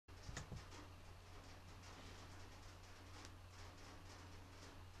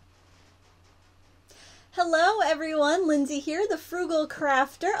Hello everyone, Lindsay here, the Frugal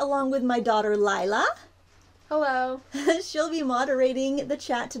Crafter, along with my daughter Lila. Hello. She'll be moderating the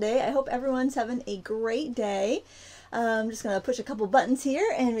chat today. I hope everyone's having a great day. I'm just going to push a couple buttons here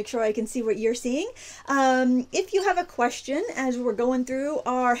and make sure I can see what you're seeing. If you have a question as we're going through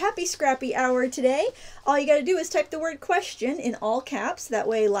our Happy Scrappy Hour today, all you got to do is type the word question in all caps. That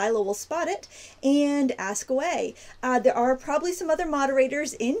way Lila will spot it and ask away. There are probably some other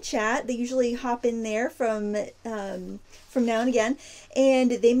moderators in chat. They usually hop in there from now and again, and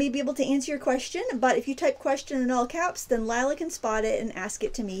they may be able to answer your question, but if you type question in all caps, then Lila can spot it and ask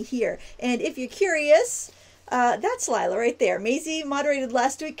it to me here. And if you're curious, that's Lila right there. Maisie moderated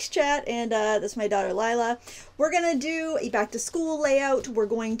last week's chat, and that's my daughter Lila. We're going to do a back to school layout. We're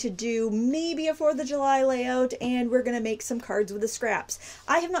going to do maybe a 4th of July layout, and we're going to make some cards with the scraps.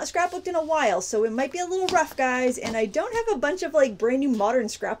 I have not scrapbooked in a while, so it might be a little rough, guys, and I don't have a bunch of like brand new modern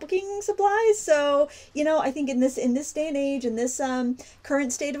scrapbooking supplies. So, you know, I think in this day and age, in this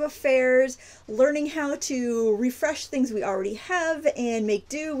current state of affairs, learning how to refresh things we already have and make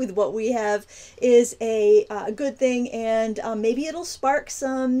do with what we have is a good thing, and maybe it'll spark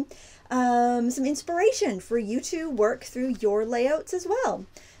some inspiration for you to work through your layouts as well.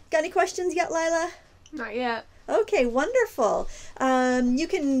 Got any questions yet, Lila? Not yet. Okay, wonderful. You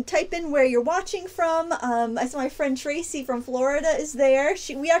can type in where you're watching from. I saw my friend Tracy from Florida is there.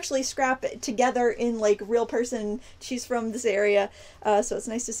 We actually scrap together in like real person. She's from this area, so it's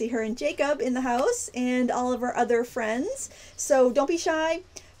nice to see her and Jacob in the house and all of our other friends. So don't be shy.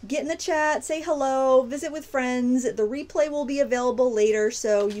 Get in the chat, say hello, visit with friends. The replay will be available later,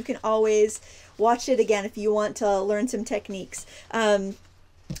 so you can always watch it again if you want to learn some techniques.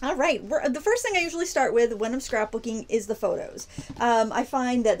 All right, the first thing I usually start with when I'm scrapbooking is the photos. I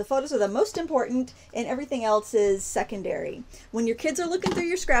find that the photos are the most important and everything else is secondary. When your kids are looking through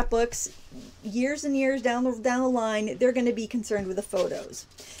your scrapbooks, years and years down the line, they're going to be concerned with the photos.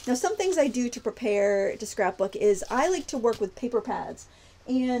 Now, some things I do to prepare to scrapbook is I like to work with paper pads.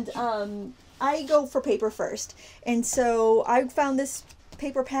 And I go for paper first. And so I found this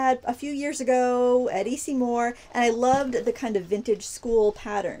paper pad a few years ago at E.C. Moore, and I loved the kind of vintage school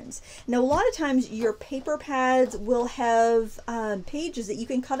patterns. Now, a lot of times your paper pads will have pages that you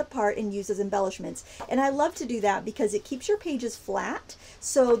can cut apart and use as embellishments. And I love to do that because it keeps your pages flat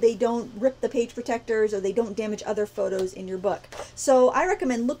so they don't rip the page protectors or they don't damage other photos in your book. So I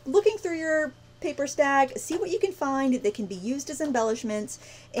recommend looking through your paper stack, see what you can find that can be used as embellishments.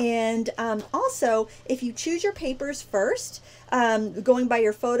 And also, if you choose your papers first, going by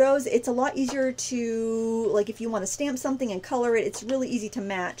your photos, it's a lot easier to, like if you want to stamp something and color it, it's really easy to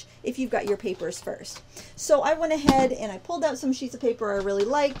match if you've got your papers first. So I went ahead and I pulled out some sheets of paper I really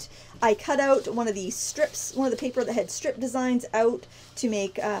liked. I cut out one of these strips, one of the paper that had strip designs out to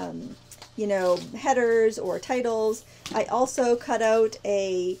make you know, headers or titles. I also cut out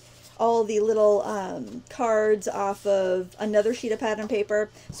all the little cards off of another sheet of pattern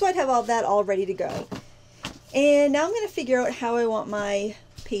paper, so I'd have all that all ready to go. And now I'm going to figure out how I want my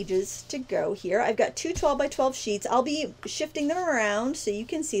pages to go here. I've got two 12 by 12 sheets. I'll be shifting them around so you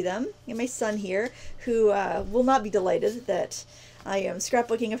can see them. And my son here, who will not be delighted that I am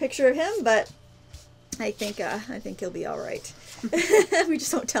scrapbooking a picture of him, but I think he'll be all right. We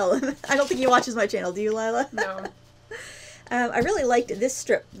just don't tell him. I don't think he watches my channel. Do you, Lila? No. I really liked this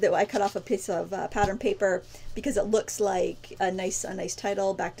strip that I cut off a piece of pattern paper because it looks like a nice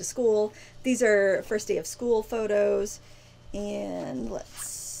title, back to school. These are first day of school photos, and let's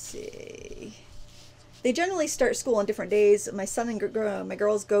see. They generally start school on different days. My son and my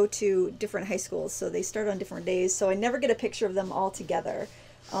girls go to different high schools, so they start on different days. So I never get a picture of them all together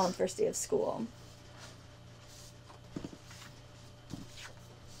on first day of school.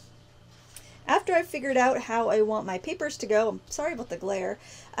 After I've figured out how I want my papers to go, I'm sorry about the glare,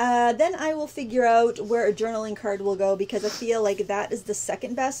 then I will figure out where a journaling card will go, because I feel like that is the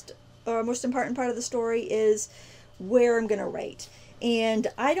second best or most important part of the story, is where I'm going to write. And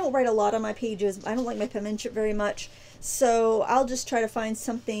I don't write a lot on my pages. I don't like my penmanship very much. So I'll just try to find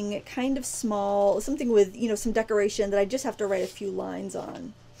something kind of small, something with, you know, some decoration that I just have to write a few lines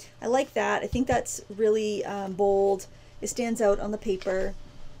on. I like that. I think that's really bold. It stands out on the paper.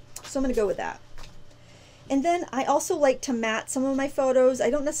 So I'm going to go with that. And then I also like to mat some of my photos. I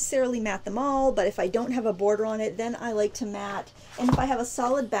don't necessarily mat them all, but if I don't have a border on it, then I like to mat. And if I have a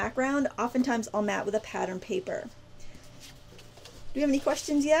solid background, oftentimes I'll mat with a pattern paper. Do you have any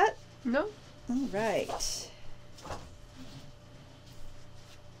questions yet? No. All right.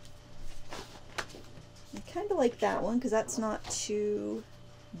 I kind of like that one because that's not too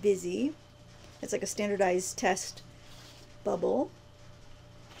busy. It's like a standardized test bubble.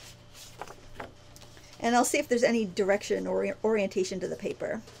 And I'll see if there's any direction or orientation to the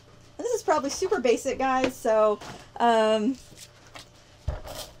paper. And this is probably super basic, guys, so I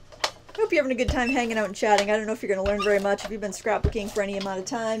hope you're having a good time hanging out and chatting. I don't know if you're going to learn very much. If you've been scrapbooking for any amount of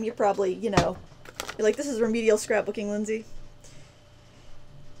time, you're probably, you know, you're like, this is remedial scrapbooking, Lindsay.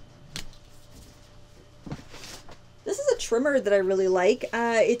 This is a trimmer that I really like.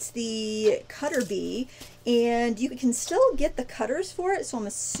 It's the Cutter Bee, and you can still get the cutters for it, so I'm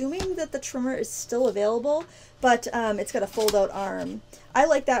assuming that the trimmer is still available, but it's got a fold-out arm. I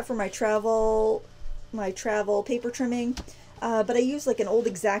like that for my travel paper trimming, but I use like an old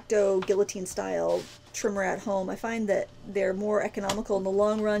X-Acto guillotine style trimmer at home. I find that they're more economical in the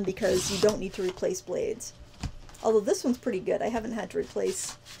long run because you don't need to replace blades. Although this one's pretty good. I haven't had to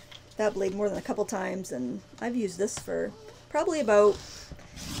replace that blade more than a couple times, and I've used this for probably about,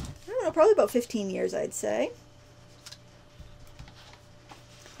 I don't know, probably about 15 years, I'd say.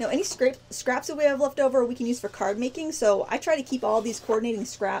 Now, any scraps that we have left over we can use for card making, so I try to keep all these coordinating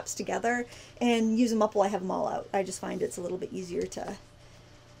scraps together and use them up while I have them all out. I just find it's a little bit easier to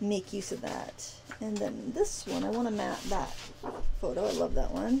make use of that. And then this one, I want to mat that photo. I love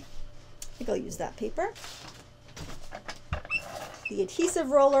that one. I think I'll use that paper. The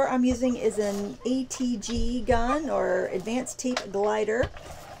adhesive roller I'm using is an ATG gun, or Advanced Tape Glider,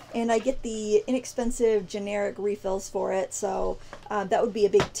 and I get the inexpensive generic refills for it, so that would be a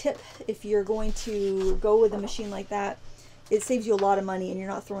big tip if you're going to go with a machine like that. It saves you a lot of money, and you're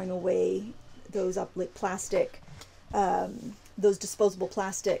not throwing away those like plastic, those disposable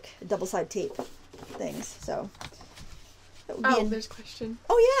plastic double-side tape things. So that would be there's a question.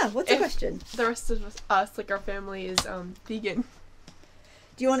 Oh yeah, what's the question? The rest of us, like our family, is vegan.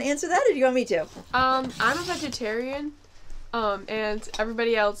 Do you want to answer that, or do you want me to? I'm a vegetarian, and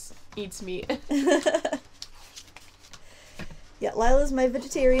everybody else eats meat. Yeah, Lila's my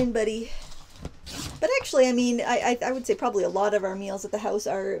vegetarian buddy. But actually, I mean, I would say probably a lot of our meals at the house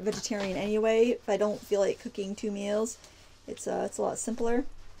are vegetarian anyway. If I don't feel like cooking 2 meals, it's a lot simpler.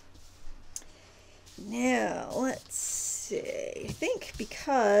 Now, let's see. I think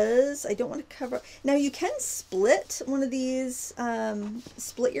because I don't want to cover... Now, you can split one of these,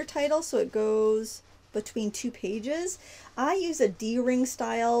 split your title so it goes between 2 pages. I use a D-ring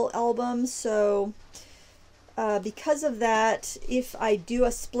style album, so because of that, if I do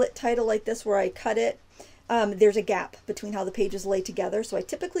a split title like this where I cut it, there's a gap between how the pages lay together, so I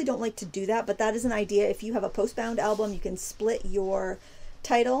typically don't like to do that, but that is an idea. If you have a post-bound album, you can split your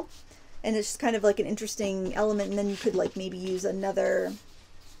title, and it's just kind of like an interesting element, and then you could like maybe use another,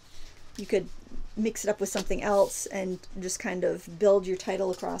 you could mix it up with something else and just kind of build your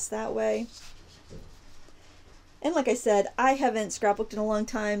title across that way. And like I said, I haven't scrapbooked in a long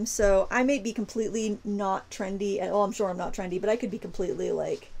time, so I may be completely not trendy. Well, I'm sure I'm not trendy, but I could be completely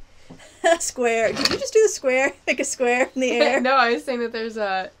like square. Did you just do the square? Like a square in the air? No, I was saying that there's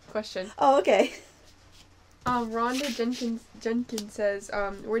a question. Oh, okay. Rhonda Jenkins says,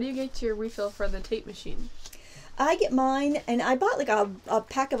 where do you get your refill for the tape machine? I get mine, and I bought like a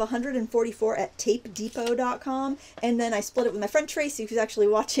pack of 144 at tapedepot.com, and then I split it with my friend Tracy, who's actually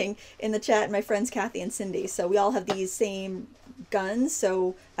watching in the chat, and my friends Kathy and Cindy. So we all have these same guns,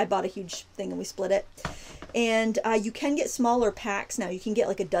 so I bought a huge thing and we split it. And you can get smaller packs now. You can get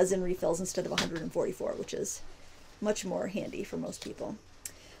like a dozen refills instead of 144, which is much more handy for most people.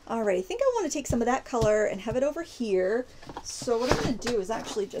 Alright, I think I want to take some of that color and have it over here. So what I'm going to do is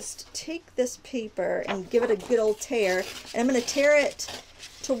actually just take this paper and give it a good old tear. And I'm going to tear it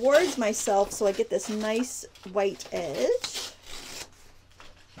towards myself so I get this nice white edge.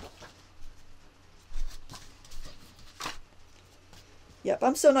 Yep,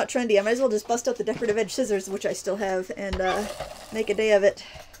 I'm so not trendy. I might as well just bust out the decorative edge scissors, which I still have, and make a day of it.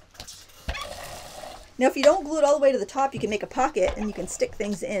 Now, if you don't glue it all the way to the top, you can make a pocket and you can stick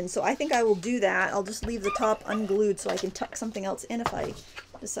things in. So I think I will do that. I'll just leave the top unglued so I can tuck something else in if I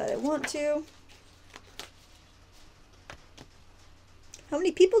decide I want to. How many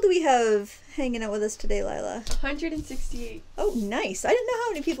people do we have hanging out with us today, Lila? 168. Oh, nice. I didn't know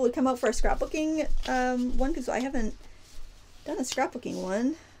how many people would come out for a scrapbooking one, because I haven't done a scrapbooking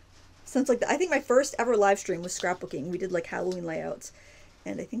one since like I think my first ever live stream was scrapbooking. We did like Halloween layouts.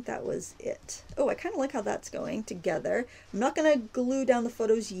 And I think that was it. Oh, I kind of like how that's going together. I'm not going to glue down the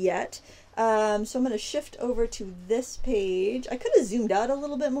photos yet. So I'm going to shift over to this page. I could have zoomed out a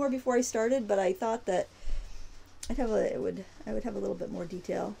little bit more before I started, but I thought that I would have a little bit more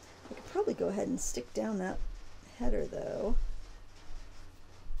detail. I could probably go ahead and stick down that header though.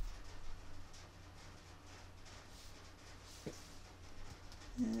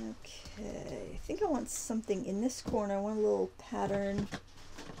 Okay, I think I want something in this corner. I want a little pattern.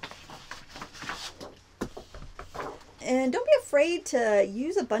 and don't be afraid to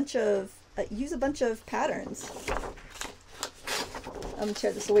use a bunch of patterns. I'm gonna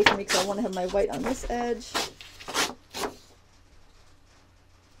tear this away from me because I want to have my white on this edge. There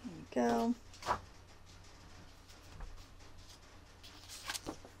we go.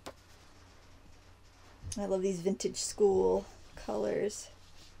 I love these vintage school colors.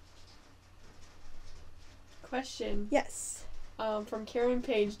 Question. Yes. From Karen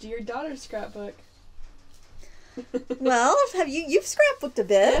Page, do your daughter scrapbook? Well, you've scrapbooked a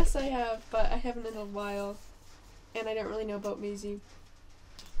bit? Yes, I have, but I haven't in a while, and I don't really know about Maisie.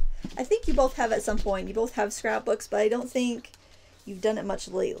 I think you both have at some point. You both have scrapbooks, but I don't think you've done it much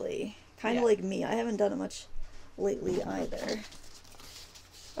lately. Kind of like me. I haven't done it much lately either.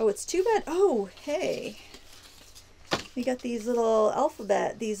 Oh, it's too bad. Oh, hey. We got these little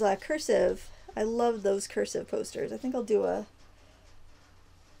alphabet, these cursive. I love those cursive posters. I think I'll do a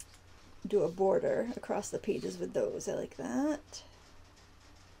border across the pages with those. I like that.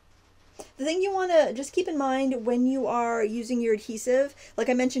 The thing you want to just keep in mind when you are using your adhesive, like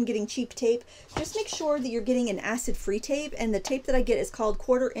I mentioned getting cheap tape, just make sure that you're getting an acid-free tape, and the tape that I get is called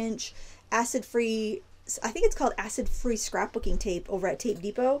 1/4 inch acid-free, I think it's called acid-free scrapbooking tape over at Tape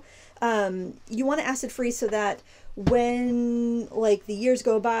Depot. You want it acid-free so that when like the years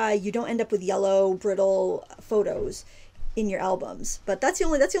go by, you don't end up with yellow, brittle photos in your albums. But that's the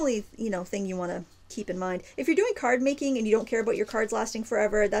only thing you want to keep in mind. If you're doing card making and you don't care about your cards lasting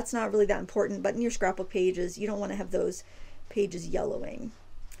forever, that's not really that important. But in your scrapbook pages, you don't want to have those pages yellowing.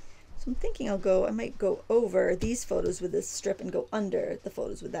 So I'm thinking I might go over these photos with this strip and go under the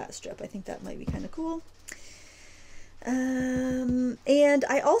photos with that strip. I think that might be kind of cool. And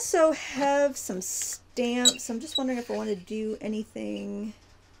I also have some stamps. I'm just wondering if I want to do anything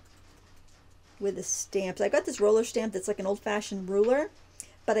with the stamps. I got this roller stamp that's like an old-fashioned ruler,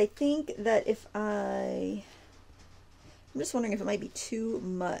 but I think that I'm just wondering if it might be too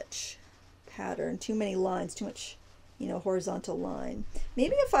much pattern, too many lines, too much, horizontal line.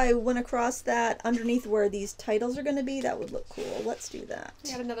 Maybe if I went across that underneath where these titles are going to be, that would look cool. Let's do that.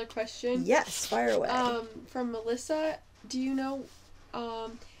 I got another question. Yes, fire away. From Melissa, do you know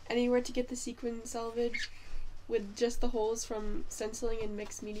anywhere to get the sequin selvage with just the holes from stenciling and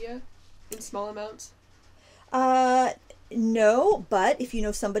mixed media in small amounts? No, but if you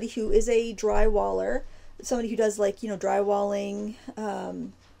know somebody who is a drywaller, somebody who does drywalling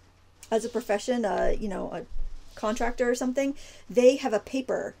as a profession, a contractor or something, they have a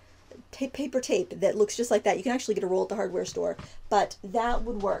paper tape that looks just like that. You can actually get a roll at the hardware store, but that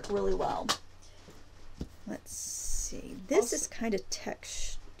would work really well. Let's see. This is kind of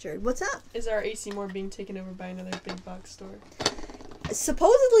textured. What's that? Is our AC Moore being taken over by another big box store?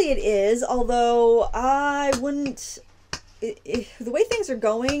 Supposedly it is, although I wouldn't... the way things are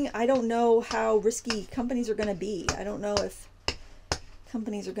going, I don't know how risky companies are going to be. I don't know if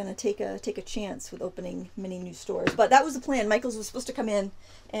companies are going to take a chance with opening many new stores. But that was the plan. Michaels was supposed to come in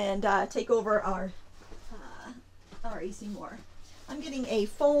and take over our AC Moore. I'm getting a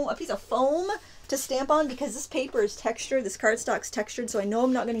piece of foam to stamp on because this paper is textured. This cardstock's textured, so I know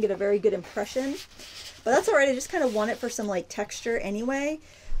I'm not going to get a very good impression. But that's all right. I just kind of want it for some texture anyway.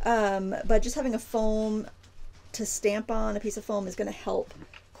 But just having a foam to stamp on, a piece of foam, is going to help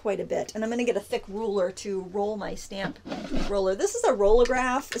quite a bit. And I'm going to get a thick ruler to roll my stamp roller. This is a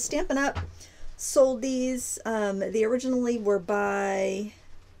rollograph. Stampin' Up! Sold these. They originally were by, I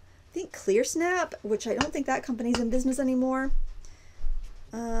think, Clear Snap, which I don't think that company's in business anymore.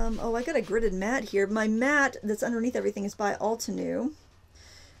 Oh, I got a gridded mat here. My mat that's underneath everything is by Altenew.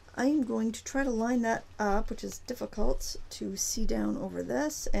 I'm going to try to line that up, which is difficult to see down over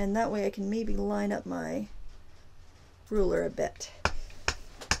this, and that way I can maybe line up my ruler a bit.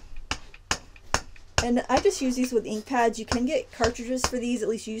 And I just use these with ink pads. You can get cartridges for these, at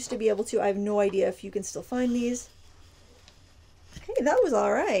least you used to be able to. I have no idea if you can still find these. Okay, that was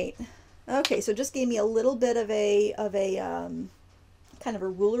all right. Okay, so it just gave me a little bit of a kind of a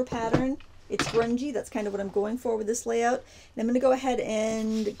ruler pattern. It's grungy. That's kind of what I'm going for with this layout. And I'm going to go ahead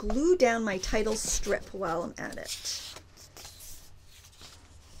and glue down my title strip while I'm at it.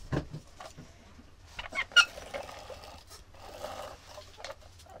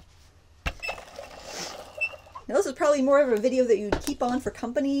 Now this is probably more of a video that you'd keep on for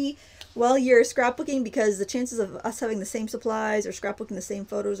company while you're scrapbooking, because the chances of us having the same supplies or scrapbooking the same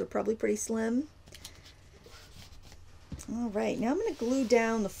photos are probably pretty slim. All right, now I'm going to glue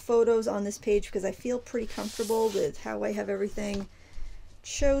down the photos on this page because I feel pretty comfortable with how I have everything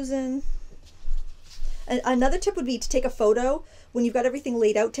chosen. And another tip would be to take a photo. When you've got everything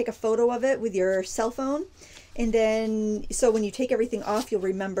laid out, take a photo of it with your cell phone And then, so when you take everything off, you'll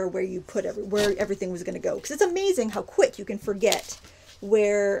remember where you put where everything was going to go. Because it's amazing how quick you can forget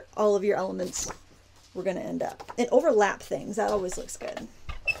where all of your elements were going to end up. And overlap things. That always looks good.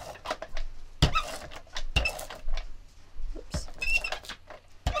 Oops.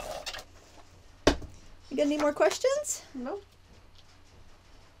 You got any more questions? No.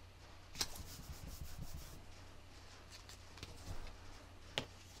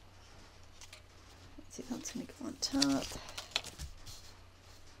 Let's see, that's going to go on top.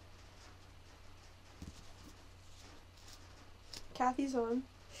 Kathy's on.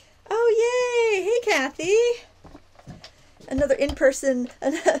 Oh, yay! Hey, Kathy! Another in-person,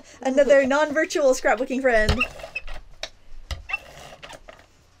 another non-virtual scrapbooking friend.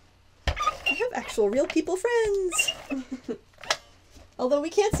 I have actual real people friends. Although we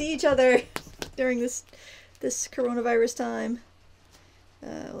can't see each other during this coronavirus time.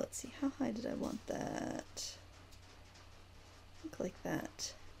 Let's see, how high did I want that? I think like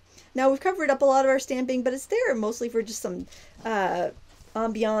that. Now we've covered up a lot of our stamping, but it's there mostly for just some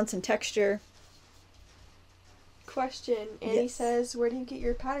ambiance and texture. Question. Annie Yes. says, where do you get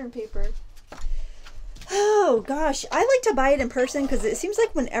your pattern paper? Oh gosh, I like to buy it in person because it seems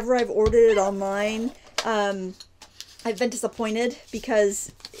like whenever I've ordered it online, I've been disappointed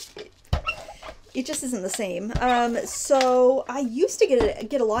because it just isn't the same. So I used to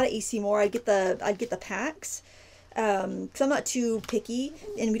get a lot of AC Moore. I'd get the packs. Because I'm not too picky,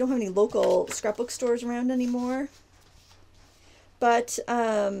 and we don't have any local scrapbook stores around anymore. But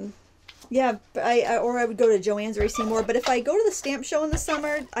yeah, or I would go to Joann's or AC Moore. But if I go to the stamp show in the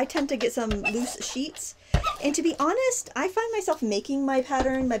summer, I tend to get some loose sheets. And to be honest, I find myself making my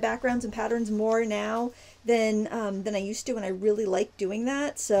backgrounds and patterns more now than I used to, and I really like doing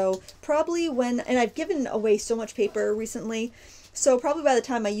that. So probably and I've given away so much paper recently. So probably by the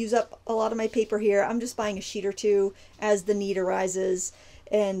time I use up a lot of my paper here, I'm just buying a sheet or two as the need arises,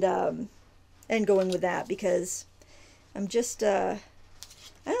 and going with that, because I'm just I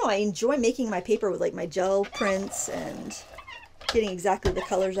don't know, I enjoy making my paper with like my gel prints and getting exactly the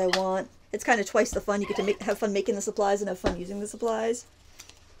colors I want. It's kind of twice the fun. You get to have fun making the supplies and have fun using the supplies.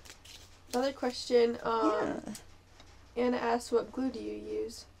 Another question. Yeah. Anna asks, what glue do you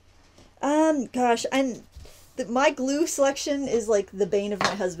use? Gosh, my glue selection is like the bane of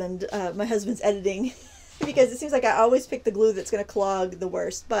my husband's editing, because it seems like I always pick the glue that's going to clog the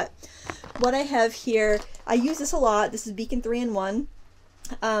worst. But what I have here, I use this a lot. This is Beacon 3-in-1.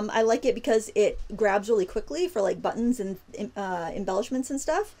 I like it because it grabs really quickly for like buttons and embellishments and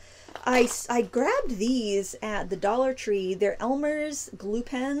stuff. I grabbed these at the Dollar Tree. They're Elmer's glue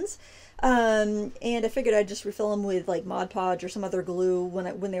pens. And I figured I'd just refill them with like Mod Podge or some other glue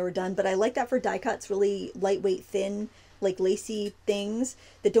when they were done. But I like that for die cuts, really lightweight, thin, like lacy things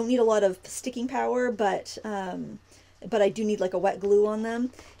that don't need a lot of sticking power, but I do need like a wet glue on them.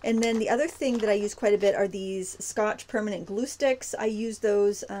 And then the other thing that I use quite a bit are these Scotch permanent glue sticks. I use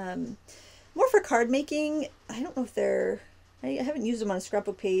those more for card making. I don't know if I haven't used them on a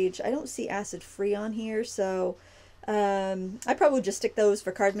scrapbook page. I don't see acid free on here, so I probably just stick those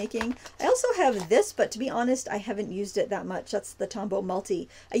for card making. I also have this, but to be honest, I haven't used it that much. That's the Tombow Multi.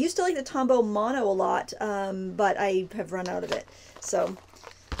 I used to like the Tombow Mono a lot, but I have run out of it. So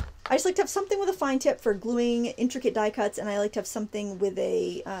I just like to have something with a fine tip for gluing intricate die cuts, and I like to have something with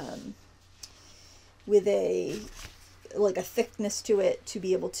a like a thickness to it to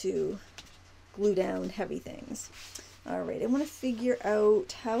be able to glue down heavy things. All right, I want to figure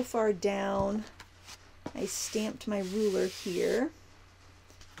out how far down I stamped my ruler here.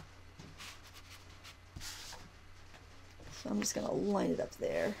 So I'm just going to line it up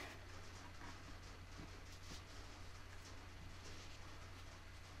there.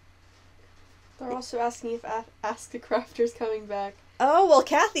 They're also asking if Ask the Crafter's coming back. Oh, well,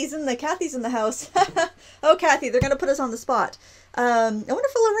 Kathy's in the house. Oh, Kathy, they're going to put us on the spot. I wonder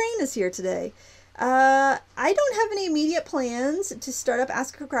if Lorraine is here today. I don't have any immediate plans to start up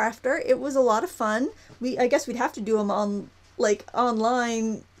Ask a Crafter. It was a lot of fun. I guess we'd have to do them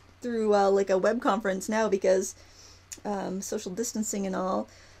online through like a web conference now, because social distancing and all.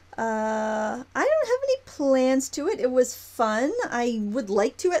 I don't have any plans to it. It was fun. I would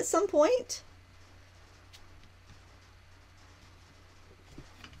like to at some point.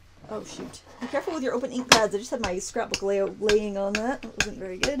 Oh shoot. Be careful with your open ink pads. I just had my scrapbook laying on that. That wasn't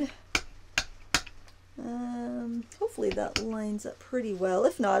very good. Hopefully that lines up pretty well.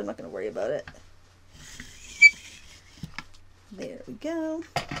 If not, I'm not going to worry about it. There we go.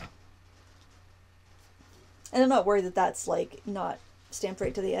 And I'm not worried that that's like not stamped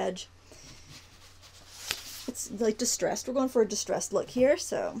right to the edge. It's like distressed. We're going for a distressed look here,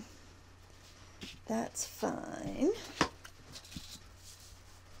 so That's fine.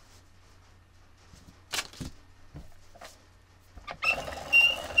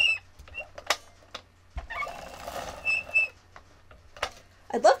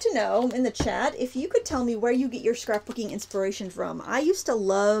 I'd love to know in the chat if you could tell me where you get your scrapbooking inspiration from. I used to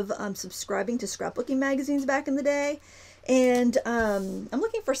love subscribing to scrapbooking magazines back in the day, and I'm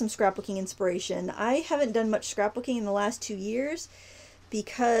looking for some scrapbooking inspiration. I haven't done much scrapbooking in the last 2 years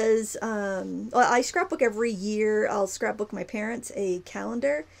because well, I scrapbook every year. I'll scrapbook my parents a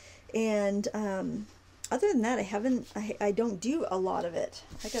calendar, and other than that, I don't do a lot of it.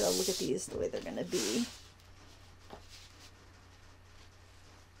 I gotta look at these the way they're gonna be.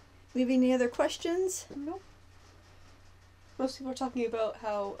 We have any other questions? Nope. Most people are talking about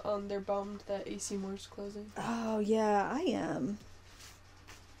how they're bummed that AC Moore's closing. Oh, yeah, I am.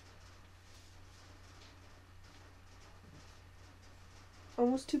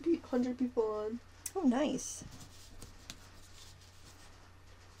 Almost 200 people on. Oh, nice.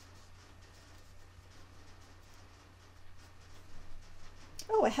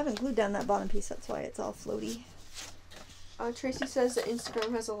 Oh, I haven't glued down that bottom piece. That's why it's all floaty. Tracy says that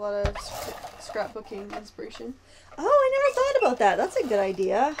Instagram has a lot of scrapbooking inspiration. Oh, I never thought about that. That's a good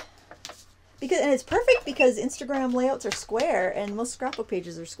idea. And it's perfect because Instagram layouts are square and most scrapbook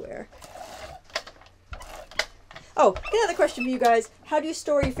pages are square. Oh, another question for you guys. How do you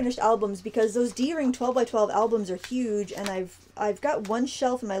store your finished albums? Because those D-ring 12x12 albums are huge, and I've got one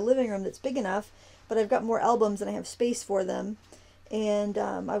shelf in my living room that's big enough, but I've got more albums and I have space for them. And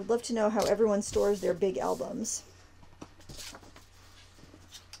I would love to know how everyone stores their big albums.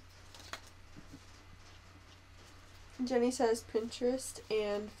 Jenny says Pinterest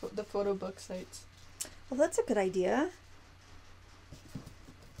and the photo book sites. Well, that's a good idea.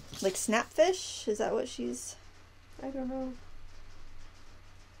 Like Snapfish? Is that what she's... I don't know.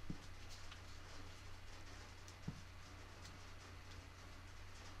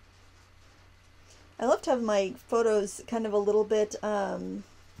 I love to have my photos kind of a little bit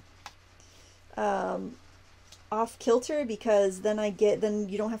off kilter, because then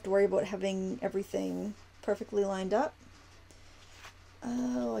you don't have to worry about having everything perfectly lined up.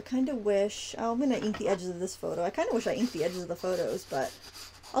 Oh, I kind of wish... Oh, I'm going to ink the edges of this photo. I kind of wish I inked the edges of the photos, but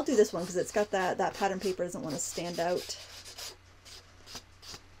I'll do this one because it's got that pattern paper doesn't want to stand out.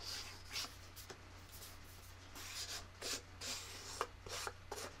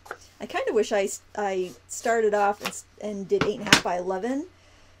 I kind of wish I started off and did 8.5 by 11,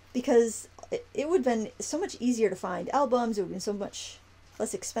 because it would have been so much easier to find albums. It would have been so much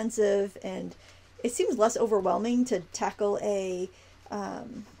less expensive, and it seems less overwhelming to tackle a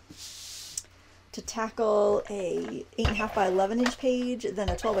 8.5 by 11 inch page than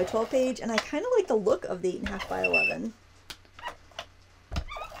a 12 by 12 page, and I kind of like the look of the 8.5 by 11.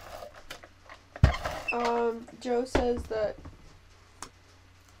 Joe says that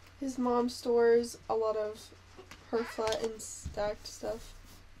his mom stores a lot of her flat and stacked stuff.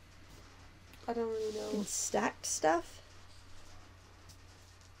 I don't really know. And stacked stuff?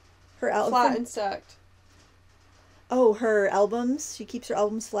 Flat and stacked. Oh, her albums? She keeps her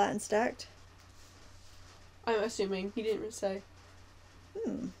albums flat and stacked? I'm assuming. He didn't say.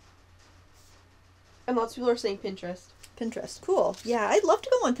 And lots of people are saying Pinterest. Pinterest. Cool. Yeah, I'd love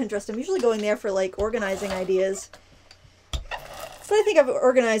to go on Pinterest. I'm usually going there for, like, organizing ideas. But I think I've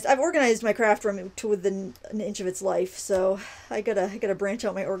organized my craft room to within an inch of its life, so I gotta branch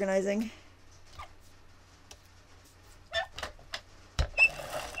out my organizing.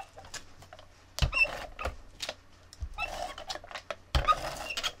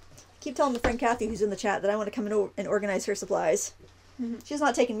 Keep telling my friend Kathy, who's in the chat, that I want to come in and organize her supplies. Mm-hmm. She's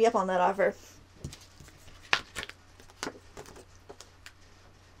not taking me up on that offer.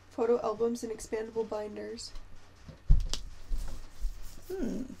 Photo albums and expandable binders.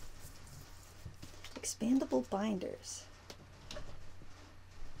 Expandable binders.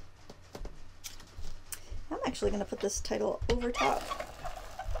 I'm actually going to put this title over top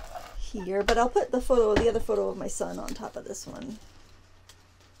here, but I'll put the other photo of my son on top of this one.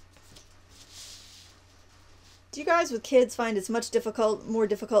 Do you guys with kids find it's more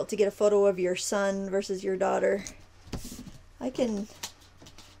difficult to get a photo of your son versus your daughter? I can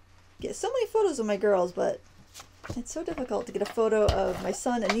get so many photos of my girls, but it's so difficult to get a photo of my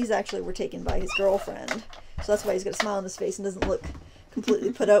son, and these actually were taken by his girlfriend. So that's why he's got a smile on his face and doesn't look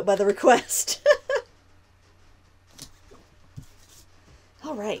completely put out by the request.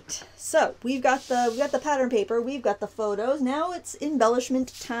 All right, so we've got the pattern paper, we've got the photos. Now it's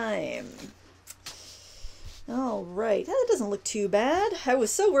embellishment time. All right, that doesn't look too bad. I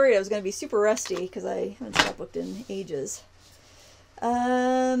was so worried I was going to be super rusty because I haven't scrapbooked in ages.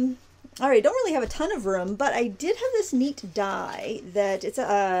 All right, don't really have a ton of room, but I did have this neat die that it's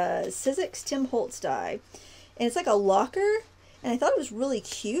a Sizzix Tim Holtz die, and it's like a locker, and I thought it was really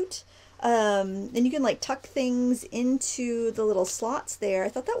cute. And you can like tuck things into the little slots there. I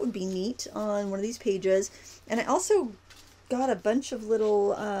thought that would be neat on one of these pages. And I also got a bunch of little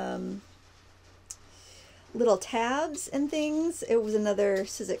little tabs and things. It was another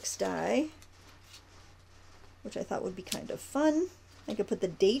Sizzix die, which I thought would be kind of fun. I could put the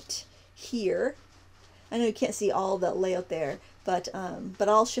date here. I know you can't see all the layout there, but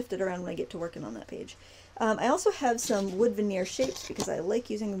I'll shift it around when I get to working on that page. I also have some wood veneer shapes because I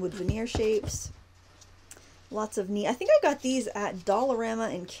like using wood veneer shapes. Lots of neat. I think I got these at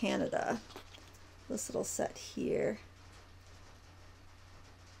Dollarama in Canada. This little set here.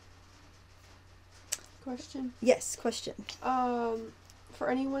 Question. Yes, question. For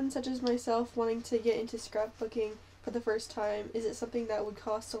anyone such as myself wanting to get into scrapbooking for the first time, is it something that would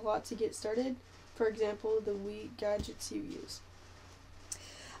cost a lot to get started? For example, the Wii gadgets you use.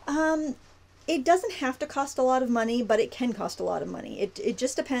 It doesn't have to cost a lot of money, but it can cost a lot of money. It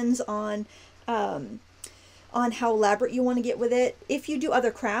just depends on how elaborate you want to get with it. If you do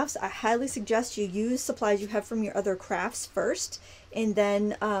other crafts, I highly suggest you use supplies you have from your other crafts first, and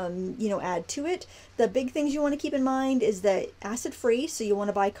then you know, add to it. The big things you want to keep in mind is that acid free, so you want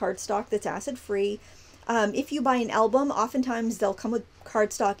to buy cardstock that's acid free. If you buy an album, oftentimes they'll come with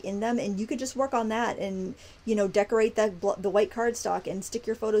cardstock in them, and you could just work on that and, you know, decorate the white cardstock and stick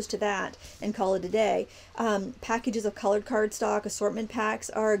your photos to that and call it a day. Packages of colored cardstock, assortment packs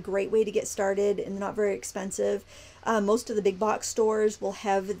are a great way to get started, and they're not very expensive. Most of the big box stores will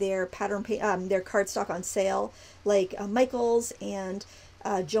have their their cardstock on sale, like Michael's and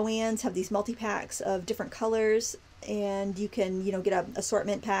Joann's have these multi-packs of different colors. And you can, you know, get an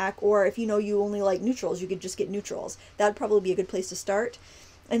assortment pack, or if you know you only like neutrals, you could just get neutrals. That'd probably be a good place to start.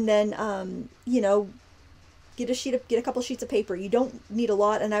 And then, you know, get a couple sheets of paper. You don't need a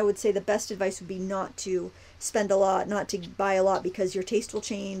lot, and I would say the best advice would be not to spend a lot, not to buy a lot, because your taste will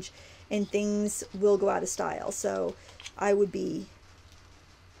change and things will go out of style. So I would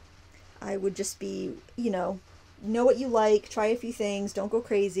just be, you know what you like, try a few things, don't go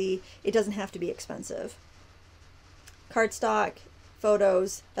crazy. It doesn't have to be expensive. Cardstock,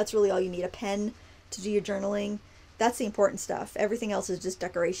 photos, that's really all you need. A pen to do your journaling. That's the important stuff. Everything else is just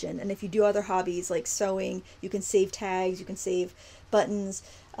decoration. And if you do other hobbies like sewing, you can save tags, you can save buttons,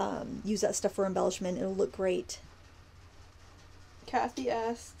 use that stuff for embellishment. It'll look great. Kathy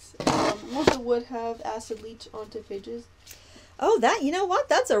asks, will the wood have acid leach onto pages? Oh, you know what?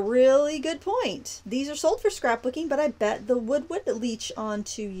 That's a really good point. These are sold for scrapbooking, but I bet the wood would leach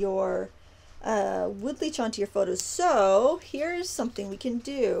onto your photos. So here's something we can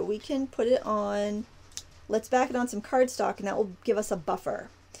do. We can put it on, let's back it on some cardstock, and that will give us a buffer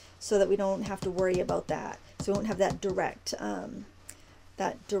so that we don't have to worry about that. So we won't have that direct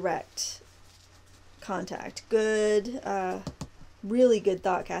contact. Good, really good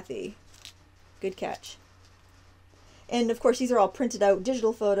thought, Kathy. Good catch. And of course, these are all printed out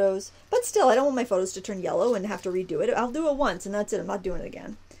digital photos, but still, I don't want my photos to turn yellow and have to redo it. I'll do it once and that's it. I'm not doing it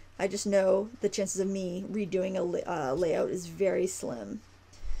again. I just know the chances of me redoing a layout is very slim.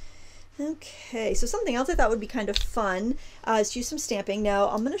 Okay, so something else I thought would be kind of fun is to use some stamping. Now,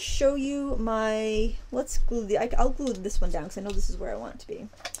 I'm going to show you my, I'll glue this one down because I know this is where I want it to be.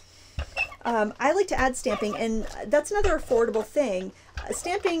 I like to add stamping, and that's another affordable thing.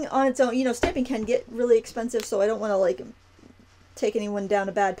 Stamping on its own, you know, stamping can get really expensive, so I don't want to like take anyone down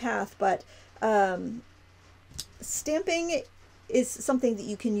a bad path, but stamping is something that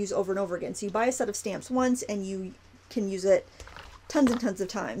you can use over and over again. So you buy a set of stamps once and you can use it tons and tons of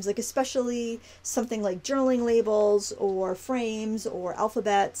times, like especially something like journaling labels or frames or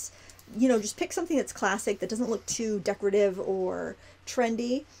alphabets. You know, just pick something that's classic, that doesn't look too decorative or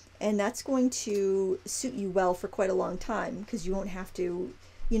trendy, and that's going to suit you well for quite a long time, because you won't have to,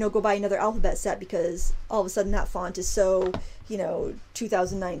 you know, go buy another alphabet set because all of a sudden that font is so, you know,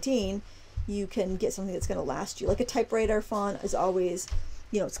 2019. You can get something that's going to last you. Like a typewriter font is always,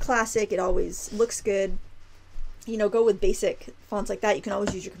 you know, it's classic, it always looks good. You know, go with basic fonts like that. You can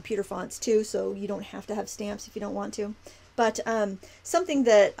always use your computer fonts too, so you don't have to have stamps if you don't want to. But something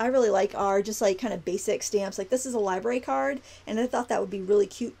that I really like are just like kind of basic stamps. Like this is a library card, and I thought that would be really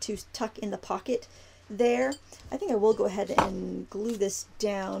cute to tuck in the pocket there. I think I will go ahead and glue this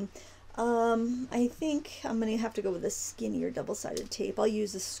down. I think I'm going to have to go with a skinnier double-sided tape. I'll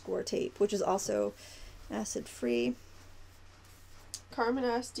use the score tape, which is also acid-free. Carmen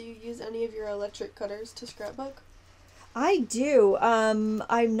asked, do you use any of your electric cutters to scrapbook? I do.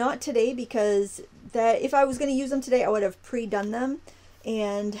 I'm not today because if I was going to use them today, I would have pre-done them.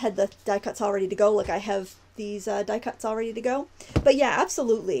 and had the die cuts all ready to go. Like I have these die cuts all ready to go. But yeah,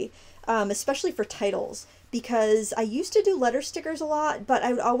 absolutely. Especially for titles, because I used to do letter stickers a lot, but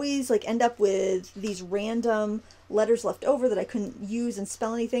I would always like end up with these random letters left over that I couldn't use and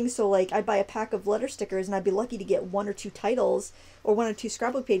spell anything. So like I'd buy a pack of letter stickers and I'd be lucky to get 1 or 2 titles or 1 or 2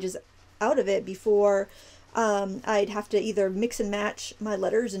 scrapbook pages out of it before I'd have to either mix and match my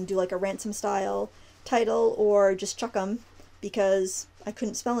letters and do like a ransom style title or just chuck them because I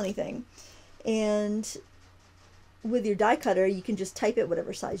couldn't spell anything. And with your die cutter, you can just type it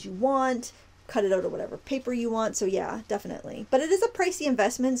whatever size you want, cut it out of whatever paper you want. So yeah, definitely. But it is a pricey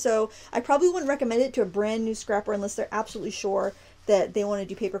investment, so I probably wouldn't recommend it to a brand new scrapper unless they're absolutely sure that they want to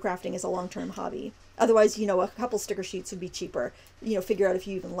do paper crafting as a long-term hobby. Otherwise, you know, a couple sticker sheets would be cheaper. You know, figure out if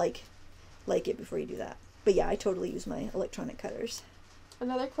you even like it before you do that. But yeah, I totally use my electronic cutters.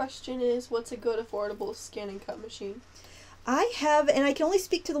 Another question is, what's a good affordable scan and cut machine? I have, and I can only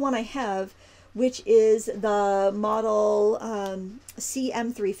speak to the one I have, which is the model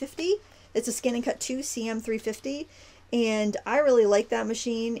CM350. It's a Scan and Cut 2 CM350, and I really like that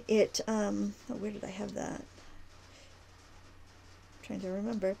machine. It, where did I have that? I'm trying to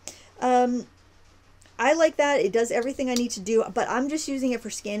remember. I like that. It does everything I need to do, but I'm just using it for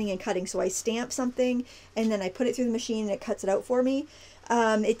scanning and cutting. So I stamp something, and then I put it through the machine, and it cuts it out for me.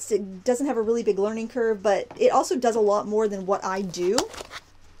 It doesn't have a really big learning curve, but it also does a lot more than what I do.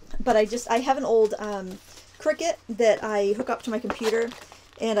 But I have an old Cricut that I hook up to my computer,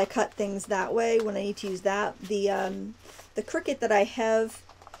 and I cut things that way when I need to use that. The Cricut that I have,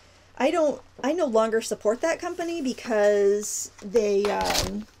 I no longer support that company because they,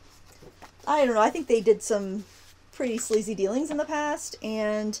 I don't know, I think they did some pretty sleazy dealings in the past,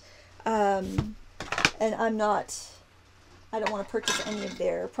 and I don't want to purchase any of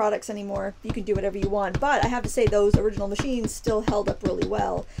their products anymore. You can do whatever you want, but I have to say those original machines still held up really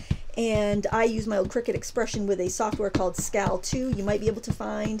well. And I use my old Cricut Expression with a software called Scal 2. You might be able to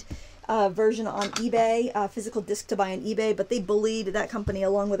find a version on eBay, a physical disc to buy on eBay, but they bullied that company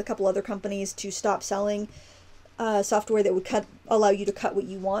along with a couple other companies to stop selling software that would allow you to cut what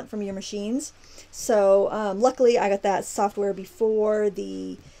you want from your machines. So luckily I got that software before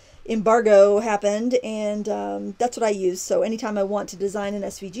the embargo happened, and that's what I use. So anytime I want to design an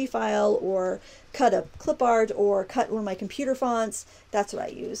SVG file or cut a clip art or cut one of my computer fonts, that's what I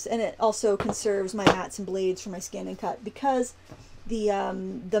use. And it also conserves my mats and blades for my scan and cut because the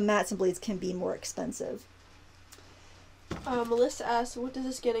mats and blades can be more expensive. Melissa asks, what does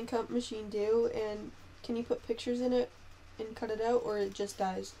a scan and cut machine do, and can you put pictures in it and cut it out, or it just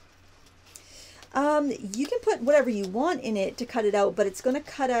dies? You can put whatever you want in it to cut it out, but it's going to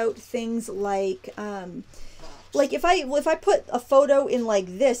cut out things like if I put a photo in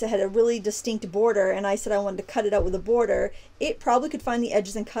like this, it had a really distinct border, and I said I wanted to cut it out with a border, it probably could find the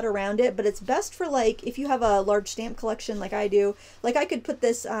edges and cut around it. But it's best for like if you have a large stamp collection like I do. Like I could put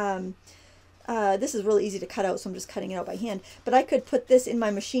this, this is really easy to cut out, so I'm just cutting it out by hand. But I could put this in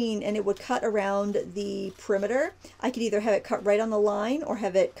my machine and it would cut around the perimeter. I could either have it cut right on the line or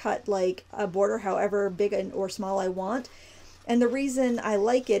have it cut like a border however big or small I want. And the reason I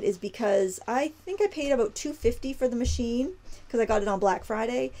like it is because I think I paid about $2.50 for the machine because I got it on Black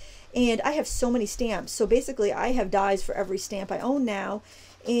Friday. And I have so many stamps. So basically I have dies for every stamp I own now.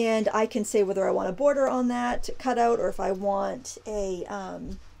 And I can say whether I want a border on that cut out or if I want a...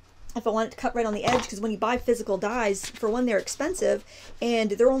 if I want it to cut right on the edge, because when you buy physical dies, for one, they're expensive,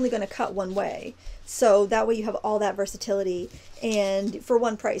 and they're only going to cut one way. So that way you have all that versatility, and for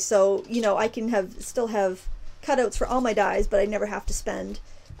one price. So, you know, I can still have cutouts for all my dies, but I never have to spend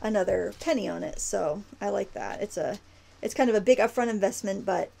another penny on it. So I like that. It's kind of a big upfront investment,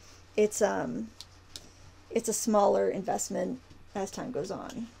 but it's a smaller investment as time goes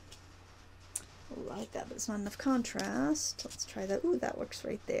on. Ooh, I like that, but it's not enough contrast. Let's try that. Ooh, that works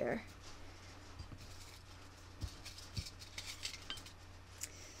right there.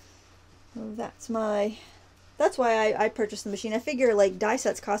 Well, that's why I purchased the machine. I figure like die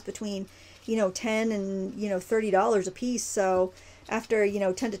sets cost between, you know, $10 and, you know, $30 a piece. So after, you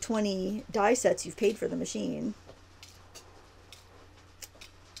know, 10 to 20 die sets, you've paid for the machine.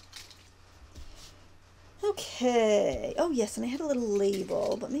 Okay. Oh yes, and I had a little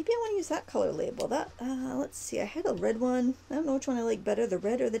label, but maybe I want to use that color label. Let's see. I had a red one. I don't know which one I like better, the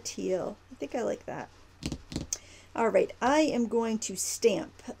red or the teal. I think I like that. All right. I am going to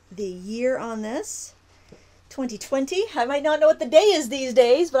stamp the year on this. 2020. I might not know what the day is these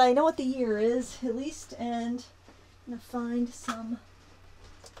days, but I know what the year is at least, and I'm gonna find some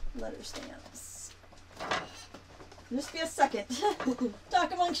letter stamps. Just be a second.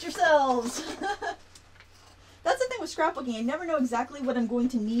 Talk amongst yourselves. That's the thing with scrapbooking. I never know exactly what I'm going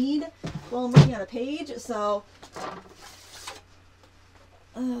to need while I'm working on a page. So,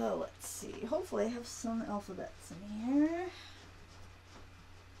 let's see. Hopefully I have some alphabets in here.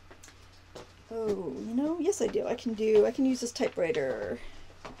 Oh, you know, yes I do. I can use this typewriter.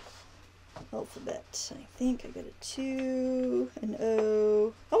 Alphabet. I think I got a 2, an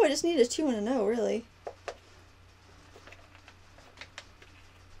O. Oh, I just need a 2 and an O, really.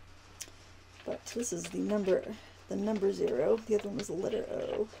 But this is the number 0. The other one was the letter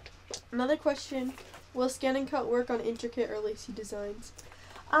O. Another question: will scan and cut work on intricate or lacy designs?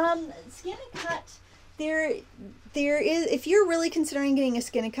 Scan and cut. There is, if you're really considering getting a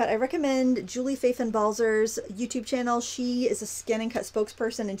scan and cut, I recommend Julie Pfaffen-Balzer's YouTube channel. She is a scan and cut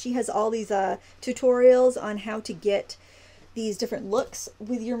spokesperson, and she has all these tutorials on how to get these different looks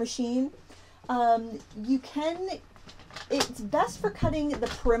with your machine. It's best for cutting the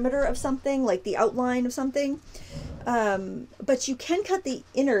perimeter of something, like the outline of something, but you can cut the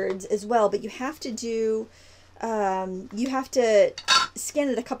innards as well, but you have to do, you have to scan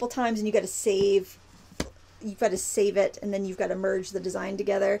it a couple times, and you've got to save it, and then you've got to merge the design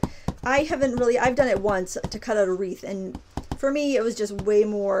together. I've done it once to cut out a wreath, and for me it was just way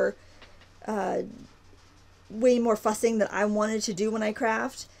more fussing than I wanted to do when I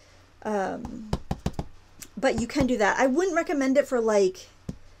craft. But you can do that. I wouldn't recommend it for like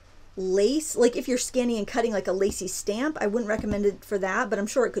lace, like if you're scanning and cutting like a lacy stamp, I wouldn't recommend it for that, but I'm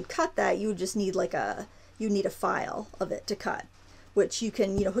sure it could cut that. You would just need like you need a file of it to cut, which you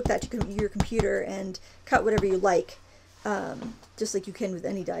can, hook that to your computer and cut whatever you like, just like you can with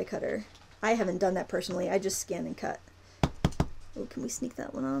any die cutter. I haven't done that personally. I just scan and cut. Oh, can we sneak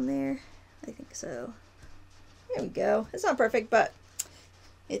that one on there? I think so. There we go. It's not perfect, but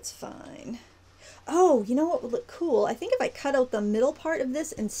it's fine. Oh, you know what would look cool? I think if I cut out the middle part of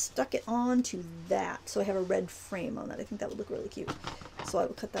this and stuck it onto that, so I have a red frame on that, I think that would look really cute. So I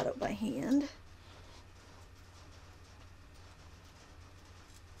will cut that out by hand.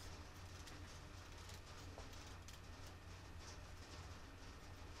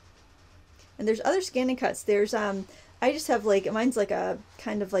 And there's other scan and cuts. There's I just have mine's like a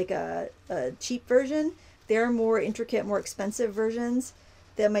kind of like a cheap version. There are more intricate, more expensive versions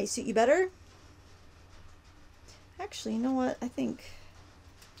that might suit you better. Actually, you know what? I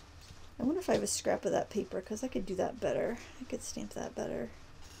wonder if I have a scrap of that paper, because I could do that better. I could stamp that better.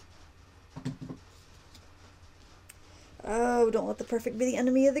 Oh, don't let the perfect be the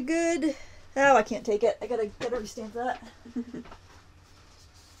enemy of the good. Oh, I can't take it. I gotta restamp that.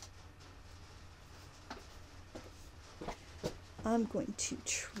 I'm going to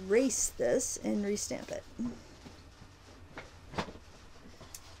trace this and restamp it.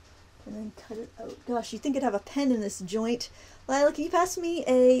 And then cut it out. Gosh, you'd think I'd have a pen in this joint. Lila, can you pass me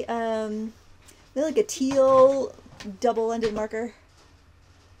maybe like a teal double-ended marker?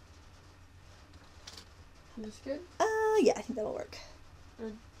 Is this good? Yeah, I think that'll work.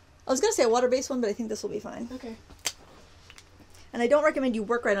 I was gonna say a water-based one, but I think this will be fine. Okay. And I don't recommend you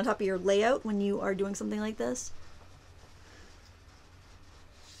work right on top of your layout when you are doing something like this.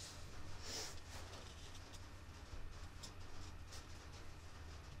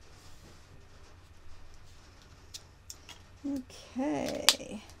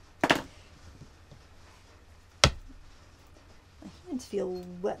 Okay. My hands feel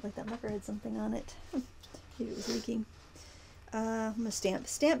wet, like that marker had something on it. Maybe it was leaking. I'm gonna stamp.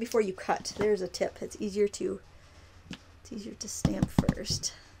 Stamp before you cut. There's a tip. It's easier to stamp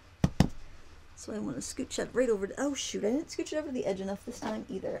first. So I want to scooch that right over to, oh shoot, I didn't scooch it over to the edge enough this time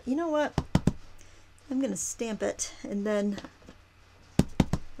either. You know what? I'm gonna stamp it and then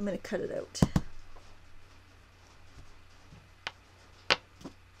I'm gonna cut it out.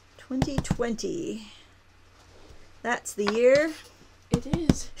 2020. That's the year. It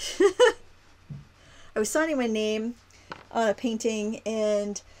is. I was signing my name on a painting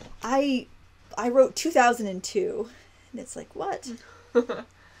and I wrote 2002 and it's like, what? Where's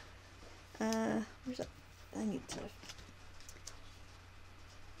that? I need to.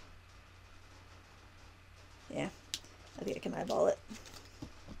 Yeah, I think I can eyeball it.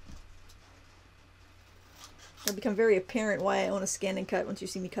 It'll become very apparent why I own a scan and cut once you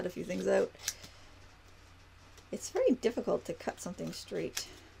see me cut a few things out. It's very difficult to cut something straight.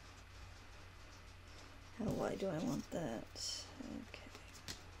 How wide do I want that? Okay.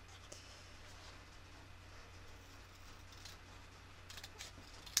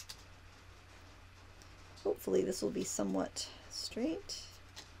 Hopefully this will be somewhat straight.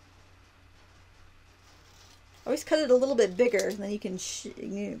 Always cut it a little bit bigger, and then you can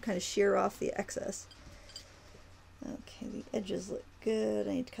kind of shear off the excess. Okay, the edges look good.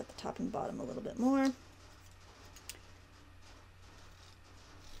 I need to cut the top and bottom a little bit more.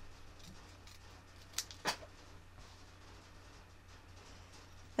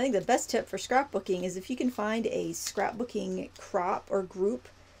 I think the best tip for scrapbooking is if you can find a scrapbooking crop or group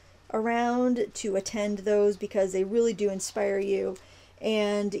around to attend those, because they really do inspire you.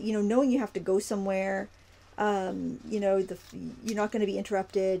 And, you know, knowing you have to go somewhere, you know, you're not going to be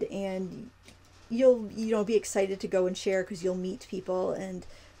interrupted, and you'll, you know, be excited to go and share because you'll meet people and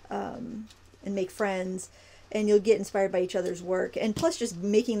make friends, and you'll get inspired by each other's work. And plus, just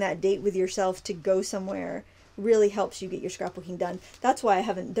making that date with yourself to go somewhere really helps you get your scrapbooking done. That's why I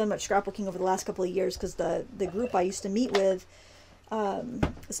haven't done much scrapbooking over the last couple of years, because the group I used to meet with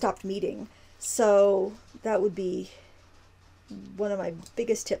stopped meeting. So that would be one of my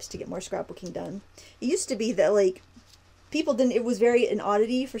biggest tips to get more scrapbooking done. It used to be that, like, people didn't, it was very an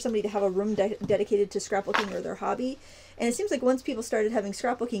oddity for somebody to have a room dedicated to scrapbooking or their hobby. And it seems like once people started having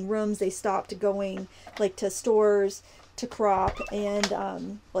scrapbooking rooms, they stopped going, like, to stores to crop,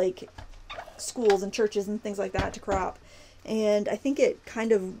 and like schools and churches and things like that to crop. And I think it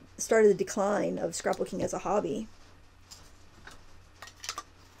kind of started the decline of scrapbooking as a hobby.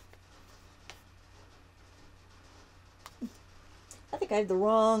 I think I have the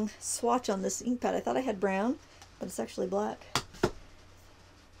wrong swatch on this ink pad. I thought I had brown, but it's actually black.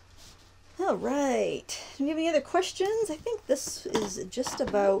 All right. Do you have any other questions? I think this is just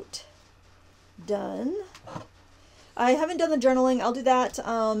about done. I haven't done the journaling. I'll do that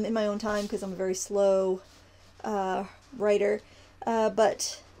in my own time because I'm a very slow writer.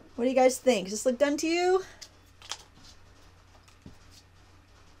 But what do you guys think? Does this look done to you?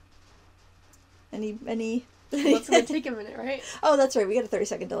 Any? Well, it's going to take a minute, right? Oh, that's right. We got a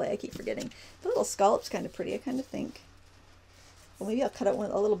 30-second delay. I keep forgetting. The little scallop's kind of pretty, I kind of think. Well, maybe I'll cut out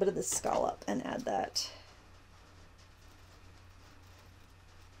a little bit of this scallop and add that.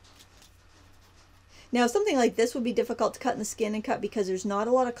 Now, something like this would be difficult to cut in the Scan and Cut because there's not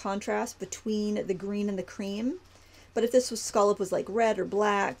a lot of contrast between the green and the cream. But if this scallop was like red or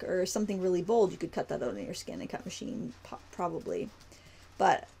black or something really bold, you could cut that out in your Scan and Cut machine, probably.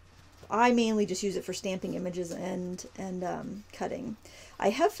 But I mainly just use it for stamping images and cutting. I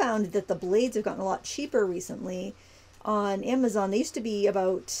have found that the blades have gotten a lot cheaper recently on Amazon. They used to be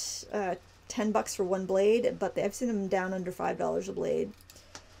about $10 for one blade, but I've seen them down under $5 a blade.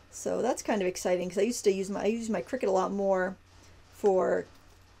 So that's kind of exciting because I used to use my Cricut a lot more for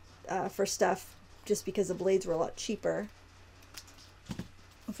stuff just because the blades were a lot cheaper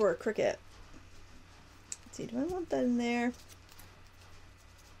for a Cricut. Let's see, do I want that in there?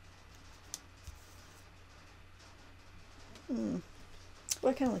 Well,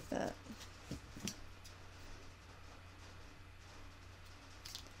 I kind of like that.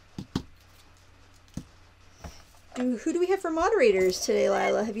 Who do we have for moderators today,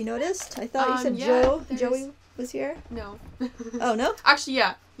 Lila? Have you noticed? I thought you said yeah, Joey was here. No. Oh, no? Actually,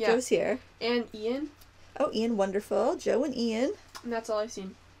 yeah. Joe's here. And Ian. Oh, Ian, wonderful. Joe and Ian. And that's all I've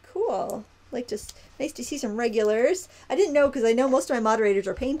seen. Cool. Like, just nice to see some regulars. I didn't know because I know most of my moderators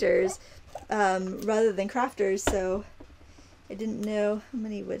are painters rather than crafters, so I didn't know how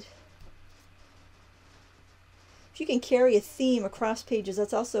many would. If you can carry a theme across pages,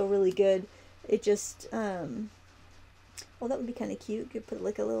 that's also really good. It just, well, that would be kind of cute. You could put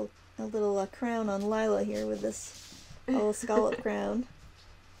like a little crown on Lila here with this little scallop crown.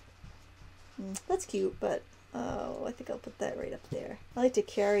 That's cute, but oh, I think I'll put that right up there. I like to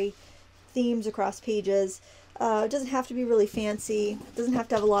carry themes across pages. It doesn't have to be really fancy. It doesn't have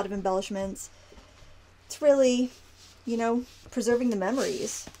to have a lot of embellishments. It's really, you know, preserving the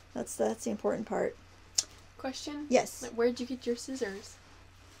memories. That's the important part. Question? Yes. Where'd you get your scissors?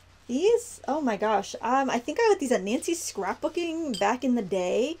 These? Oh my gosh. I think I got these at Nancy's Scrapbooking back in the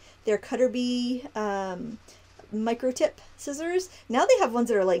day. They're Cutter Bee micro tip scissors. Now they have ones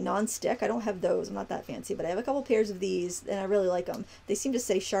that are like non-stick. I don't have those. I'm not that fancy, but I have a couple pairs of these and I really like them. They seem to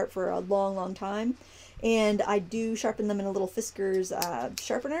stay sharp for a long, long time. And I do sharpen them in a little Fiskars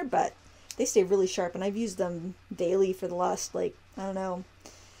sharpener, but they stay really sharp and I've used them daily for the last, like, I don't know,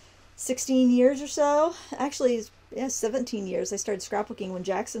 16 years or so. Actually, yeah, 17 years. I started scrapbooking when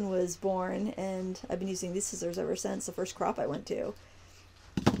Jackson was born, and I've been using these scissors ever since the first crop I went to.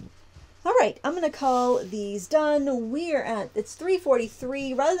 All right, I'm going to call these done. It's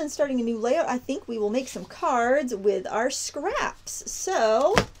 3:43. Rather than starting a new layout, I think we will make some cards with our scraps.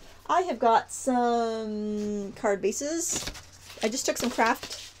 So I have got some card bases. I just took some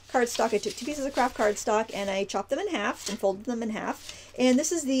craft cardstock. I took 2 pieces of craft cardstock and I chopped them in half and folded them in half. And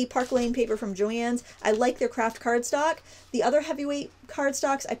this is the Park Lane paper from Joann's. I like their craft cardstock. The other heavyweight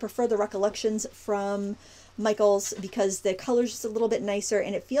cardstocks, I prefer the Recollections from Michael's because the color's just a little bit nicer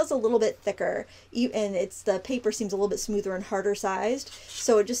and it feels a little bit thicker. And the paper seems a little bit smoother and harder sized.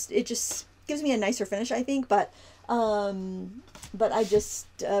 So it just gives me a nicer finish, I think. But but I just,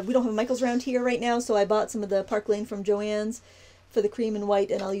 we don't have Michael's around here right now, so I bought some of the Park Lane from Joann's for the cream and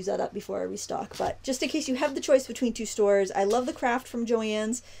white, and I'll use that up before I restock. But just in case you have the choice between two stores, I love the craft from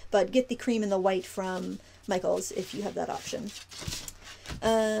Joann's, but get the cream and the white from Michael's if you have that option.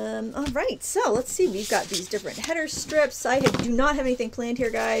 All right, so let's see. We've got these different header strips. I do not have anything planned here,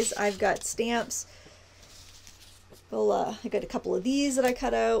 guys. I've got stamps. Well, I got a couple of these that I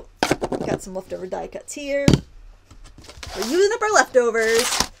cut out. Got some leftover die cuts here. We're using up our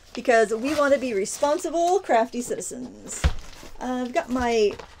leftovers because we want to be responsible, crafty citizens. I've got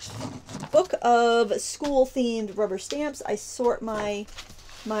my book of school-themed rubber stamps. I sort my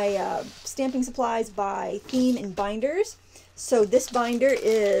stamping supplies by theme and binders. So this binder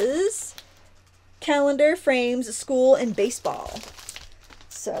is calendar, frames, school, and baseball.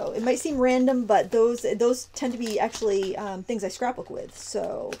 So it might seem random, but those tend to be actually things I scrapbook with.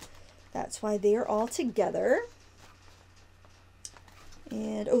 So that's why they are all together.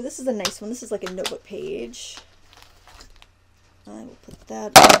 And oh, this is a nice one. This is like a notebook page. I will put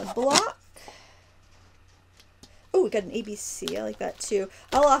that on the block. Oh, we got an ABC. I like that too.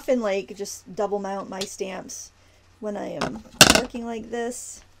 I'll often like just double mount my stamps when I am working like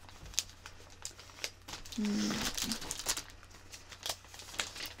this.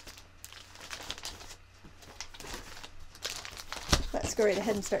 Let's go right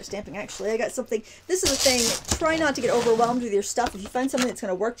ahead and start stamping. Actually, I got something. This is the thing. Try not to get overwhelmed with your stuff. If you find something that's going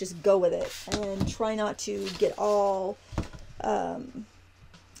to work, just go with it. And try not to get all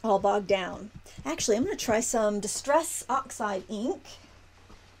bogged down. Actually, I'm going to try some Distress Oxide ink.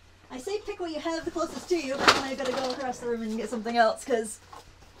 I say pick what you have the closest to you, but then I've got to go across the room and get something else, because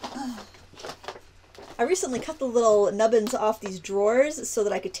I recently cut the little nubbins off these drawers so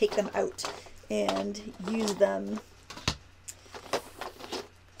that I could take them out and use them.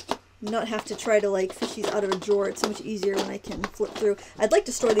 Not have to try to like fish these out of a drawer. It's so much easier when I can flip through. I'd like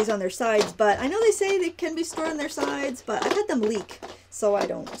to store these on their sides, but I know they say they can be stored on their sides, but I've had them leak, so I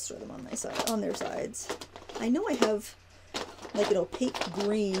don't store them on my side, on their sides. I know I have like an opaque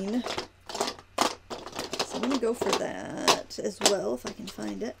green, so I'm gonna go for that as well if I can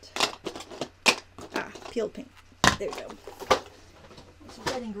find it. Ah, peeled pink. There we go.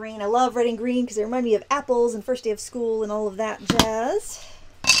 There's red and green. I love red and green because they remind me of apples and first day of school and all of that jazz.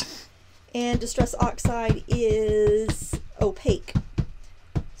 And Distress Oxide is opaque,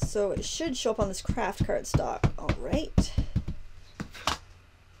 so it should show up on this craft cardstock. All right.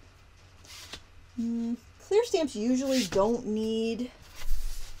 Clear stamps usually don't need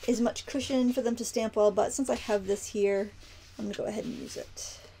as much cushion for them to stamp well, but since I have this here, I'm going to go ahead and use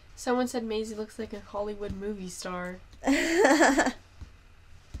it. Someone said Maisie looks like a Hollywood movie star. I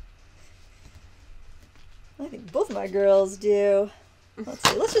think both of my girls do. Let's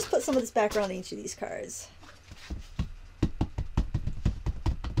see. Let's just put some of this background on each of these cards.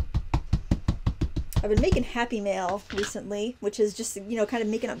 I've been making Happy Mail recently, which is just, you know, kind of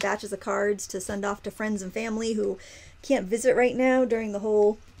making up batches of cards to send off to friends and family who can't visit right now during the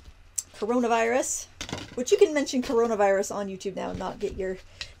whole coronavirus. Which you can mention coronavirus on YouTube now and not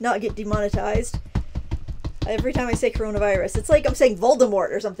get demonetized. Every time I say coronavirus, it's like I'm saying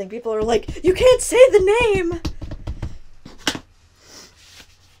Voldemort or something. People are like, you can't say the name!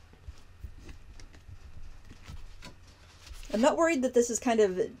 I'm not worried that this is kind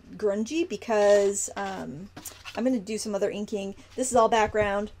of grungy because I'm going to do some other inking. This is all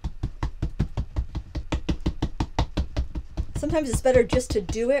background. Sometimes it's better just to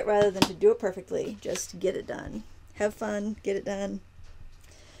do it rather than to do it perfectly. Just get it done. Have fun. Get it done.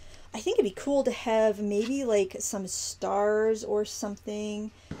 I think it'd be cool to have maybe like some stars or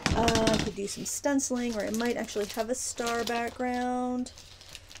something. I could do some stenciling, or it might actually have a star background.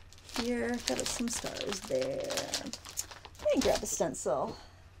 Here, got some stars there. I can grab a stencil.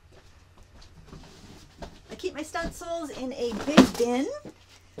 I keep my stencils in a big bin.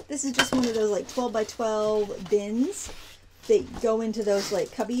 This is just one of those like 12 by 12 bins. They go into those like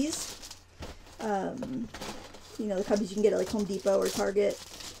cubbies. You know, the cubbies you can get at like Home Depot or Target.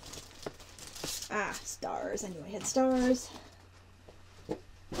 Ah, stars. I knew I had stars.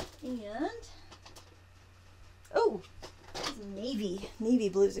 And oh, navy. Navy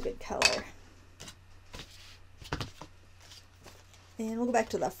blue is a good color. And we'll go back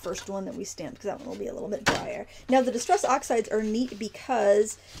to the first one that we stamped because that one will be a little bit drier. Now the Distress Oxides are neat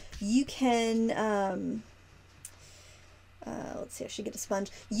because you can, let's see, I should get a sponge.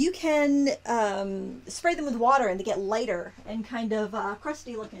 You can spray them with water and they get lighter and kind of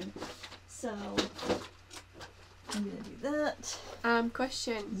crusty looking. So I'm going to do that.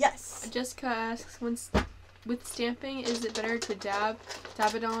 Question. Yes. Jessica asks, with stamping, is it better to dab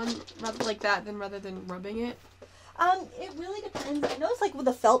it on like that rather than rubbing it? It really depends. I notice like with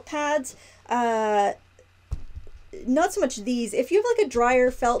the felt pads, not so much these. If you have like a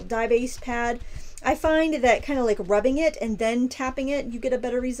drier felt dye-based pad, I find that kind of like rubbing it and then tapping it, you get a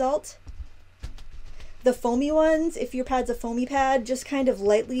better result. The foamy ones, if your pad's a foamy pad, just kind of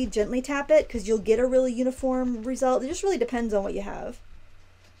lightly, gently tap it because you'll get a really uniform result. It just really depends on what you have.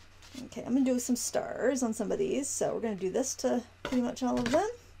 Okay, I'm going to do some stars on some of these. So we're going to do this to pretty much all of them.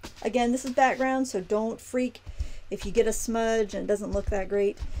 Again, this is background, so don't freak if you get a smudge and it doesn't look that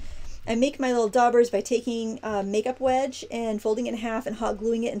great. I make my little daubers by taking a makeup wedge and folding it in half and hot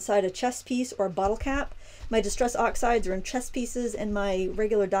gluing it inside a chest piece or a bottle cap. My distress oxides are in chest pieces and my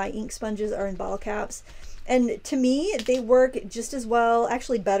regular dye ink sponges are in bottle caps. And to me, they work just as well,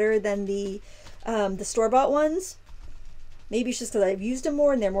 actually better than the store-bought ones. Maybe it's just because I've used them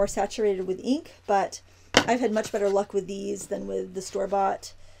more and they're more saturated with ink, but I've had much better luck with these than with the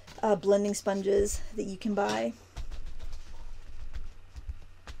store-bought blending sponges that you can buy.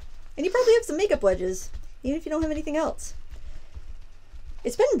 And you probably have some makeup wedges, even if you don't have anything else.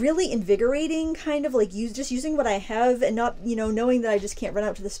 It's been really invigorating, kind of like just using what I have and not, you know, knowing that I just can't run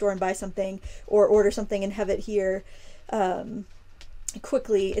out to the store and buy something or order something and have it here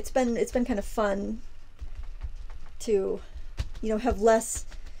quickly. It's been kind of fun to, you know, have less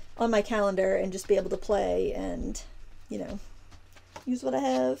on my calendar and just be able to play and, you know, use what I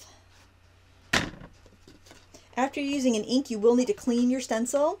have. After using an ink, you will need to clean your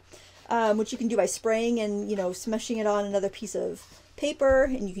stencil, which you can do by spraying and, you know, smushing it on another piece of paper,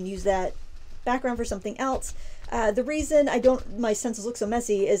 and you can use that background for something else. The reason my stencils look so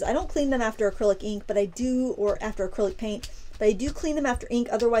messy is I don't clean them after acrylic ink, but I do, or after acrylic paint, but I do clean them after ink.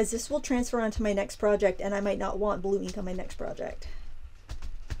 Otherwise, this will transfer onto my next project, and I might not want blue ink on my next project.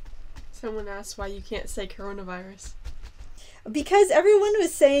 Someone asked why you can't say coronavirus. Because everyone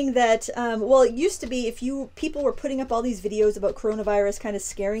was saying that, well, it used to be if people were putting up all these videos about coronavirus kind of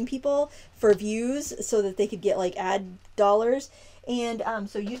scaring people for views so that they could get like ad dollars. And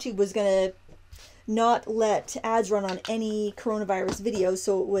so YouTube was going to not let ads run on any coronavirus videos,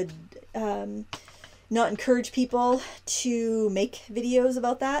 so it would not encourage people to make videos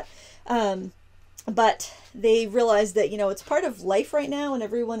about that. But they realized that, you know, it's part of life right now and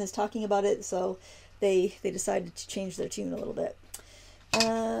everyone is talking about it, so they decided to change their tune a little bit.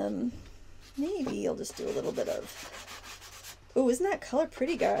 Maybe I'll just do a little bit of... Oh, isn't that color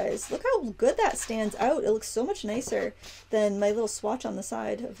pretty, guys? Look how good that stands out. It looks so much nicer than my little swatch on the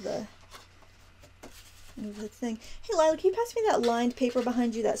side of the thing. Hey, Lila, can you pass me that lined paper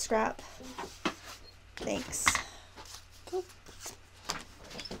behind you, that scrap? Thanks. Cool.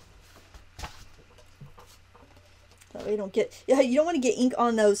 That way you don't get... Yeah, you don't want to get ink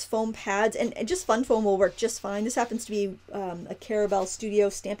on those foam pads, and just fun foam will work just fine. This happens to be a Carabelle Studio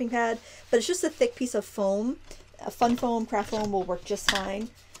stamping pad, but it's just a thick piece of foam. Fun foam, craft foam will work just fine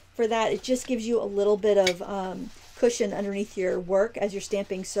for that. It just gives you a little bit of cushion underneath your work as you're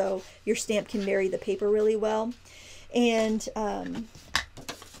stamping, so your stamp can marry the paper really well. And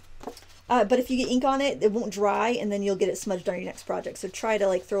but if you get ink on it, it won't dry, and then you'll get it smudged on your next project. So try to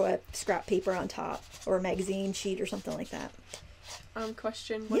like throw a scrap paper on top or a magazine sheet or something like that.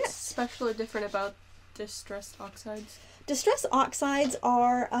 Question: what's special or different about distress oxides? Distress oxides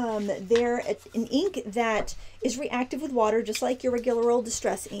are they're an ink that is reactive with water, just like your regular old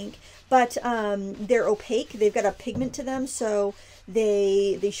distress ink, but they're opaque. They've got a pigment to them, so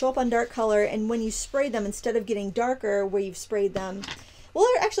they show up on dark color, and when you spray them, instead of getting darker where you've sprayed them, well,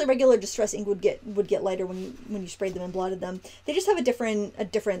 actually regular distress ink would get lighter when you sprayed them and blotted them. They just have a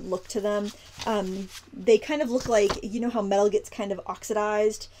different look to them. They kind of look like, you know how metal gets kind of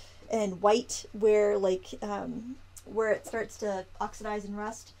oxidized and white, where like where it starts to oxidize and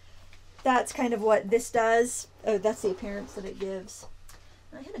rust. That's kind of what this does. Oh, that's the appearance that it gives.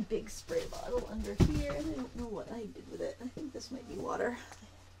 I had a big spray bottle under here, and I don't know what I did with it. I think this might be water.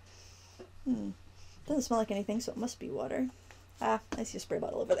 Doesn't smell like anything, so it must be water. Ah, I see a spray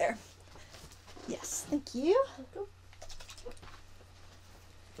bottle over there. Yes, thank you.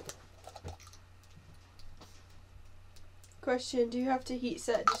 Question: do you have to heat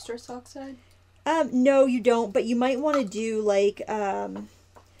set distress oxide? No, you don't, but you might want to do like a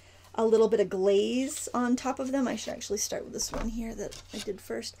little bit of glaze on top of them. I should actually start with this one here that I did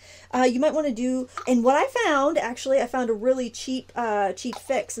first. You might want to do, and what I found, actually, I found a really cheap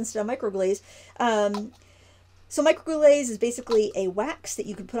fix instead of microglaze. So microglaze is basically a wax that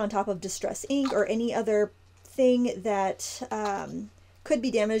you can put on top of distress ink or any other thing that could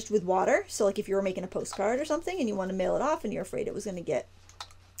be damaged with water. So like if you were making a postcard or something and you want to mail it off and you're afraid it was going to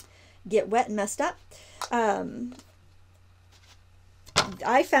get wet and messed up.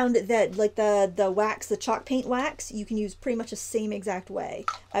 I found that like the wax, the chalk paint wax, you can use pretty much the same exact way.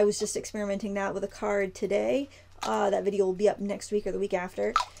 I was just experimenting that with a card today. That video will be up next week or the week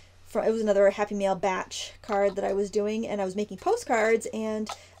after. It was another Happy Mail batch card that I was doing, and I was making postcards, and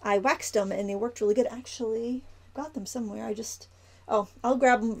I waxed them, and they worked really good. Actually, I've got them somewhere. I'll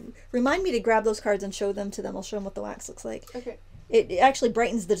grab them. Remind me to grab those cards and show them to them. I'll show them what the wax looks like. Okay. It actually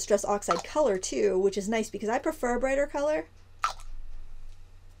brightens the Distress Oxide color too, which is nice because I prefer a brighter color.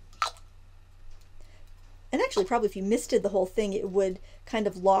 And actually, probably if you misted the whole thing, it would kind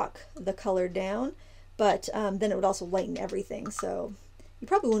of lock the color down, but then it would also lighten everything. So you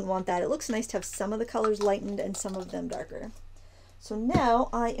probably wouldn't want that. It looks nice to have some of the colors lightened and some of them darker. So now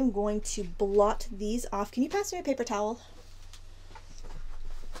I am going to blot these off. Can you pass me a paper towel?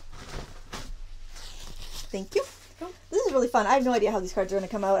 Thank you. This is really fun. I have no idea how these cards are going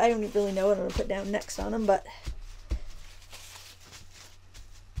to come out. I don't really know what I'm going to put down next on them, but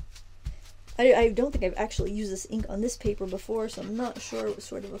I don't think I've actually used this ink on this paper before, so I'm not sure what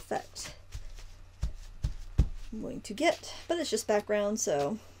sort of effect I'm going to get, but it's just background,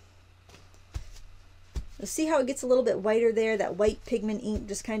 so let's see how it gets a little bit whiter there. That white pigment ink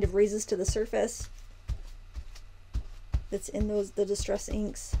just kind of raises to the surface that's in the distress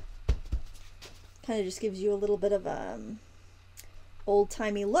inks. Kind of just gives you a little bit of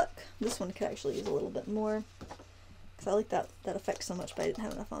old-timey look. This one could actually use a little bit more because I like that effect so much, but I didn't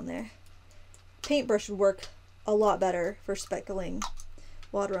have enough on there. Paintbrush would work a lot better for speckling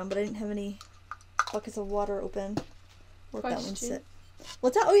water on, but I didn't have any buckets of water open. Work that one sit.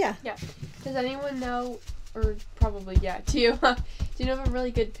 What's that? Oh yeah. Yeah. Does anyone know, or probably yeah, do you know of a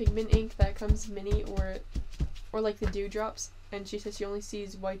really good pigment ink that comes mini or like the dewdrops? And she says she only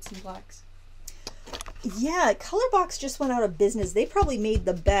sees whites and blacks. Yeah, Colorbox just went out of business. They probably made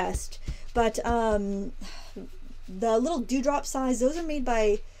the best, but the little dewdrop size, those are made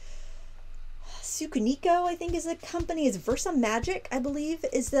by Sukuniko, I think is the company. It's Versa Magic, I believe,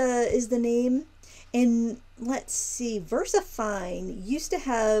 is the name. And let's see, VersaFine used to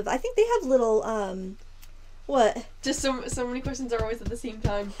have, I think they have little what? Just so many questions are always at the same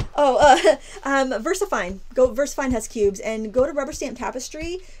time. Oh, VersaFine. VersaFine has cubes, and go to Rubber Stamp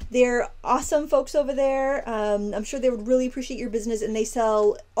Tapestry. They're awesome folks over there. I'm sure they would really appreciate your business, and they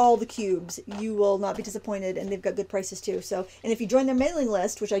sell all the cubes. You will not be disappointed, and they've got good prices too. So, and if you join their mailing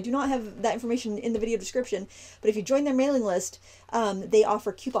list, which I do not have that information in the video description, but if you join their mailing list, they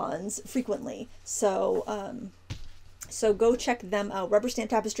offer coupons frequently. So, so go check them out. Rubber Stamp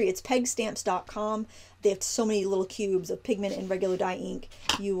Tapestry. It's pegstamps.com. They have so many little cubes of pigment and regular dye ink.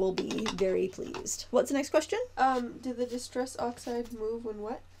 You will be very pleased. What's the next question? Do the Distress Oxide move when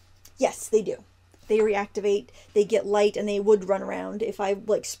wet? Yes, they do. They reactivate. They get light, and they would run around. If I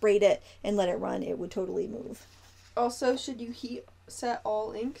like sprayed it and let it run, it would totally move. Also, should you heat set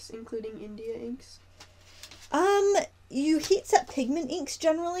all inks, including India inks? You heat set pigment inks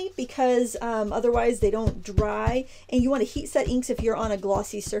generally because otherwise they don't dry, and you want to heat set inks if you're on a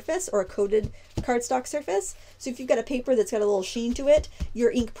glossy surface or a coated cardstock surface. So if you've got a paper that's got a little sheen to it,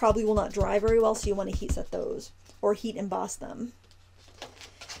 your ink probably will not dry very well, so you want to heat set those or heat emboss them.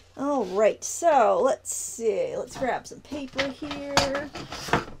 All right, so let's see. Let's grab some paper here.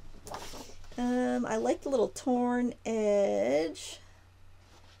 I like the little torn edge.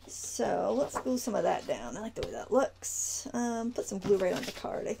 So let's glue some of that down. I like the way that looks. Put some glue right on the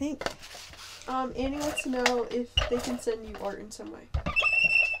card, I think. Annie wants to know if they can send you art in some way.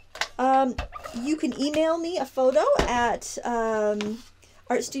 You can email me a photo at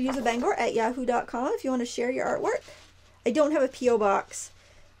artstudiosofbangor@yahoo.com if you want to share your artwork. I don't have a P.O. box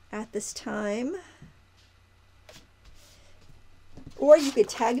at this time. Or you could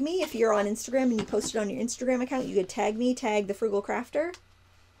tag me if you're on Instagram and you post it on your Instagram account. You could tag me, tag thefrugalcrafter.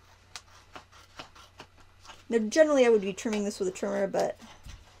 Now, generally I would be trimming this with a trimmer, but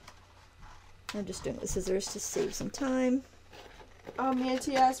I'm just doing it with scissors to save some time.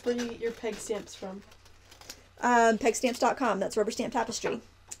 Nancy asked where do you get your peg stamps from? Pegstamps.com. That's Rubber Stamp Tapestry.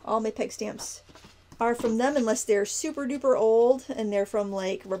 All my peg stamps are from them unless they're super duper old and they're from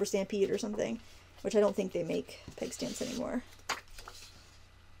like Rubber Stampede or something, which I don't think they make peg stamps anymore.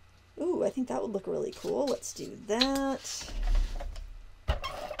 Ooh, I think that would look really cool. Let's do that.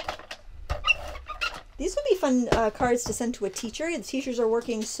 These would be fun cards to send to a teacher. The teachers are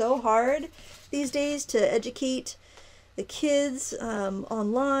working so hard these days to educate the kids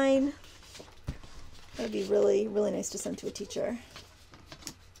online. That would be really, really nice to send to a teacher.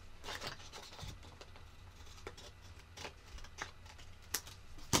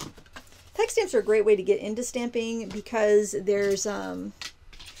 Peg stamps are a great way to get into stamping because there's oh,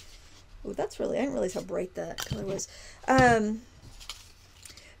 that's really, I didn't realize how bright that color was.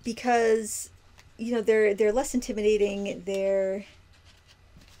 because, you know, they're less intimidating. They're,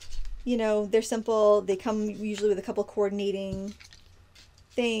 you know, they're simple. They come usually with a couple coordinating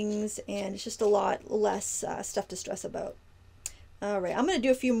things, and it's just a lot less stuff to stress about. Alright, I'm going to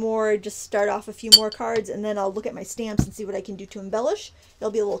do a few more, just start off a few more cards, and then I'll look at my stamps and see what I can do to embellish. It'll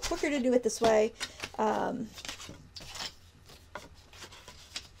be a little quicker to do it this way. Yeah,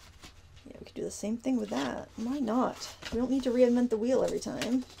 we could do the same thing with that. Why not? We don't need to reinvent the wheel every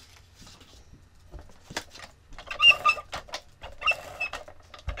time.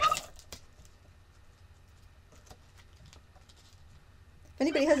 If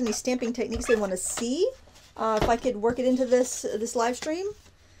anybody has any stamping techniques they want to see, if I could work it into this live stream,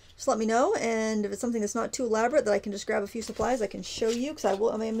 just let me know. And if it's something that's not too elaborate that I can just grab a few supplies, I can show you, because I am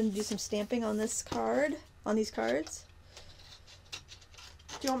going to do some stamping on this card, on these cards.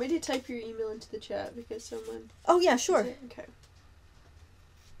 Do you want me to type your email into the chat because someone... Oh yeah, sure. Okay.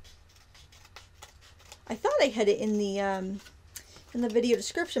 I thought I had it in the video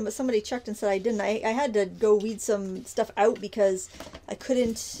description, but somebody checked and said I didn't. I had to go weed some stuff out because I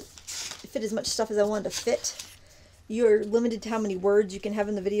couldn't fit as much stuff as I wanted to fit. You're limited to how many words you can have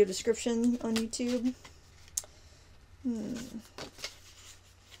in the video description on YouTube.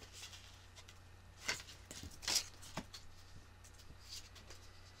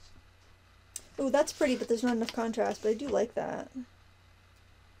 Oh, that's pretty, but there's not enough contrast, but I do like that.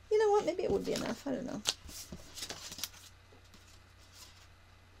 You know what? Maybe it would be enough. I don't know.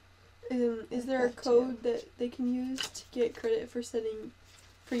 Is there a code that they can use to get credit for you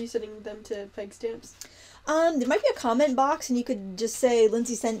sending them to peg stamps? There might be a comment box, and you could just say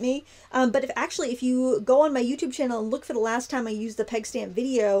Lindsay sent me. But if you go on my YouTube channel and look for the last time I used the peg stamp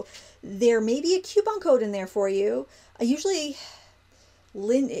video, there may be a coupon code in there for you. I think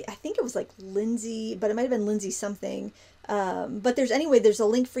it was like Lindsay, but it might have been Lindsay something. But there's a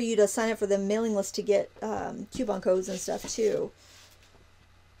link for you to sign up for the mailing list to get coupon codes and stuff too.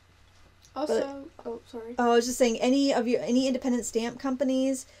 Also, sorry. I was just saying, any independent stamp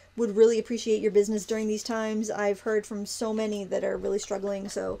companies would really appreciate your business during these times. I've heard from so many that are really struggling.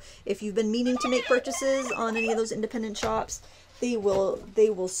 So if you've been meaning to make purchases on any of those independent shops, they will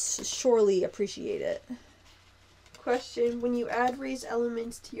surely appreciate it. Question: when you add raised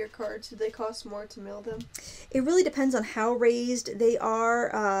elements to your cards, do they cost more to mail them? It really depends on how raised they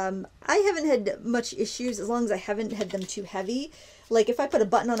are. I haven't had much issues as long as I haven't had them too heavy. Like if I put a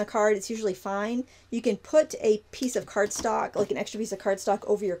button on a card, it's usually fine. You can put a piece of cardstock, like an extra piece of cardstock,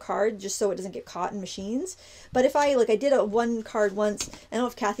 over your card just so it doesn't get caught in machines. But if I did one card once, I don't know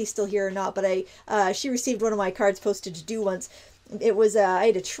if Kathy's still here or not, but she received one of my cards postage due once. It was I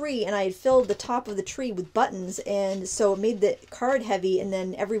had a tree, and I had filled the top of the tree with buttons, and so it made the card heavy. And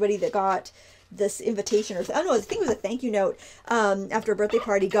then everybody that got this invitation, or I don't know, I think it was a thank you note, after a birthday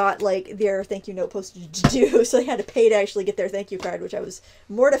party, got their thank you note postage due, so they had to pay to actually get their thank you card, which I was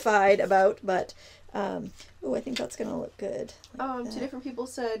mortified about. But oh, I think that's gonna look good. Two different people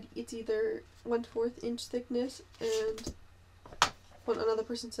said it's either 1/4 inch thickness, and another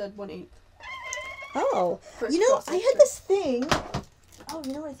person said 1/8. Oh, you know, I had this thing. Oh,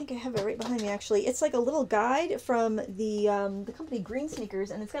 you know what? I think I have it right behind me, actually. It's like a little guide from the company Green Sneakers,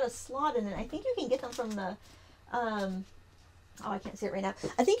 and it's got a slot in it. I think you can get them from the, oh, I can't see it right now.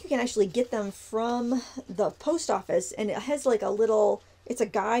 I think you can actually get them from the post office, and it has like a little, it's a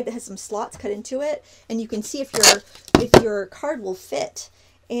guide that has some slots cut into it, and you can see if your card will fit.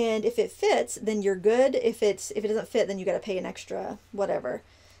 And if it fits, then you're good. If it doesn't fit, then you got to pay an extra whatever.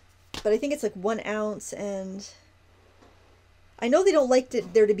 But I think it's like 1 ounce, and I know they don't like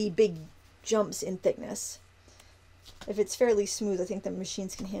there to be big jumps in thickness. If it's fairly smooth, I think the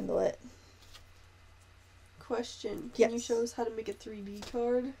machines can handle it. Question: Can you show us how to make a 3D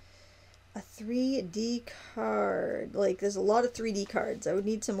card? A 3D card. There's a lot of 3D cards. I would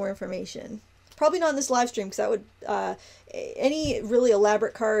need some more information. Probably not in this live stream, because that would any really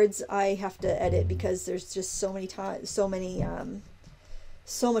elaborate cards I have to edit, because there's just so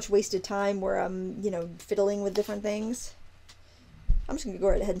much wasted time where I'm, fiddling with different things. I'm just going to go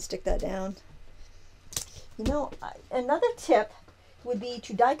right ahead and stick that down. Another tip would be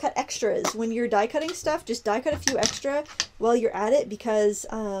to die cut extras. When you're die cutting stuff, just die cut a few extra while you're at it, because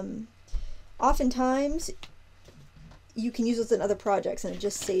oftentimes you can use those in other projects, and it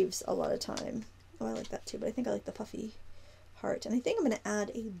just saves a lot of time. Oh, I like that too, but I think I like the puffy heart. And I think I'm going to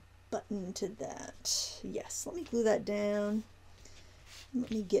add a button to that. Yes, let me glue that down.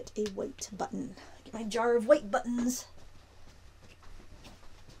 Let me get a white button. Get my jar of white buttons.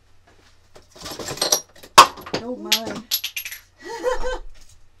 Oh my.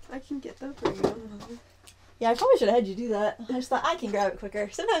 I can get that for you. Yeah, I probably should have had you do that. I just thought I can grab it quicker.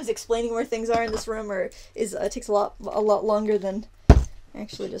 Sometimes explaining where things are in this room takes a lot longer than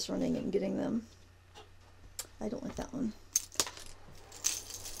actually just running and getting them. I don't like that one.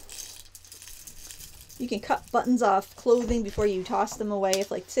 You can cut buttons off clothing before you toss them away.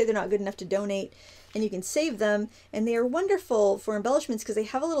 If, like, say they're not good enough to donate, and you can save them. And they are wonderful for embellishments because they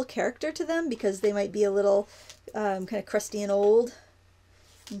have a little character to them, because they might be a little kind of crusty and old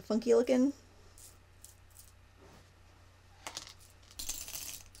and funky looking.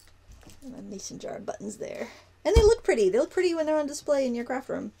 And a mason jar buttons there. And they look pretty. They look pretty when they're on display in your craft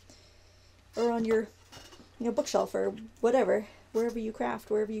room. Or on your bookshelf or whatever. Wherever you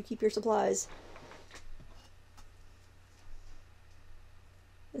craft, wherever you keep your supplies.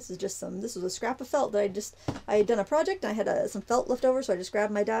 This was a scrap of felt that I had done a project and I had some felt left over, so I just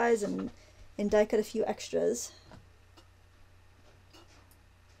grabbed my dies and die cut a few extras.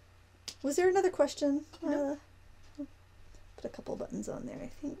 Was there another question? No. Put a couple buttons on there, I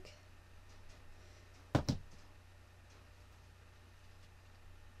think.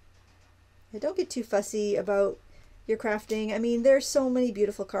 Yeah, don't get too fussy about your crafting. I mean, there's so many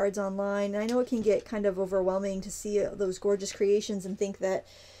beautiful cards online. I know it can get kind of overwhelming to see those gorgeous creations and think that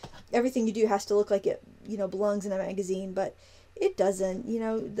everything you do has to look like it, belongs in a magazine, but it doesn't.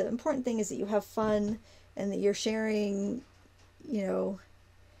 The important thing is that you have fun and that you're sharing, you're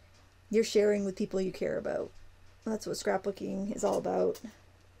sharing with people you care about. That's what scrapbooking is all about.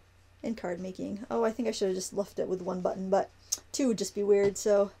 And card making. Oh, I think I should have just left it with one button, but 2 would just be weird,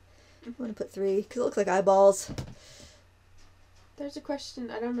 so I'm going to put 3 because it looks like eyeballs. There's a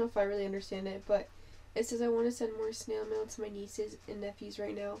question, I don't know if I really understand it, but it says I want to send more snail mail to my nieces and nephews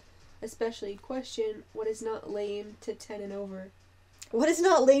right now. Especially, question, what is not lame to 10 and over? What is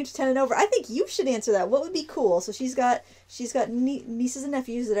not lame to 10 and over? I think you should answer that. What would be cool? So she's got nieces and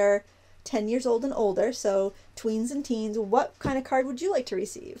nephews that are 10 years old and older, so tweens and teens. What kind of card would you like to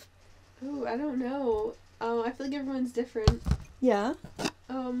receive? Oh, I don't know. I feel like everyone's different. Yeah.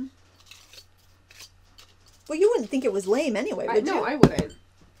 Well, you wouldn't think it was lame anyway, would you? No, I wouldn't.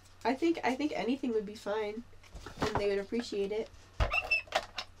 I think anything would be fine, and they would appreciate it.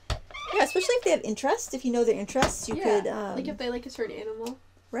 Yeah, especially if they have interest. If you know their interests, you could... like if they like a certain animal.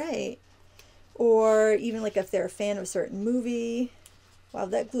 Right. Or even like if they're a fan of a certain movie. Wow,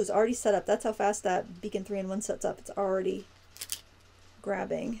 that glue is already set up. That's how fast that Beacon 3-in-1 sets up. It's already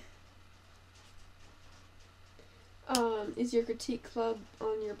grabbing. Is your critique club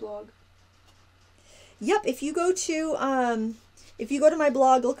on your blog? Yep, if you go to my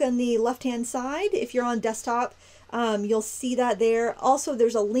blog, look on the left-hand side. If you're on desktop, you'll see that there. Also,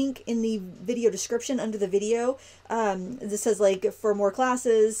 there's a link in the video description under the video. This says, like, for more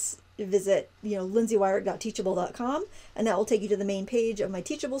classes, visit, lindsayweirich.teachable.com, and that will take you to the main page of my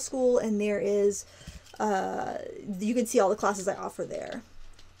Teachable School, and there is, you can see all the classes I offer there.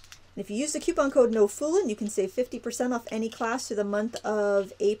 And if you use the coupon code NOFOOLIN', you can save 50% off any class through the month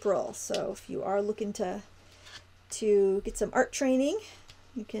of April. So if you are looking to get some art training,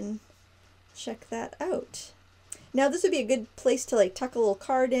 you can check that out. Now this would be a good place to like tuck a little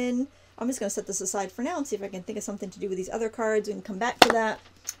card in. I'm just going to set this aside for now and see if I can think of something to do with these other cards. We can come back to that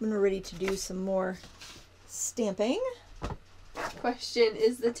when we're ready to do some more stamping. Question,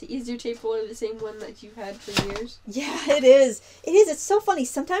 is your tape roller the same one that you've had for years? Yeah, it is. It is. It's so funny.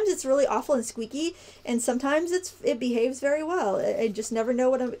 Sometimes it's really awful and squeaky, and sometimes it behaves very well. I just never know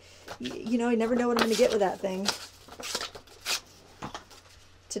what I never know what I'm going to get with that thing.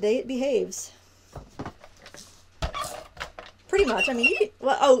 Today it behaves. Pretty much. I mean, you could,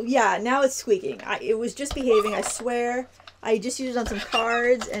 well, oh yeah, now it's squeaking. It was just behaving, I swear. I just used it on some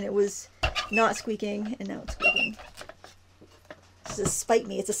cards, and it was not squeaking, and now it's squeaking. This is spite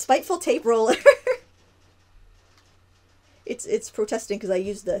me. It's a spiteful tape roller. It's protesting because I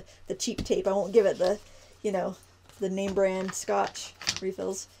used the cheap tape. I won't give it the name brand Scotch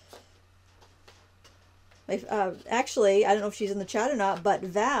refills. Actually, I don't know if she's in the chat or not, but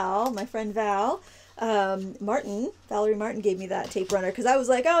Val, my friend Val, Valerie Martin gave me that tape runner because I was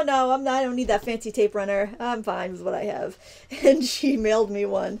like, oh no, I don't need that fancy tape runner. I'm fine with what I have. And she mailed me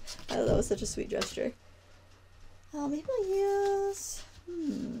one. Oh, that was such a sweet gesture. Maybe I'll use...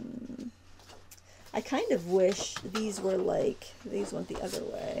 I kind of wish these went the other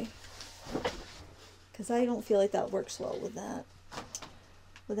way. Because I don't feel like that works well with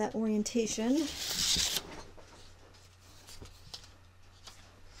that orientation.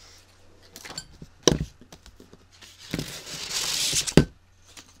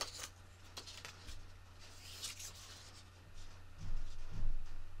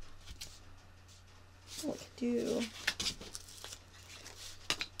 What to do?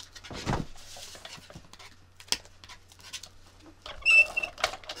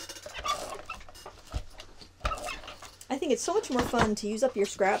 saying it's so much more fun to use up your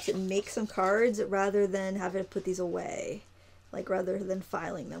scraps and make some cards rather than having to put these away. Like, rather than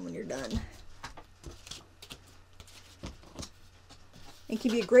filing them when you're done. It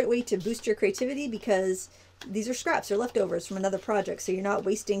can be a great way to boost your creativity because these are scraps or leftovers from another project, so you're not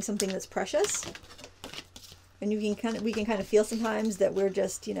wasting something that's precious. And we can kind of feel sometimes that we're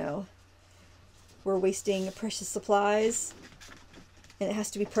just, you know, we're wasting precious supplies. And it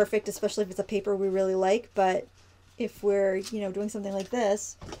has to be perfect, especially if it's a paper we really like. But if we're, you know, doing something like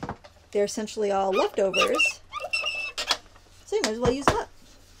this, they're essentially all leftovers. So you might as well use them up.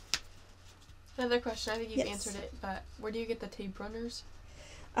 Another question, I think you've Yes. answered it, but where do you get the tape runners?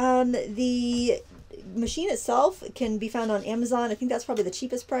 The machine itself can be found on Amazon. I think that's probably the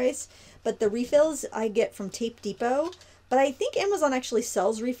cheapest price. But the refills I get from Tape Depot. But I think Amazon actually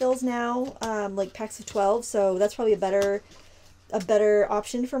sells refills now, like packs of 12. So that's probably a better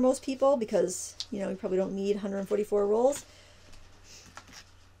option for most people because, you know, you probably don't need 144 rolls.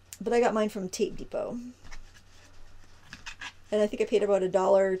 But I got mine from Tape Depot. And I think I paid about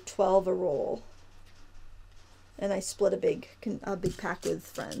 $1.12 a roll. And I split a big pack with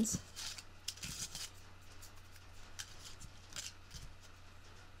friends.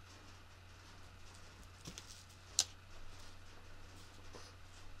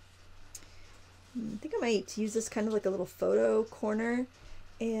 I think I might use this kind of like a little photo corner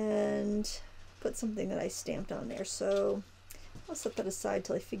and put something that I stamped on there. So I'll set that aside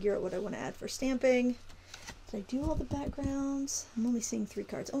till I figure out what I want to add for stamping. Did I do all the backgrounds? I'm only seeing 3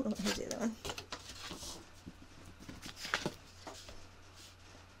 cards. Oh, no, here's the other one.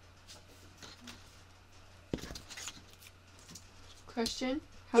 Question,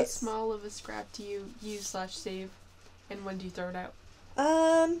 how Yes. small of a scrap do you use/save, and when do you throw it out?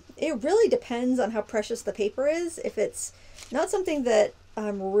 It really depends on how precious the paper is. If it's not something that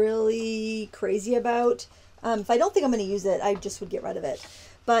I'm really crazy about, if I don't think I'm going to use it, I just would get rid of it.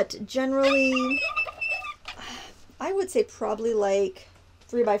 But generally, I would say probably like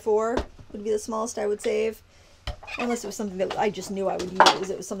 3x4 would be the smallest I would save. Unless it was something that I just knew I would use.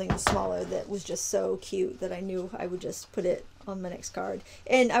 It was something that was smaller that was just so cute that I knew I would just put it on my next card.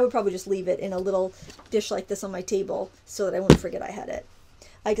 And I would probably just leave it in a little dish like this on my table so that I wouldn't forget I had it.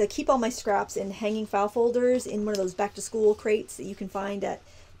 I keep all my scraps in hanging file folders in one of those back to school crates that you can find at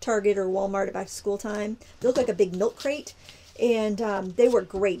Target or Walmart at back to school time. They look like a big milk crate. And they work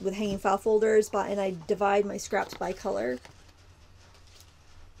great with hanging file folders. And I divide my scraps by color.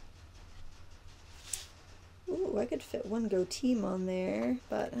 Ooh, I could fit one Go Team on there,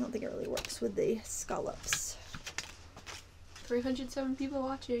 but I don't think it really works with the scallops. 307 people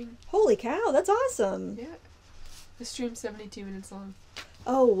watching. Holy cow, that's awesome. Yeah. The stream's 72 minutes long.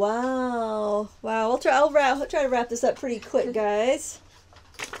 Oh, wow. Wow, I'll try to wrap this up pretty quick, guys.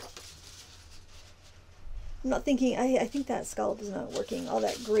 I'm not thinking, I think that scallop is not working all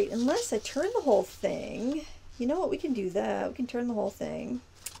that great unless I turn the whole thing. You know what, we can do that. We can turn the whole thing.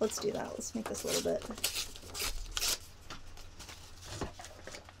 Let's do that. Let's make this a little bit.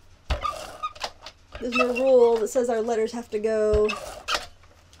 There's no rule that says our letters have to go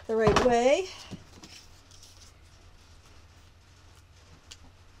the right way.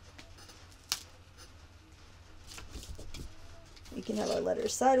 We can have our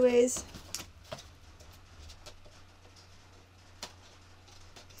letters sideways.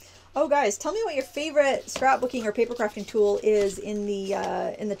 Oh, guys, tell me what your favorite scrapbooking or paper crafting tool is in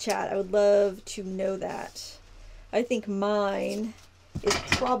the chat. I would love to know that. I think mine is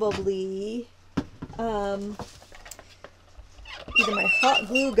probably either my hot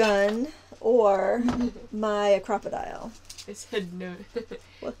glue gun or my crocodile. I said no.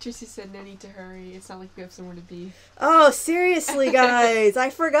 What? Tracy said no need to hurry. It's not like we have somewhere to be. Oh, seriously, guys,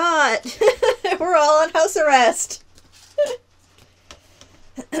 I forgot. We're all on house arrest.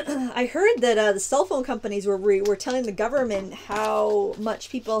 I heard that the cell phone companies were telling the government how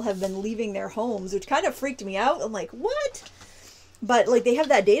much people have been leaving their homes, which kind of freaked me out. I'm like, what? But like they have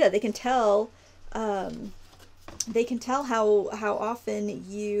that data. They can tell how often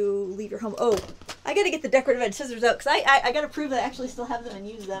you leave your home. Oh, I got to get the decorative edge scissors out because I got to prove that I actually still have them and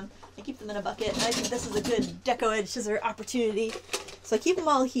use them. I keep them in a bucket, and I think this is a good deco edge scissor opportunity. So I keep them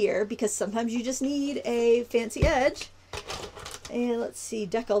all here because sometimes you just need a fancy edge. And let's see,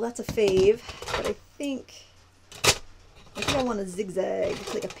 decal, that's a fave, but I think I want a zigzag,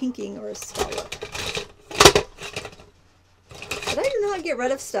 like a pinking or a scallop. But I do not get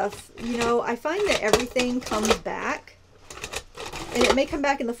rid of stuff. You know, I find that everything comes back. And it may come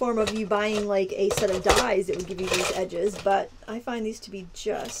back in the form of you buying like a set of dies that would give you these edges, but I find these to be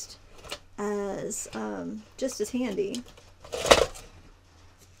just as handy.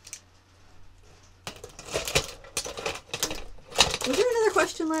 Was there another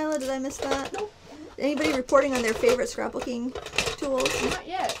question, Lila? Did I miss that? Nope. Anybody reporting on their favorite scrapbooking tools? Not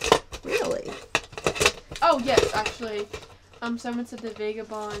yet. Really? Oh, yes, actually. Someone said the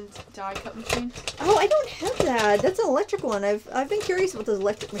Vagabond die cut machine. Oh, I don't have that. That's an electric one. I've been curious about those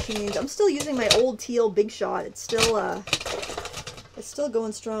electric machines. I'm still using my old teal Big Shot. It's still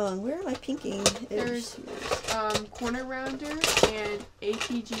going strong. Where am I pinking? There's corner rounder and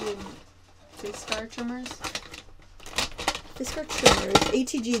ATG and Fiskar trimmers. Fiskar trimmers.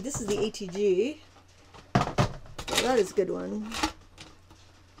 ATG. This is the ATG. Oh, that is a good one.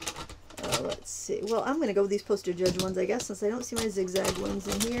 Let's see. Well, I'm going to go with these poster judge ones, I guess, since I don't see my zigzag ones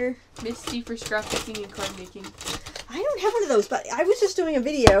in here. Misty for scrapbooking and card making. I don't have one of those, but I was just doing a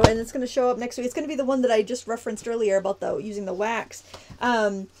video, and it's going to show up next week. It's going to be the one that I just referenced earlier about using the wax.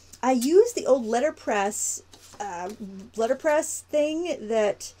 I used the old letterpress thing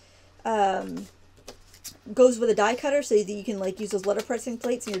that goes with a die cutter, so that you can like use those letterpressing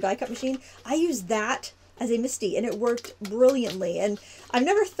plates in your die cut machine. I used that as a Misty, and it worked brilliantly. And I've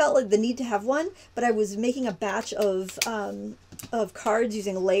never felt like the need to have one, but I was making a batch of cards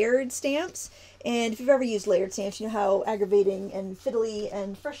using layered stamps. And if you've ever used layered stamps, you know how aggravating and fiddly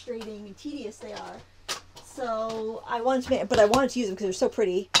and frustrating and tedious they are. So I wanted to use them because they're so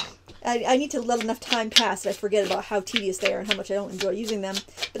pretty. I need to let enough time pass that I forget about how tedious they are and how much I don't enjoy using them.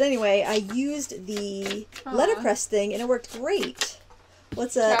 But anyway, I used the letterpress thing, and it worked great.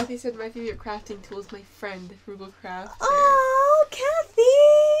 What's up? Kathy said my favorite crafting tool is my friend, the Frugal Crafter. Oh,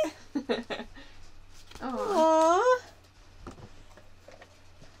 Kathy! Aww.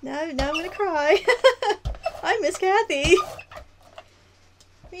 Now I'm gonna cry. I miss Kathy.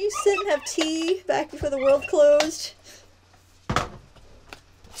 Will you sit and have tea back before the world closed?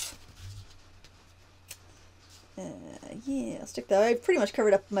 Yeah, I'll stick that. I pretty much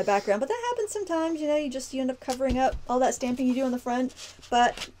covered up my background, but that happens sometimes, you know, you end up covering up all that stamping you do on the front.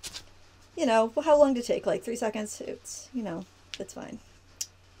 But, you know, how long did it take? Like 3 seconds? It's, you know, it's fine.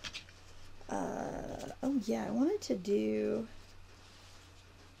 Oh yeah, I wanted to do,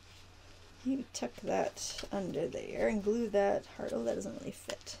 maybe tuck that under there and glue that heart. Oh, that doesn't really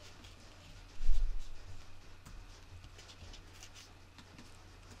fit.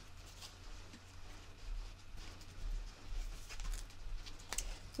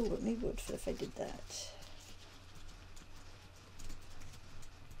 Oh, but maybe it would fit if I did that.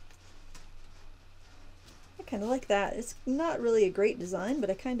 I kind of like that. It's not really a great design, but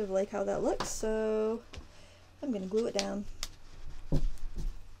I kind of like how that looks, so I'm going to glue it down.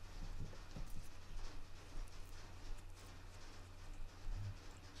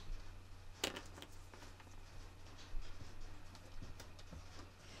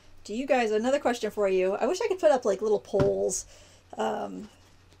 Do you guys, another question for you. I wish I could put up like little polls.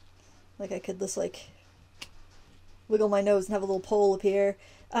 Like I could just like wiggle my nose and have a little poll appear.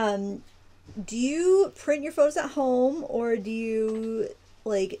 Do you print your photos at home, or do you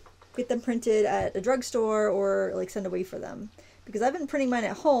like get them printed at a drugstore or like send away for them? Because I've been printing mine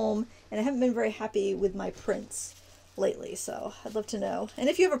at home and I haven't been very happy with my prints lately, so I'd love to know. And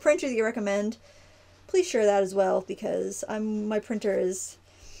if you have a printer that you recommend, please share that as well, because my printer is,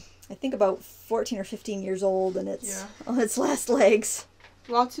 I think, about 14 or 15 years old, and it's on its last legs.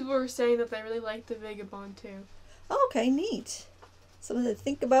 Lots of people were saying that they really like the Vagabond too. Oh, okay, neat. Something to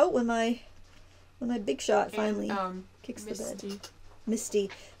think about when my Big Shot finally kicks the bed. Misty.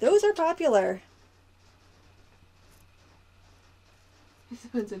 Those are popular.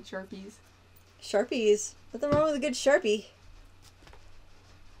 Someone said Sharpies. Sharpies. Nothing wrong with a good Sharpie.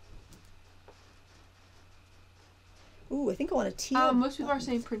 Ooh, I think I want a teal. Most people are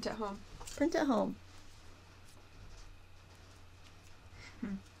saying print at home. Print at home.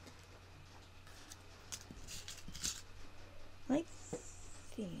 I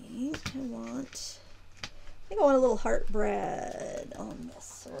think I want a little heart bread on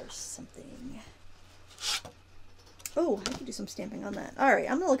this or something. Oh, I can do some stamping on that. Alright,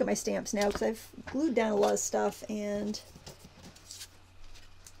 I'm going to look at my stamps now because I've glued down a lot of stuff, and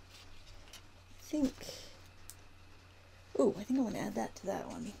I think I want to add that to that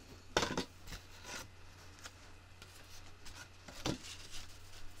one.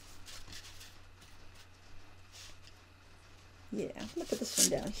 Yeah, I'm going to put this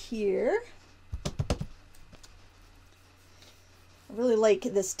one down here. I really like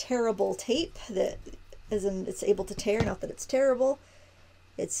this tearable tape that, as in it's able to tear, not that it's terrible.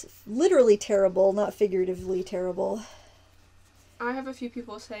 It's literally terrible, not figuratively terrible. I have a few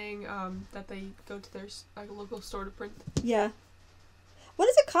people saying that they go to their local store to print. Yeah. What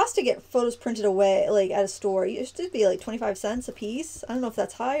does it cost to get photos printed away, like at a store? It should be like 25 cents a piece. I don't know if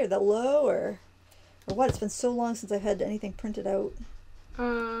that's high or that low, or Or what? It's been so long since I've had anything printed out.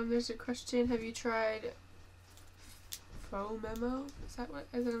 There's a question. Have you tried faux memo? Is that what?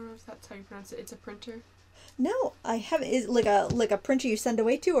 I don't know if that's how you pronounce it. It's a printer. No, I haven't. Is it like a printer you send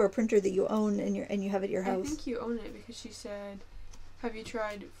away to, or a printer that you own and you have at your house? I think you own it because she said, "Have you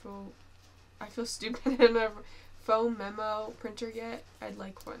tried faux?" I feel stupid. I don't know. Faux memo printer yet? I'd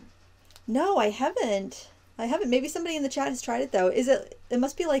like one. No, I haven't. Maybe somebody in the chat has tried it though. Is it? It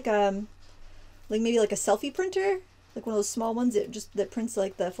must be like maybe like a selfie printer, like one of those small ones that prints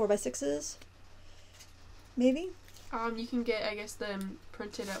like the 4x6s. Maybe. You can get, I guess, them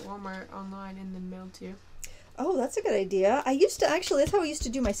printed at Walmart online and then mailed to you. Oh, that's a good idea. I used to actually. That's how I used to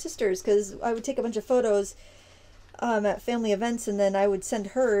do my sister's, because I would take a bunch of photos at family events, and then I would send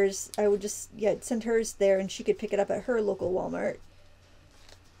hers. I would just send hers there, and she could pick it up at her local Walmart.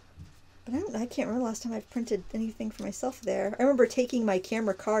 But I can't remember the last time I've printed anything for myself there. I remember taking my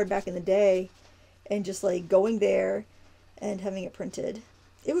camera card back in the day and just like going there and having it printed.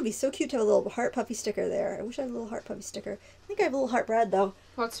 It would be so cute to have a little heart puppy sticker there. I wish I had a little heart puppy sticker. I think I have a little heart Brad though.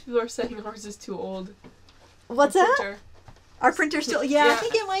 Lots of people are saying ours is too old. What's that? Our printer's still, yeah, I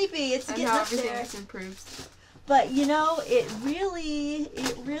think it might be. It's getting up everything there. Improves. But you know, it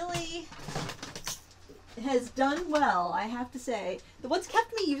really has done well, I have to say. What's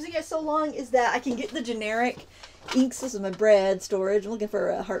kept me using it so long is that I can get the generic inks. This is my bread storage. I'm looking for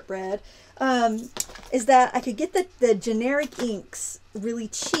a heart bread. Is that I could get the generic inks really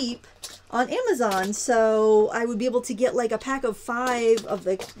cheap on Amazon. So I would be able to get like a pack of 5 of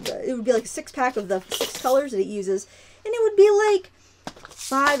it would be like a 6-pack of the 6 colors that it uses. And it would be like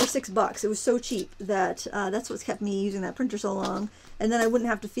 $5 or $6. It was so cheap that that's what's kept me using that printer so long. And then I wouldn't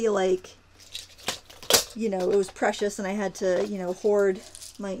have to feel like, you know, it was precious and I had to, you know, hoard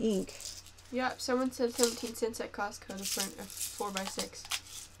my ink. Yeah, someone said 17 cents at Costco to print a 4x6.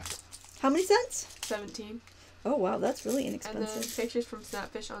 How many cents? 17. Oh wow, that's really inexpensive. And the pictures from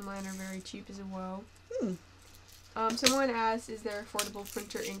Snapfish online are very cheap as well. Someone asked, is there affordable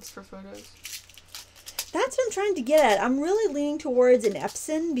printer inks for photos? That's what I'm trying to get at. I'm really leaning towards an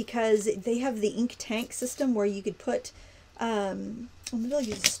Epson because they have the ink tank system where you could put, maybe I'll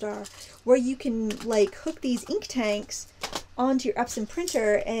use a star, where you can like hook these ink tanks onto your Epson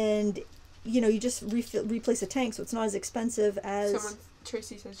printer and, you know, you just replace a tank, so it's not as expensive as...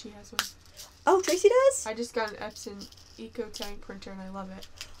 Tracy says she has one. Oh, Tracy does? I just got an Epson Eco Tank printer and I love it.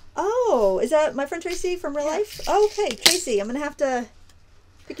 Oh, is that my friend Tracy from real life? Okay, Tracy, I'm going to have to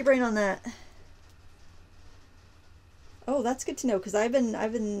pick your brain on that. Oh, that's good to know, because I've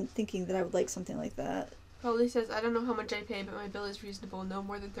been thinking that I would like something like that. Holly says, I don't know how much I pay, but my bill is reasonable. No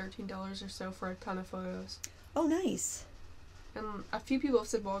more than $13 or so for a ton of photos. Oh, nice. And a few people have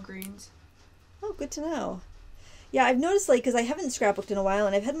said Walgreens. Oh, good to know. Yeah, I've noticed, like, because I haven't scrapbooked in a while,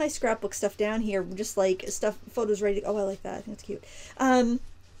 and I've had my scrapbook stuff down here, just, like, photos ready to... Oh, I like that. I think it's cute.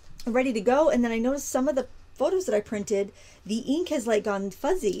 Ready to go, and then I noticed some of the photos that I printed, the ink has, like, gone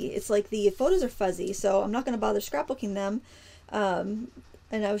fuzzy. It's like the photos are fuzzy, so I'm not going to bother scrapbooking them.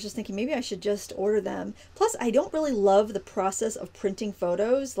 And I was just thinking maybe I should just order them. Plus, I don't really love the process of printing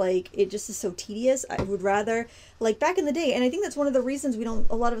photos. Like, it just is so tedious. I would rather, like, back in the day, and I think that's one of the reasons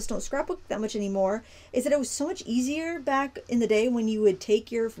a lot of us don't scrapbook that much anymore, is that it was so much easier back in the day when you would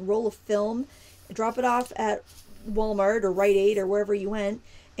take your roll of film, drop it off at Walmart or Rite Aid or wherever you went,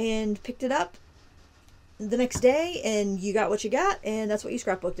 and picked it up the next day, and you got what you got, and that's what you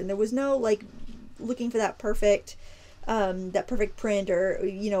scrapbooked. And there was no, like, looking for that perfect print, or,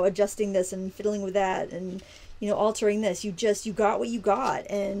 you know, adjusting this and fiddling with that and, you know, altering this. You got what you got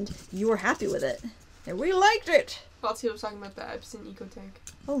and you were happy with it, and we liked it. Lots of people talking about the Epson Eco Tank.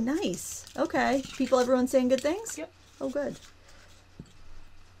 Oh, nice. Okay, everyone saying good things? Yep. Oh, good.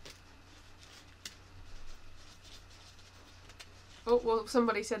 Oh, well,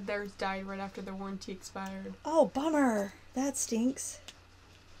 somebody said theirs died right after the warranty expired. Oh, bummer. That stinks.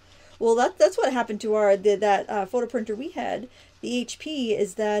 Well, that's what happened to that photo printer we had, the HP,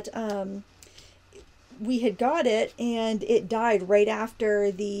 is that we had got it and it died right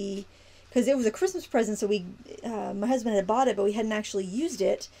after because it was a Christmas present, so my husband had bought it, but we hadn't actually used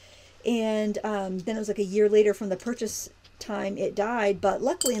it, and then it was like a year later from the purchase time it died. But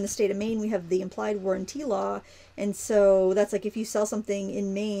luckily in the state of Maine we have the implied warranty law, and so that's like if you sell something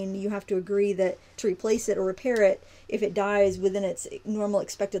in Maine, you have to agree that to replace it or repair it if it dies within its normal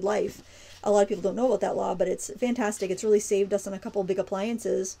expected life. A lot of people don't know about that law, but it's fantastic. It's really saved us on a couple of big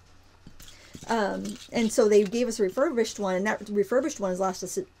appliances. And so they gave us a refurbished one, and that refurbished one has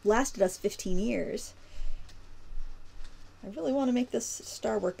lasted us 15 years. I really want to make this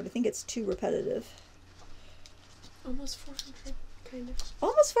star work, but I think it's too repetitive. Almost 400. kind of.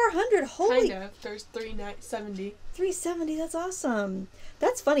 Almost 400. Holy. Kind of. There's 370. 370. That's awesome.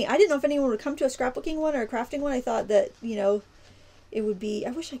 That's funny. I didn't know if anyone would come to a scrapbooking one or a crafting one. I thought that, you know, it would be.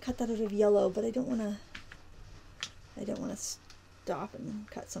 I wish I cut that out of yellow, but I don't want to. I don't want to stop and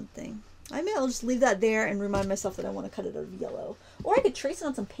cut something. I'll just leave that there and remind myself that I want to cut it out of yellow. Or I could trace it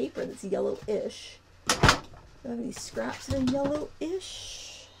on some paper that's yellowish. Do I have any scraps that are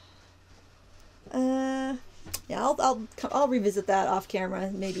yellowish? Yeah, I'll revisit that off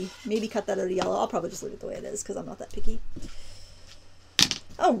camera. Maybe cut that out of yellow. I'll probably just leave it the way it is because I'm not that picky.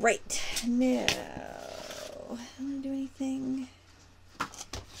 All right, now I want to do anything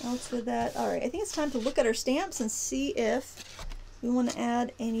else with that. All right, I think it's time to look at our stamps and see if we want to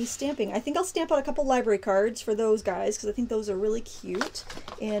add any stamping. I think I'll stamp out a couple library cards for those guys because I think those are really cute,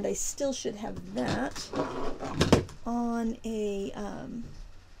 and I still should have that on a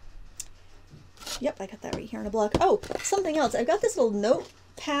yep, I got that right here on a block. Oh, something else. I've got this little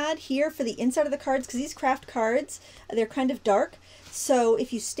notepad here for the inside of the cards because these craft cards, they're kind of dark. So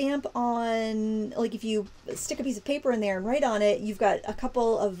if you stamp on, like if you stick a piece of paper in there and write on it, you've got a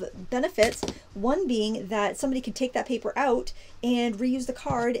couple of benefits. One being that somebody can take that paper out and reuse the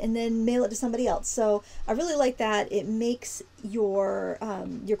card and then mail it to somebody else. So I really like that. It makes your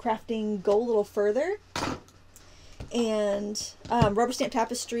crafting go a little further. And Rubber Stamp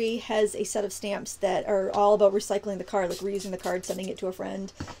Tapestry has a set of stamps that are all about recycling the card, like reusing the card, sending it to a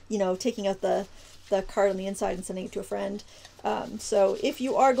friend, you know, taking out the card on the inside and sending it to a friend. So if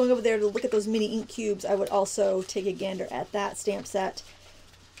you are going over there to look at those mini ink cubes, I would also take a gander at that stamp set.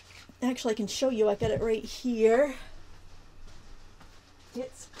 Actually, I can show you. I got it right here.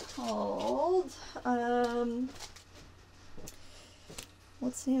 It's called,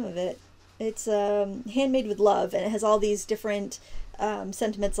 what's the name of it? It's Handmade with Love, and it has all these different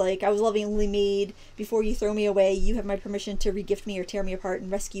sentiments like, I was lovingly made, before you throw me away, you have my permission to regift me or tear me apart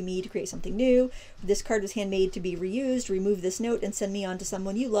and rescue me to create something new. This card was handmade to be reused. Remove this note and send me on to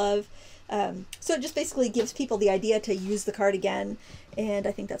someone you love. So it just basically gives people the idea to use the card again, and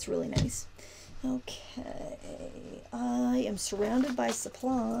I think that's really nice. Okay, I am surrounded by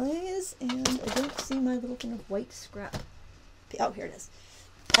supplies, and I don't see my little thing of white scrap. Oh, here it is.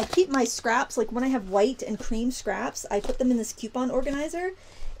 I keep my scraps, like when I have white and cream scraps, I put them in this coupon organizer,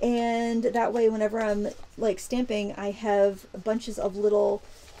 and that way whenever I'm like stamping, I have bunches of little,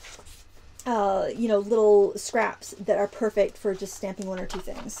 you know, little scraps that are perfect for just stamping one or two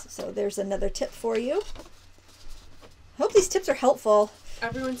things. So there's another tip for you. I hope these tips are helpful.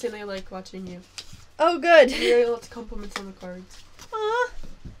 Everyone's saying they like watching you. Oh, good. You get lots of compliments on the cards. Aw,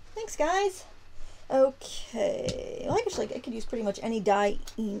 thanks guys. Okay, well, I could use pretty much any dye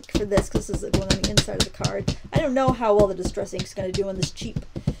ink for this because this is going on the inside of the card. I don't know how well the Distress Ink is going to do on this cheap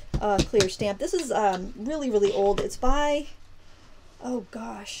clear stamp. This is really, really old. It's by, oh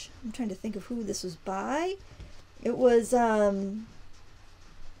gosh, I'm trying to think of who this was by. It was from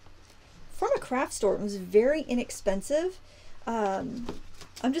a craft store. It was very inexpensive. I'm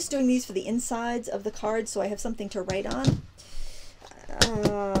just doing these for the insides of the cards so I have something to write on.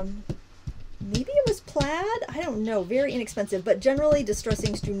 Maybe it was plaid? I don't know. Very inexpensive. But generally, Distress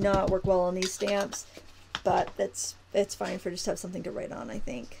Inks do not work well on these stamps. But it's fine for just to have something to write on, I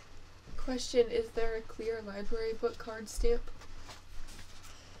think. Question, is there a clear library book card stamp?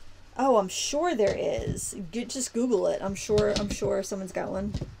 Oh, I'm sure there is. Just Google it. I'm sure someone's got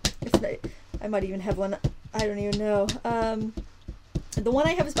one. If not, I might even have one. I don't even know. The one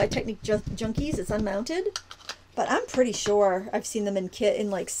I have is by Technique Junkies. It's unmounted. But I'm pretty sure I've seen them in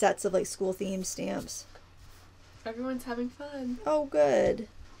like sets of like school themed stamps. Everyone's having fun. Oh, good.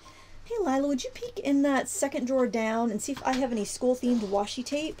 Hey, Lila, would you peek in that second drawer down and see if I have any school themed washi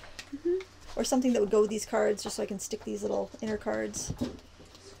tape? Or something that would go with these cards just so I can stick these little inner cards.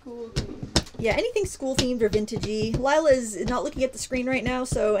 School themed. Yeah, anything school themed or vintagey. Lila is not looking at the screen right now,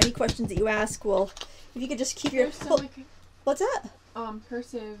 so any questions that you ask, well, if you could just keep your... What's that?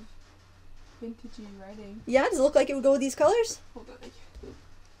 Cursive. Vintagey writing. Yeah, does it look like it would go with these colors? Hold on,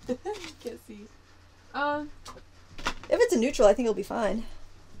 I can't see. If it's a neutral, I think it'll be fine.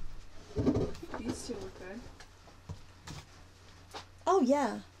 These two look good. Oh,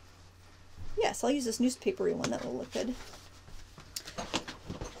 yeah. Yes, I'll use this newspapery one. That will look good.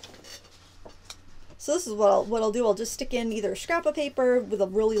 So this is what I'll do. I'll just stick in either a scrap of paper with a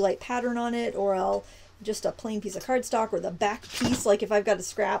really light pattern on it, or I'll just a plain piece of cardstock, or the back piece. Like if I've got a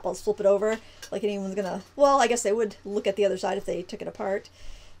scrap, I'll flip it over. Like anyone's gonna, well, I guess they would look at the other side if they took it apart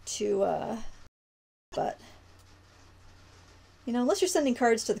to, but, you know, unless you're sending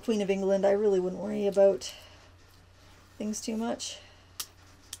cards to the Queen of England, I really wouldn't worry about things too much.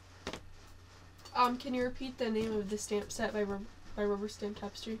 Can you repeat the name of the stamp set by By Rubber Stamp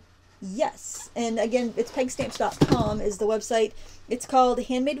Tapestry. Yes, and again, it's pegstamps.com is the website. It's called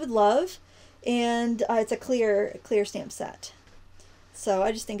Handmade with Love, and it's a clear stamp set. So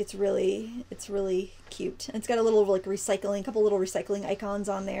I just think it's really cute. And it's got a little like couple little recycling icons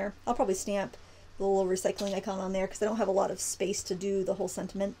on there. I'll probably stamp the little recycling icon on there because I don't have a lot of space to do the whole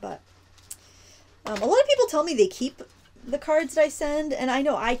sentiment. But a lot of people tell me they keep the cards that I send, and I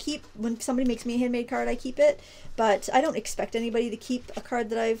know I keep, when somebody makes me a handmade card, I keep it, but I don't expect anybody to keep a card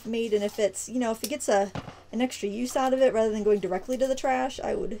that I've made. And if it's, if it gets an extra use out of it rather than going directly to the trash,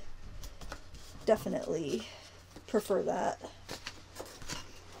 I would definitely prefer that.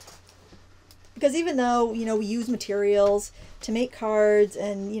 Because even though, we use materials to make cards,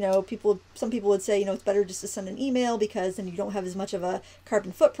 and, some people would say, it's better just to send an email because then you don't have as much of a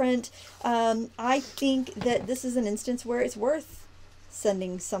carbon footprint. I think that this is an instance where it's worth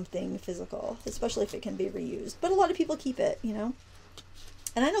sending something physical, especially if it can be reused. But a lot of people keep it, And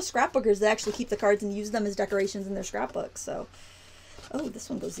I know scrapbookers that actually keep the cards and use them as decorations in their scrapbooks. So, oh,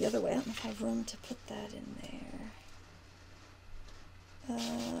 this one goes the other way. I don't know if I have room to put that in there.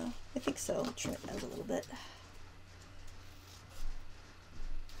 I think so. I'll trim it out a little bit.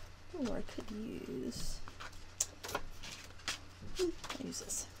 Or I could use... I'll use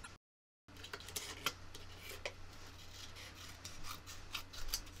this.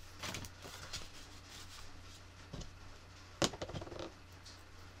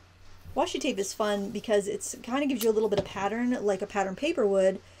 Washi tape is fun because it's kind of gives you a little bit of pattern, like a pattern paper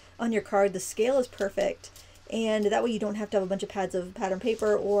would on your card. The scale is perfect. And that way you don't have to have a bunch of pads of pattern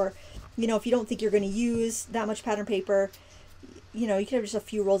paper, or, if you don't think you're going to use that much pattern paper, you can have just a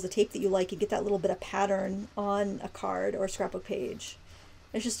few rolls of tape that you like and get that little bit of pattern on a card or a scrapbook page.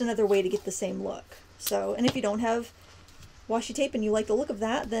 It's just another way to get the same look. So, and if you don't have washi tape and you like the look of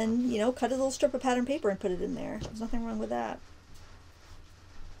that, then, cut a little strip of pattern paper and put it in there. There's nothing wrong with that.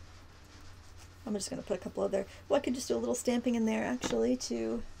 I'm just going to put a couple other, I could just do a little stamping in there actually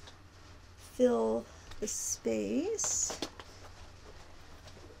to fill the space.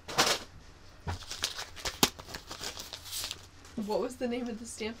 What was the name of the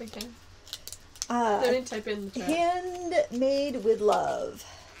stamp again? I didn't type it in the chat. Handmade with Love.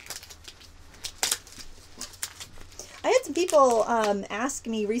 I had some people ask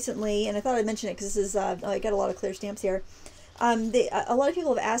me recently, and I thought I'd mention it because this is I got a lot of clear stamps here. A lot of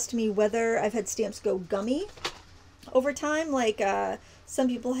people have asked me whether I've had stamps go gummy over time. Like some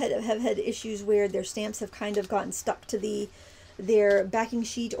people have had issues where their stamps have kind of gotten stuck to their backing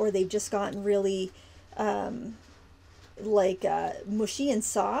sheet, or they've just gotten really mushy and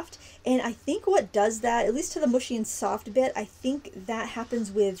soft. And I think what does that, at least to the mushy and soft bit, I think that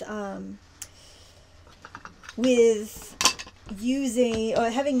happens with using or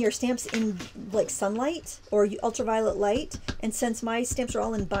having your stamps in like sunlight or ultraviolet light. And since my stamps are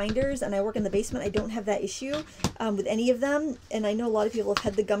all in binders and I work in the basement, I don't have that issue with any of them. And I know a lot of people have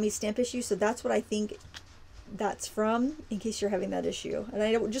had the gummy stamp issue, so that's what I think that's from, in case you're having that issue. And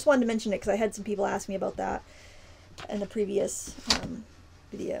I just wanted to mention it because I had some people ask me about that in the previous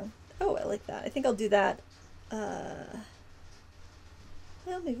video. Oh, I like that. I think I'll do that. Well,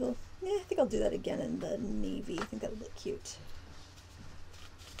 maybe I think I'll do that again in the navy. I think that'll look cute.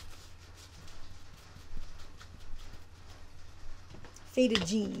 Faded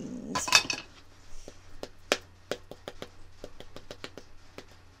jeans.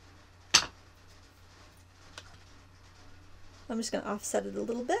 I'm just going to offset it a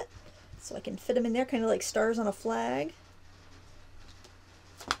little bit so I can fit them in there, kind of like stars on a flag.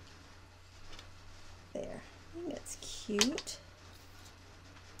 There. I think that's cute.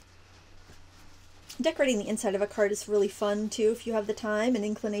 Decorating the inside of a card is really fun too if you have the time and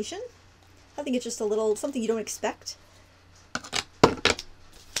inclination. I think it's just a little something you don't expect.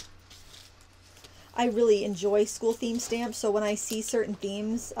 I really enjoy school theme stamps, so when I see certain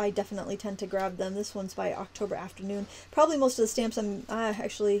themes, I definitely tend to grab them. This one's by October Afternoon. Probably most of the stamps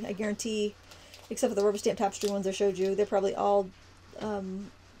actually, I guarantee, except for the rubber stamp tapestry ones I showed you, they're probably all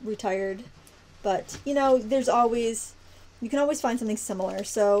retired. But, there's always... You can always find something similar,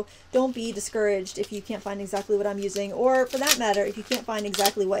 so don't be discouraged if you can't find exactly what I'm using, or for that matter, if you can't find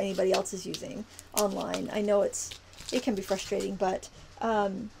exactly what anybody else is using online. I know it can be frustrating, but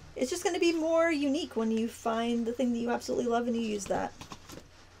it's just going to be more unique when you find the thing that you absolutely love and you use that.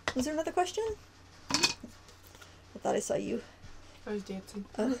 Was there another question? I thought I saw you. I was dancing.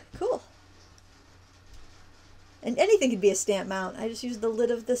 Oh, cool. And anything could be a stamp mount. I just used the lid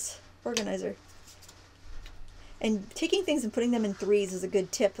of this organizer. And taking things and putting them in threes is a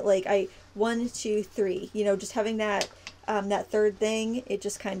good tip. Like 1, 2, 3. Just having that that third thing, it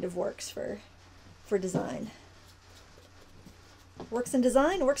just kind of works for design. Works in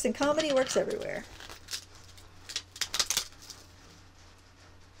design, works in comedy, works everywhere.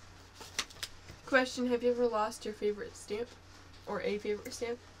 Question, have you ever lost your favorite stamp? Or a favorite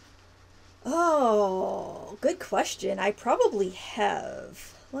stamp? Oh, good question. I probably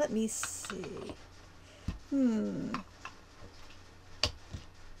have. Let me see.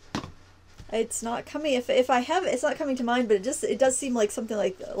 It's not coming. If I have, it's not coming to mind. But it does seem like something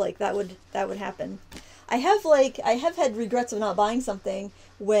like that would happen. I have had regrets of not buying something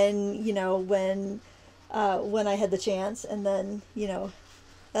when I had the chance, and then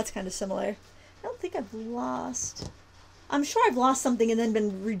that's kind of similar. I don't think I've lost. I'm sure I've lost something and then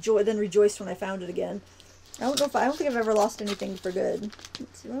been rejoiced when I found it again. I don't think I've ever lost anything for good.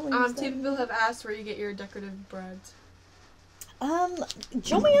 Let's see, two people have asked where you get your decorative brads.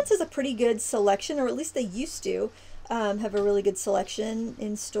 Joann's is a pretty good selection, or at least they used to have a really good selection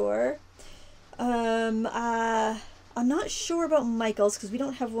in store. I'm not sure about Michael's because we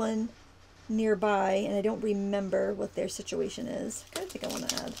don't have one nearby, and I don't remember what their situation is. I kind of think I want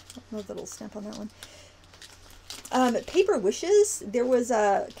to add another little stamp on that one. Paper Wishes, there was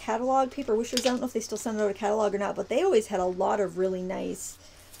a catalog, Paper Wishes, I don't know if they still send out a catalog or not, but they always had a lot of really nice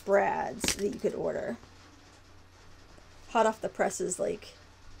brads that you could order. Hot off the presses, like,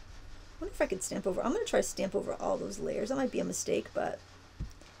 I wonder if I could stamp over, I'm going to try to stamp over all those layers. That might be a mistake, but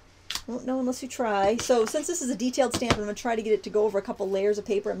won't know unless you try. So since this is a detailed stamp, I'm going to try to get it to go over a couple layers of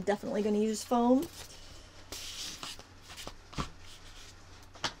paper. I'm definitely going to use foam.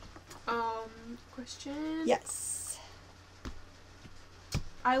 Question? Yes.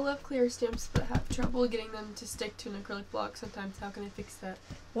 I love clear stamps but have trouble getting them to stick to an acrylic block sometimes. How can I fix that?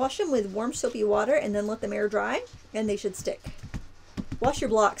 Wash them with warm soapy water and then let them air dry, and they should stick. Wash your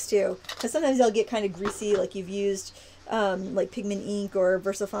blocks too, because sometimes they'll get kind of greasy, like you've used like pigment ink or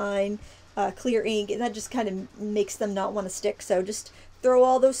VersaFine clear ink, and that just kind of makes them not want to stick. So just throw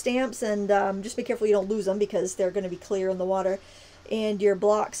all those stamps, and just be careful you don't lose them because they're going to be clear in the water. And your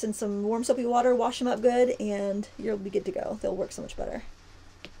blocks in some warm soapy water, wash them up good, and you'll be good to go. They'll work so much better.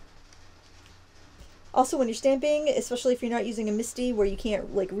 Also, when you're stamping, especially if you're not using a MISTI where you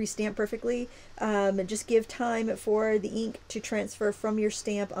can't like restamp perfectly, just give time for the ink to transfer from your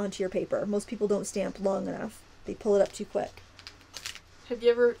stamp onto your paper. Most people don't stamp long enough. They pull it up too quick. Have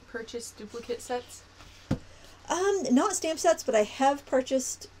you ever purchased duplicate sets? Not stamp sets, but I have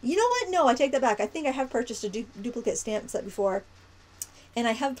purchased, you know what? No, I take that back. I think I have purchased a duplicate stamp set before. And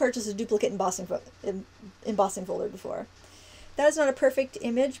I have purchased a duplicate embossing folder before. That is not a perfect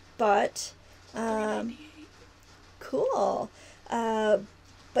image, but cool.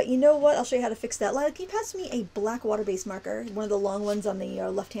 But you know what? I'll show you how to fix that. Lila, can you pass me a black water-based marker? One of the long ones on the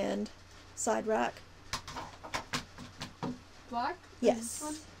left-hand side rack. Black?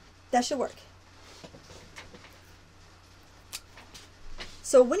 Yes. That should work.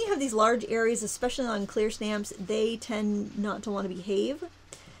 So when you have these large areas, especially on clear stamps, they tend not to want to behave.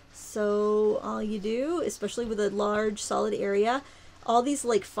 So all you do, especially with a large solid area, all these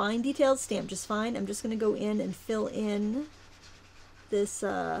like fine details stamp just fine. I'm just going to go in and fill in this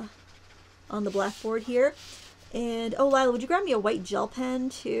on the blackboard here. And oh, Lila, would you grab me a white gel pen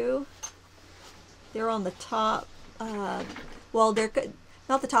too? They're on the top. Well, they're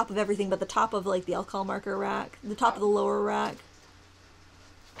not the top of everything, but the top of like the alcohol marker rack, the top of the lower rack.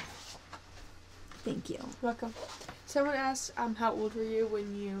 Thank you. Welcome. Someone asked, how old were you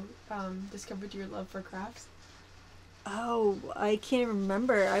when you discovered your love for crafts? Oh, I can't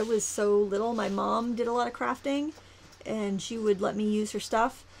remember. I was so little. My mom did a lot of crafting, and she would let me use her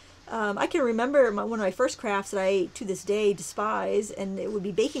stuff. I can remember one of my first crafts that I, to this day, despise, and it would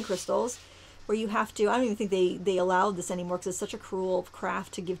be baking crystals, where you have to, I don't even think they allow this anymore because it's such a cruel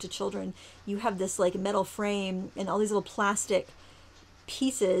craft to give to children. You have this like metal frame and all these little plastic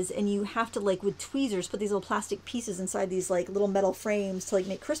pieces, and you have to like with tweezers put these little plastic pieces inside these like little metal frames to like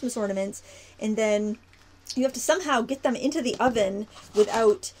make Christmas ornaments, and then you have to somehow get them into the oven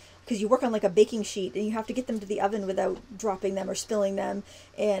without, because you work on like a baking sheet, and you have to get them to the oven without dropping them or spilling them,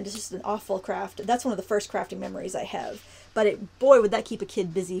 and it's just an awful craft. That's one of the first crafting memories I have, but boy would that keep a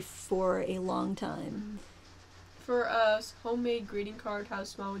kid busy for a long time. For a homemade greeting card, how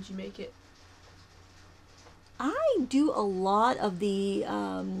small would you make it? I do a lot of the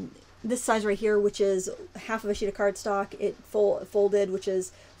this size right here, which is half of a sheet of cardstock. It folded, which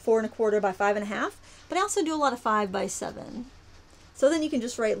is 4 1/4 by 5 1/2. But I also do a lot of 5 by 7. So then you can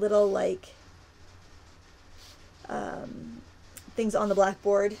just write little like things on the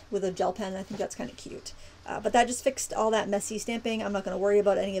blackboard with a gel pen. I think that's kind of cute. But that just fixed all that messy stamping. I'm not going to worry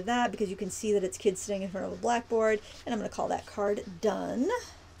about any of that because you can see that it's kids sitting in front of a blackboard, and I'm going to call that card done.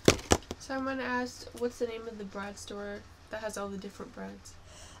 Someone asked, what's the name of the brad store that has all the different brands?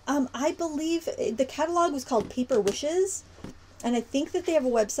 I believe the catalog was called Paper Wishes, and I think that they have a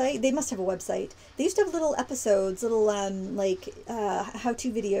website. They must have a website. They used to have little episodes, little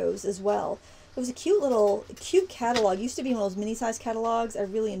how-to videos as well. It was a cute catalog. It used to be one of those mini-size catalogs. I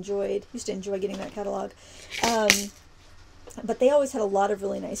really used to enjoy getting that catalog. But they always had a lot of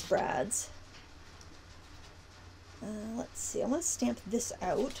really nice brads. Let's see. I want to stamp this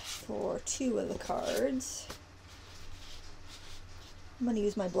out for 2 of the cards. I'm going to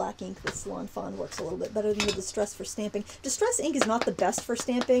use my black ink. This Lawn Fawn works a little bit better than the Distress for stamping. Distress ink is not the best for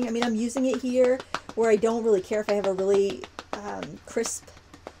stamping. I mean, I'm using it here where I don't really care if I have a really crisp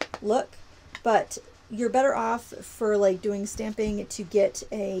look, but you're better off for like doing stamping to get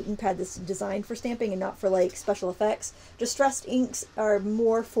a ink pad that's designed for stamping and not for like special effects. Distressed inks are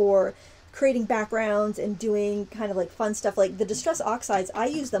more for creating backgrounds and doing kind of like fun stuff. Like the Distress Oxides, I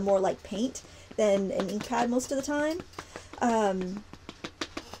use them more like paint than an ink pad most of the time.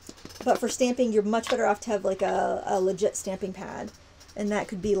 But for stamping, you're much better off to have like a legit stamping pad. And that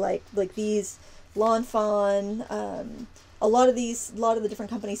could be like these Lawn Fawn. A lot of the different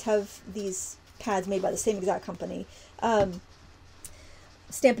companies have these pads made by the same exact company.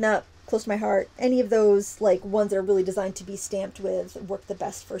 Stampin' Up, close to my heart. Any of those like ones that are really designed to be stamped with work the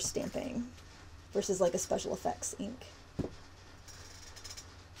best for stamping versus like a special effects ink.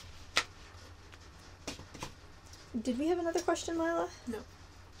 Did we have another question, Lila? No.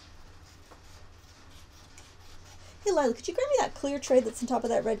 Hey Lila, could you grab me that clear tray that's on top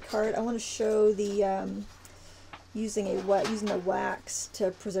of that red card? I want to show the using the wax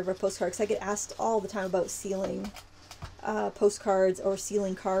to preserve a postcard, because I get asked all the time about sealing postcards or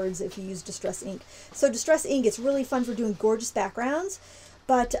sealing cards if you use Distress ink. So Distress ink, it's really fun for doing gorgeous backgrounds,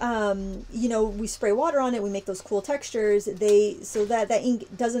 but you know, we spray water on it, we make those cool textures, so that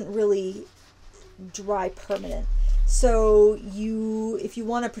ink doesn't really dry permanent. So if you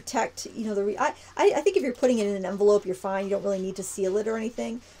want to protect, you know, I think if you're putting it in an envelope, you're fine. You don't really need to seal it or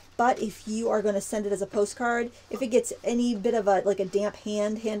anything. But if you are going to send it as a postcard, if it gets any bit of a damp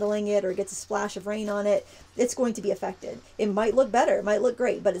hand handling it or gets a splash of rain on it, it's going to be affected. It might look better, it might look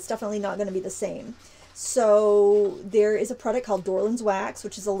great, but it's definitely not going to be the same. So there is a product called Dorland's Wax,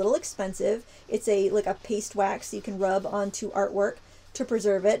 which is a little expensive. It's like a paste wax you can rub onto artwork to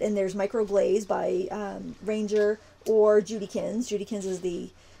preserve it. And there's Microglaze by Ranger or Judykins. Judykins is the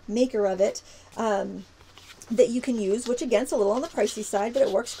maker of it, that you can use, which again is a little on the pricey side, but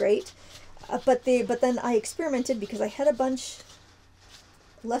it works great. But then I experimented because I had a bunch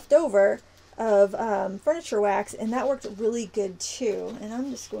left over of furniture wax, and that worked really good too. And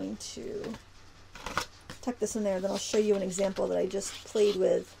I'm just going to tuck this in there, then I'll show you an example that I just played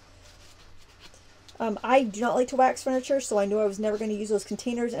with. I do not like to wax furniture, so I knew I was never going to use those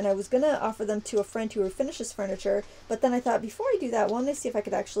containers, and I was going to offer them to a friend who finishes furniture, but then I thought, before I do that, well, let me see if I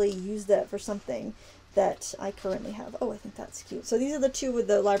could actually use that for something that I currently have. Oh, I think that's cute. So these are the 2 with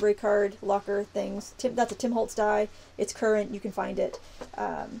the library card locker things. That's a Tim Holtz die. It's current. You can find it.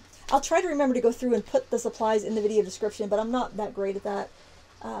 I'll try to remember to go through and put the supplies in the video description, but I'm not that great at that.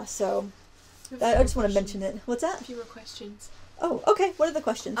 So I just want to mention it. What's that? A few more questions. Oh, okay. What are the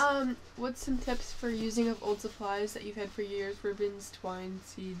questions? What's some tips for using up old supplies that you've had for years? Ribbons, twine,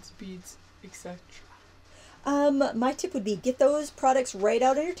 seeds, beads, etc. My tip would be get those products right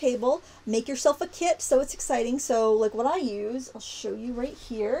out on your table. Make yourself a kit so it's exciting. So like what I use, I'll show you right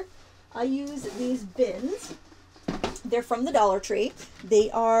here. I use these bins. They're from the Dollar Tree. They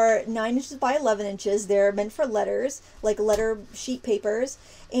are 9 inches by 11 inches. They're meant for letters, like letter sheet papers.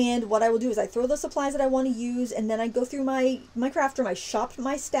 And what I will do is I throw the supplies that I want to use, and then I go through my craft room. I shop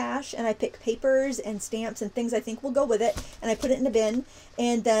my stash, and I pick papers and stamps and things I think will go with it, and I put it in a bin.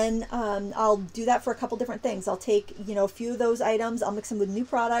 And then I'll do that for a couple different things. I'll take, you know, a few of those items, I'll mix them with new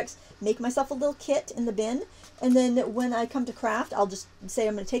products, make myself a little kit in the bin, and then when I come to craft, I'll just say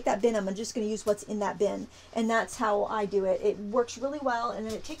I'm going to take that bin, I'm just going to use what's in that bin. And that's how I do it. It works really well, and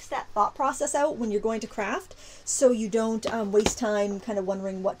then it takes that thought process out when you're going to craft, so you don't waste time kind of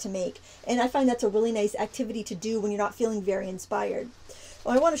wondering what to make. And I find that's a really nice activity to do when you're not feeling very inspired.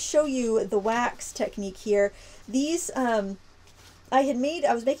 Well, I want to show you the wax technique here. These I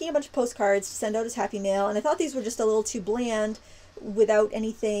was making a bunch of postcards to send out as Happy Mail, and I thought these were just a little too bland without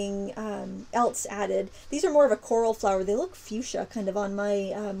anything else added. These are more of a coral flower. They look fuchsia kind of on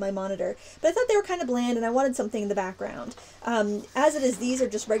my my monitor, but I thought they were kind of bland, and I wanted something in the background. As it is, these are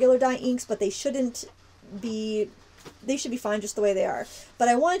just regular dye inks, but they should be fine just the way they are. But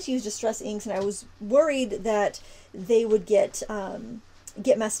I wanted to use Distress inks, and I was worried that they would get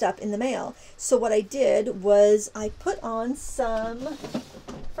get messed up in the mail. So what I did was I put on some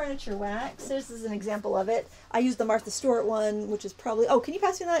furniture wax. This is an example of it. I used the Martha Stewart one, which is probably, oh, can you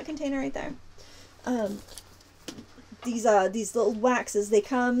pass me that container right there? These little waxes, they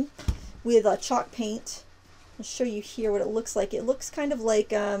come with a chalk paint. I'll show you here what it looks like. It looks kind of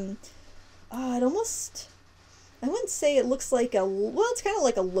like, it almost, I wouldn't say it looks like well, it's kind of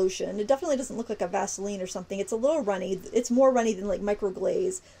like a lotion. It definitely doesn't look like a Vaseline or something. It's a little runny. It's more runny than like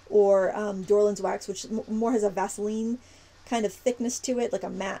microglaze or Dorland's wax, which more has a Vaseline kind of thickness to it, like a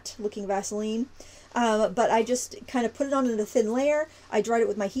matte looking Vaseline. But I just kind of put it on in a thin layer. I dried it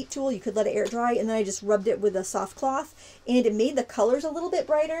with my heat tool. You could let it air dry, and then I just rubbed it with a soft cloth, and it made the colors a little bit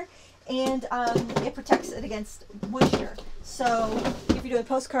brighter, and it protects it against moisture. So if you're doing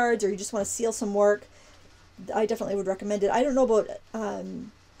postcards or you just want to seal some work, I definitely would recommend it. I don't know about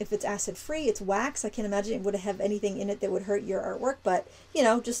if it's acid free. It's wax. I can't imagine it would have anything in it that would hurt your artwork, but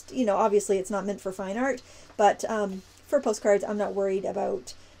obviously it's not meant for fine art, but for postcards I'm not worried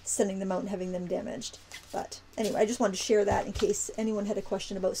about sending them out and having them damaged. But anyway, I just wanted to share that in case anyone had a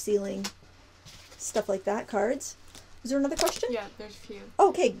question about sealing stuff like that, cards. Is there another question? Yeah, there's a few.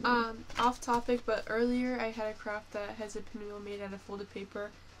 Okay. Off topic, but earlier I had a craft that has a pinwheel made out of folded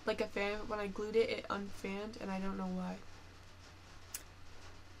paper, like a fan. When I glued it, it unfanned, and I don't know why.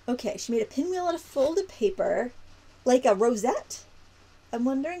 Okay, she made a pinwheel out of folded paper, like a rosette. I'm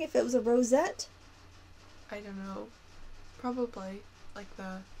wondering if it was a rosette. I don't know. Probably. Like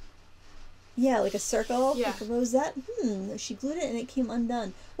the... Yeah, like a circle, yeah. Like a rosette. She glued it and it came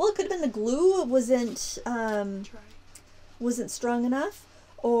undone. Well, it could have been the glue wasn't strong enough.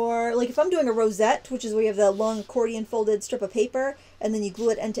 Or, like, if I'm doing a rosette, which is where you have the long accordion folded strip of paper, and then you glue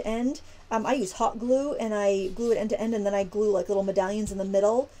it end to end, I use hot glue, and I glue it end to end, and then I glue, like, little medallions in the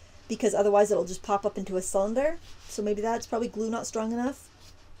middle, because otherwise it'll just pop up into a cylinder. So maybe that's probably glue not strong enough.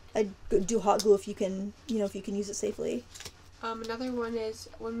 I'd do hot glue if you can, if you can use it safely. Another one is,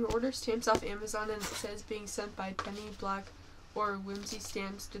 when we order stamps off Amazon and it says being sent by Penny Black or Whimsy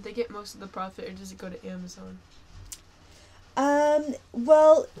Stamps, do they get most of the profit, or does it go to Amazon?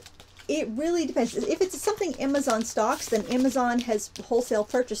 Well, it really depends. If it's something Amazon stocks, then Amazon has wholesale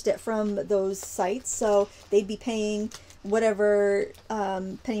purchased it from those sites, so they'd be paying whatever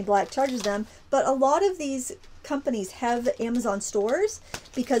Penny Black charges them. But a lot of these companies have Amazon stores,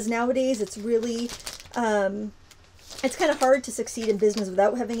 because nowadays it's really it's kind of hard to succeed in business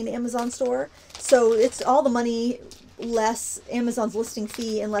without having an Amazon store. So it's all the money less Amazon's listing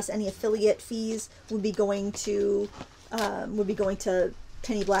fee and less any affiliate fees would be going to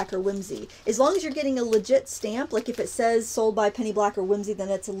Penny Black or Whimsy. As long as you're getting a legit stamp, like if it says sold by Penny Black or Whimsy, then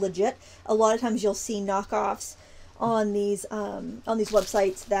it's a legit. A lot of times you'll see knockoffs on these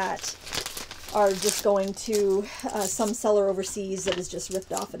websites that are just going to some seller overseas that has just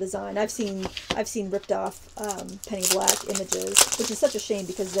ripped off a design. I've seen ripped off Penny Black images, which is such a shame,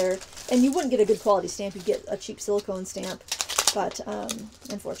 because and you wouldn't get a good quality stamp, you'd get a cheap silicone stamp. But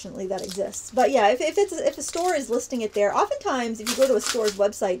unfortunately that exists. But yeah, if a store is listing it there, oftentimes if you go to a store's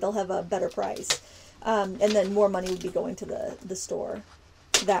website, they'll have a better price, and then more money would be going to the store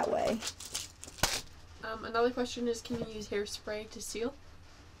that way. Another question is, can you use hairspray to seal?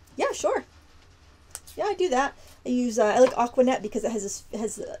 Yeah, sure. Yeah, I do that. I like Aquanet because it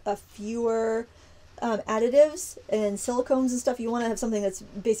has a fewer additives and silicones and stuff. You want to have something that's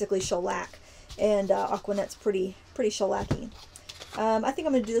basically shellac, and Aquanet's pretty shellacky. I think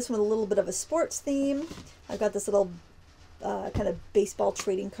I'm going to do this one with a little bit of a sports theme. I've got this little kind of baseball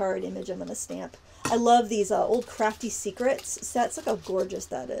trading card image I'm going to stamp. I love these old Crafty Secrets sets. Look how gorgeous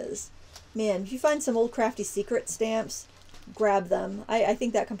that is. Man, if you find some old Crafty Secret stamps, grab them. I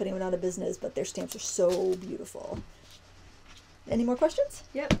think that company went out of business, but their stamps are so beautiful. Any more questions?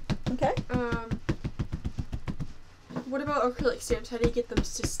 Yep. Okay. What about acrylic stamps? How do you get them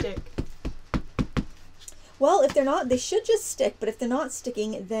to stick? Well, if they're not, they should just stick, but if they're not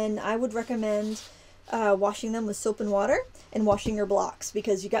sticking, then I would recommend washing them with soap and water and washing your blocks,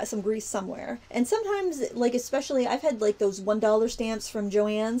 because you got some grease somewhere. And sometimes, like, especially, I've had like those $1 stamps from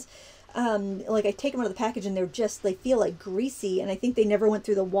Joann's. Like, I take them out of the package and they feel like greasy, and I think they never went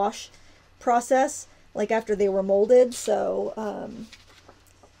through the wash process, like after they were molded. So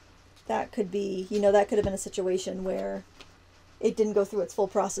that could be, that could have been a situation where it didn't go through its full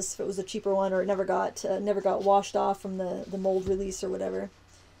process if it was a cheaper one, or it never got washed off from the mold release or whatever.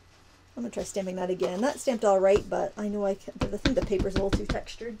 I'm gonna try stamping that again. That stamped all right, but I know I think the paper's a little too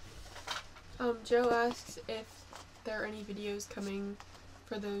textured. Joe asks if there are any videos coming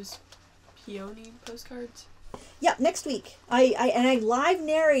for those peony postcards. Yeah, next week. I live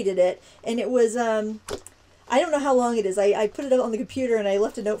narrated it, and it was I I don't know how long it is. I put it up on the computer and I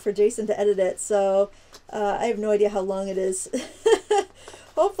left a note for Jason to edit it, so I have no idea how long it is.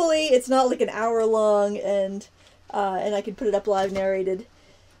 Hopefully it's not like an hour long and I can put it up live narrated.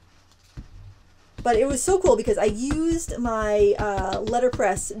 But it was so cool because I used my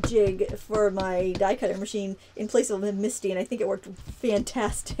letterpress jig for my die cutter machine in place of a Misty, and I think it worked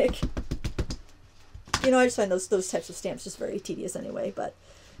fantastic. You know, I just find those types of stamps just very tedious anyway, but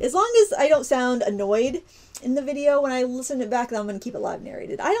as long as I don't sound annoyed in the video when I listen it back, then I'm going to keep it live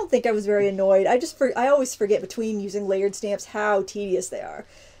narrated. I don't think I was very annoyed. I always forget between using layered stamps how tedious they are.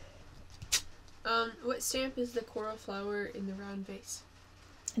 What stamp is the coral flower in the round vase?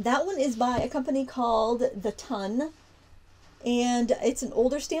 That one is by a company called The Ton, and it's an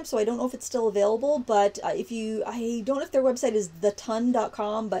older stamp, so I don't know if it's still available, but I don't know if their website is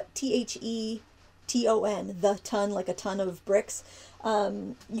theton.com, but THETON, The Ton, like a ton of bricks.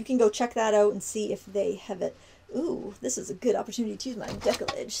 You can go check that out and see if they have it. Ooh, this is a good opportunity to use my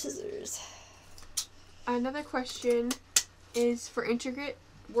decal edge scissors. Another question is, for intricate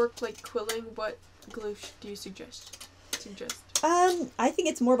work like quilling, what glue do you suggest? I think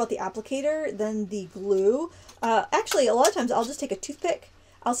it's more about the applicator than the glue. Actually, a lot of times I'll just take a toothpick.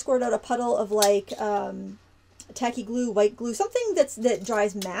 I'll squirt out a puddle of like tacky glue, white glue, something that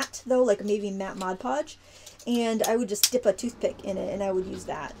dries matte though, like maybe matte Mod Podge, and I would just dip a toothpick in it and I would use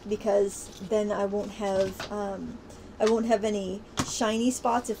that, because then I won't have any shiny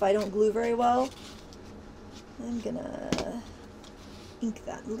spots if I don't glue very well. I'm gonna ink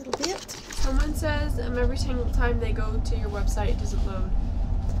that a little bit. Someone says every single time they go to your website it doesn't load.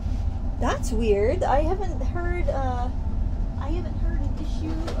 That's weird. I haven't heard an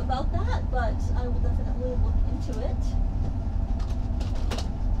issue about that, but I will definitely look into it.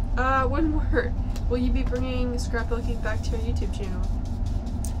 One more. Will you be bringing scrapbooking back to your YouTube channel?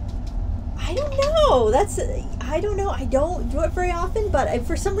 I don't know. I don't know. I don't do it very often, but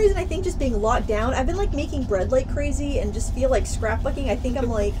for some reason I think just being locked down, I've been like making bread like crazy and just feel like scrapbooking. I think I'm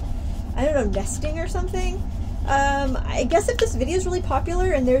like, I don't know, nesting or something. I guess if this video is really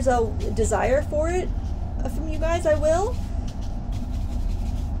popular and there's a desire for it from you guys, I will.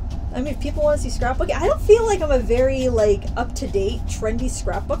 I mean, if people want to see scrapbooking, I don't feel like I'm a very like up-to-date trendy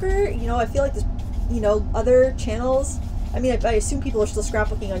scrapbooker. You know, I feel like this, you know, other channels, I mean, I assume people are still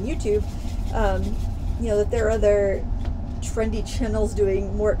scrapbooking on YouTube. You know, that there are other trendy channels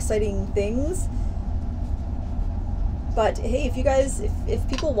doing more exciting things. But hey, if you guys, if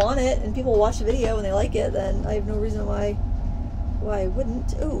people want it and people watch the video and they like it, then I have no reason why I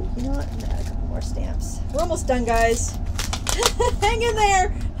wouldn't. Ooh, you know what? I'm gonna add a couple more stamps. We're almost done, guys. Hang in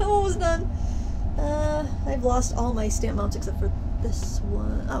there. I'm almost done. I've lost all my stamp mounts except for this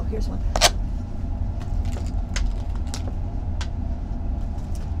one. Oh, here's one.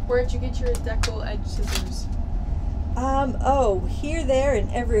 Where'd you get your decal edge scissors? Oh, here, there, and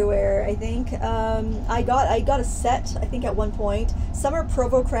everywhere, I think. I got a set, I think, at one point. Some are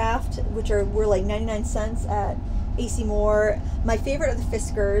Provo Craft, which were like 99 cents at AC Moore. My favorite are the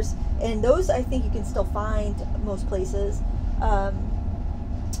Fiskars, and those I think you can still find most places.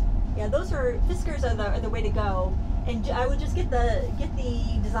 Yeah, Fiskars are the way to go. And I would just get the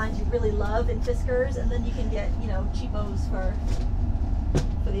designs you really love in Fiskars, and then you can get, you know, cheapos for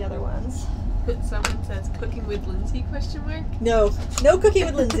the other ones. Someone says cooking with Lindsay ? No cooking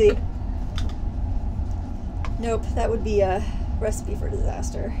with Lindsay. Nope, that would be a recipe for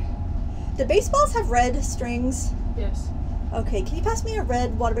disaster. Do baseballs have red strings? Yes. Okay, can you pass me a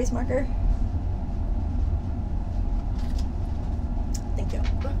red water-based marker? Thank you.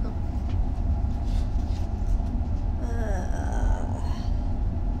 Welcome.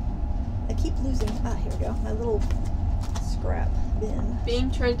 I keep losing. Here we go. My little scrap bin.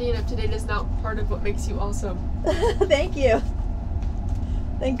 Being trendy and up to date is not part of what makes you awesome. Thank you.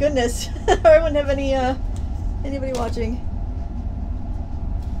 Thank goodness. I wouldn't have anybody watching.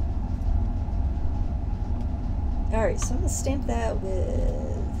 Alright, so I'm going to stamp that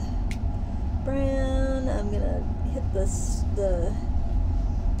with brown. I'm going to hit the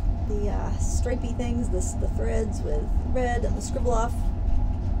stripey things, the threads with red. I'm going to scribble off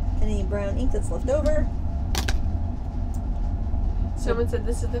any brown ink that's left over. Someone said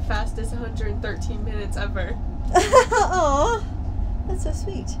this is the fastest 113 minutes ever. Aww, that's so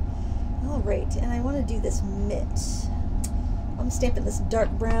sweet. Alright, and I want to do this mitt. I'm stamping this dark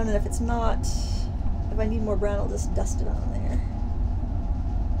brown, and if I need more brown, I'll just dust it on there.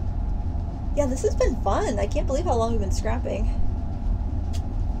 Yeah, this has been fun. I can't believe how long we've been scrapping.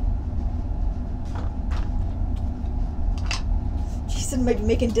 Jason might be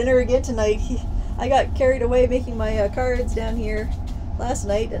making dinner again tonight. I got carried away making my cards down here last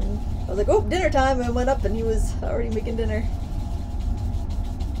night, and I was like, oh, dinner time, and I went up and he was already making dinner.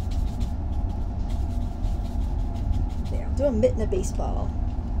 There, I'll do a mitt and a baseball.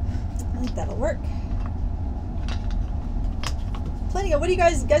 I think that'll work. Planning on, what do you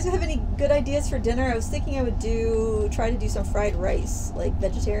guys have any good ideas for dinner? I was thinking I would try to do some fried rice, like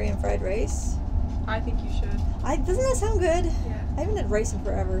vegetarian fried rice. I think you should. Doesn't that sound good? Yeah. I haven't had rice in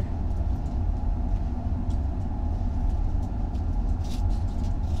forever.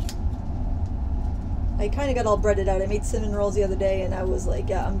 I kind of got all breaded out. I made cinnamon rolls the other day, and I was like,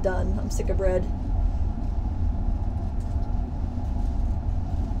 yeah, I'm done. I'm sick of bread.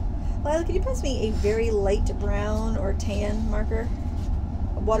 Lila, could you pass me a very light brown or tan marker?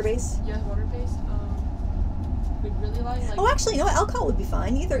 Water base? Yeah, water base. We'd really like. Oh, actually, no, alcohol would be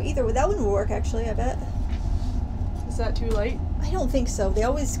fine. Either that one would work. Actually, I bet. Is that too light? I don't think so. They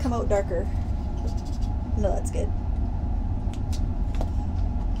always come out darker. No, that's good.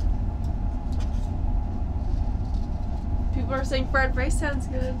 People are saying fried rice sounds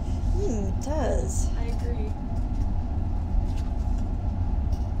good. It does. I agree.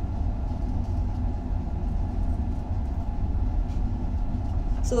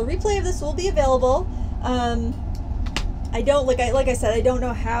 So the replay of this will be available. I don't like I said, I don't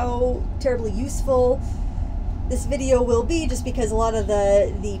know how terribly useful this video will be, just because a lot of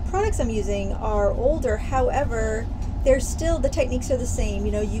the products I'm using are older. However, they're still, the techniques are the same.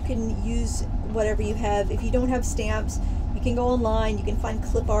 You know, you can use whatever you have. If you don't have stamps, you can go online, you can find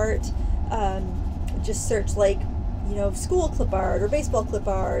clip art. Just search, like, you know, school clip art or baseball clip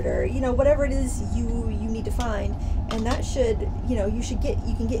art, or, you know, whatever it is you need to find, and that should, you know, you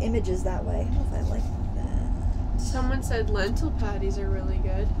can get images that way. I don't know if I like that. Someone said lentil patties are really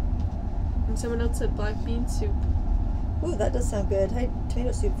good, and someone else said black bean soup. Ooh, that does sound good. I had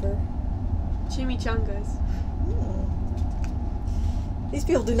tomato soup for Chimichangas. These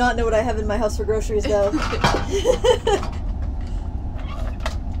people do not know what I have in my house for groceries, though.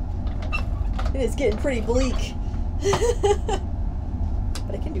 It is getting pretty bleak.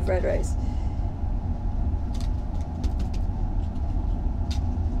 But I can do fried rice.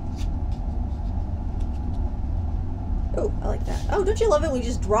 Oh, I like that. Oh, don't you love it when you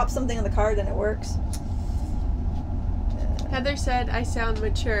just drop something on the card and it works? Heather said I sound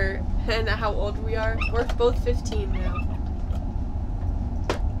mature, and how old we are. We're both 15 now.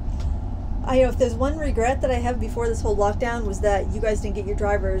 I know, if there's one regret that I have before this whole lockdown, was that you guys didn't get your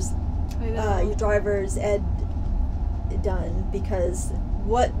driver's ed done, because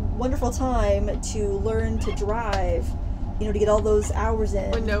what wonderful time to learn to drive, you know, to get all those hours in.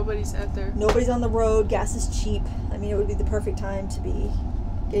 When nobody's out there. Nobody's on the road, gas is cheap. I mean, it would be the perfect time to be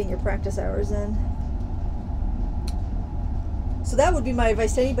getting your practice hours in. So that would be my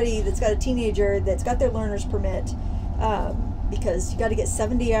advice to anybody that's got a teenager that's got their learner's permit, because you got to get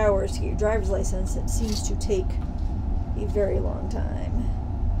 70 hours to get your driver's license. It seems to take a very long time.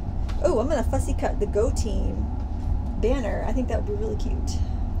 Oh, I'm going to fussy cut the Go Team banner. I think that would be really cute.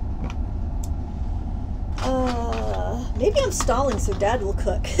 Maybe I'm stalling so Dad will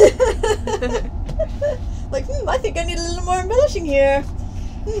cook. Like, I think I need a little more embellishing here.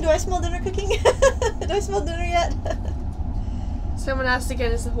 Do I smell dinner cooking? Do I smell dinner yet? Someone asked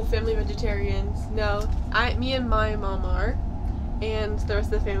again, is the whole family vegetarians? No. Me and my mom are, and the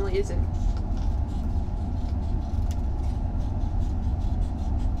rest of the family isn't.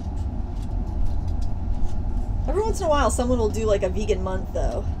 Every once in a while, someone will do like a vegan month,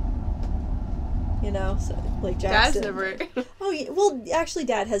 though. You know, so like Jackson. Dad's never. Oh, yeah. Well, actually,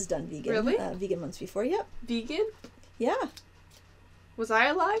 Dad has done vegan. Really? Vegan months before. Yep. Vegan? Yeah. Was I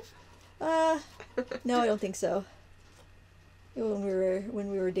alive? No, I don't think so. When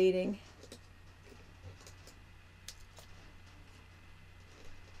we were dating.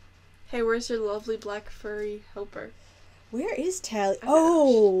 Hey, where's your lovely black furry helper? Where is Tally?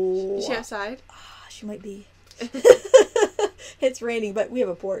 Oh, is she outside? She might be. It's raining, but we have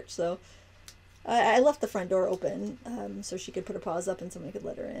a porch, so I left the front door open so she could put her paws up and somebody could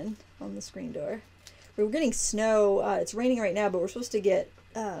let her in on the screen door. We're getting snow. It's raining right now, but we're supposed to get,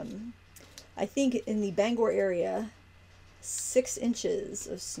 I think in the Bangor area, 6 inches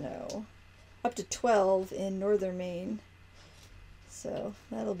of snow, up to 12 in northern Maine. So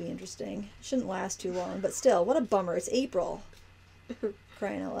that'll be interesting. Shouldn't last too long, but still, what a bummer. It's April.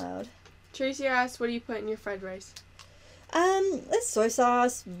 Crying out loud. Tracy asked, what do you put in your fried rice? It's soy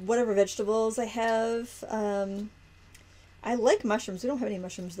sauce, whatever vegetables I have. I like mushrooms. We don't have any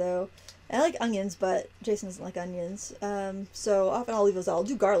mushrooms, though. I like onions, but Jason doesn't like onions. So often I'll leave those out. I'll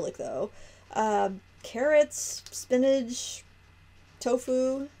do garlic, though. Carrots, spinach,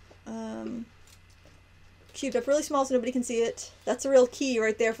 tofu. cubed up really small so nobody can see it. That's a real key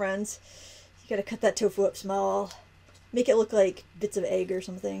right there, friends. You gotta cut that tofu up small. Make it look like bits of egg or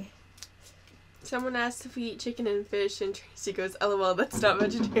something. Someone asked if we eat chicken and fish, and Tracy goes, LOL, that's not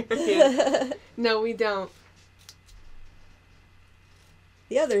vegetarian. No, we don't.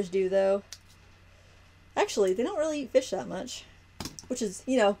 The others do, though. Actually, they don't really eat fish that much. Which is,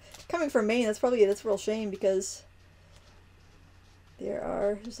 you know, coming from Maine, that's a real shame because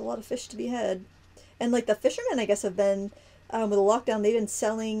there's a lot of fish to be had. And, like, the fishermen, I guess, have been, with the lockdown, they've been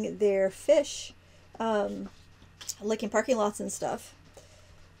selling their fish, like in parking lots and stuff.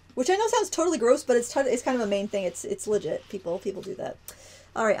 Which I know sounds totally gross, but it's kind of a Maine thing. It's legit. People do that.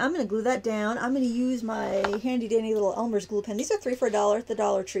 All right, I'm going to glue that down. I'm going to use my handy dandy little Elmer's glue pen. These are 3 for $1 at the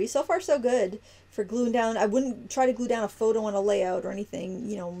Dollar Tree. So far, so good for gluing down. I wouldn't try to glue down a photo on a layout or anything,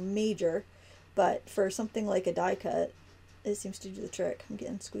 you know, major. But for something like a die cut, it seems to do the trick.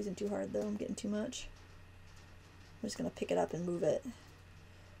 I'm squeezing too hard, though. I'm getting too much. I'm just going to pick it up and move it.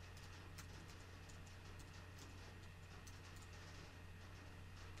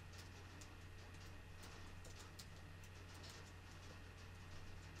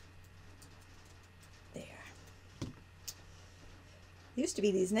 Used to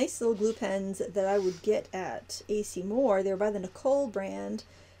be these nice little glue pens that I would get at AC Moore. They were by the Nicole brand,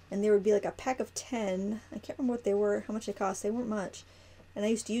 and there would be like a pack of 10. I can't remember what they were, how much they cost. They weren't much. And I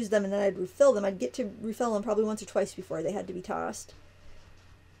used to use them, and then I'd refill them. I'd get to refill them probably once or twice before they had to be tossed.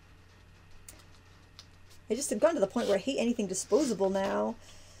 I just have gotten to the point where I hate anything disposable now.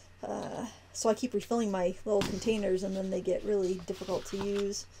 So I keep refilling my little containers, and then they get really difficult to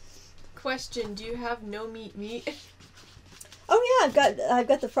use. Question, do you have no meat? Oh yeah, I've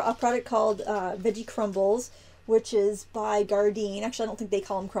got a product called Veggie Crumbles, which is by Gardein. Actually, I don't think they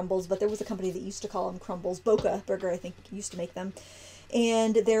call them crumbles, but there was a company that used to call them crumbles. Boca Burger, I think, used to make them.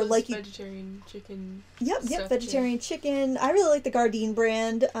 And they're like vegetarian chicken. Yep, vegetarian chicken. I really like the Gardein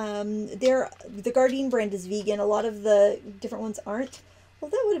brand. The Gardein brand is vegan. A lot of the different ones aren't. Well,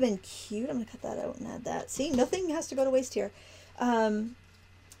 that would have been cute. I'm gonna cut that out and add that. See, nothing has to go to waste here.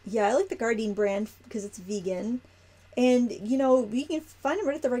 Yeah, I like the Gardein brand because it's vegan. And, you know, you can find them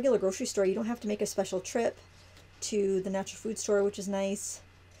right at the regular grocery store. You don't have to make a special trip to the natural food store, which is nice.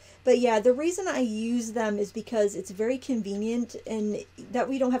 But yeah, the reason I use them is because it's very convenient and that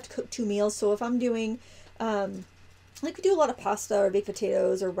we don't have to cook 2 meals. So if I'm doing, like we do a lot of pasta or baked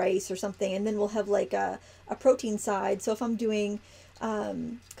potatoes or rice or something, and then we'll have like a protein side. So if I'm doing,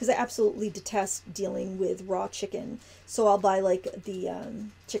 because I absolutely detest dealing with raw chicken. So I'll buy like the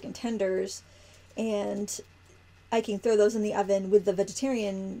chicken tenders, and I can throw those in the oven with the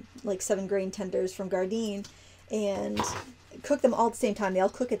vegetarian, like 7-grain tenders from Gardein, and cook them all at the same time. They all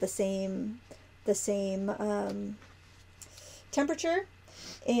cook at the same temperature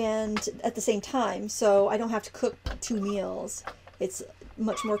and at the same time, so I don't have to cook 2 meals. It's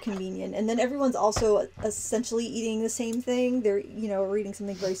much more convenient. And then everyone's also essentially eating the same thing. They're, you know, we're eating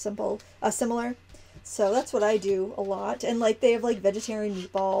something very similar. So that's what I do a lot. And like they have like vegetarian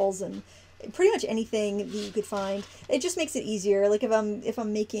meatballs and pretty much anything that you could find. It just makes it easier. Like if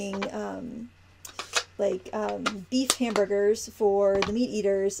I'm making beef hamburgers for the meat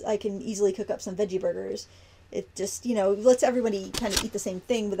eaters, I can easily cook up some veggie burgers. It just, you know, lets everybody kind of eat the same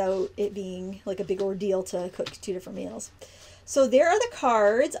thing without it being like a big ordeal to cook 2 different meals. So there are the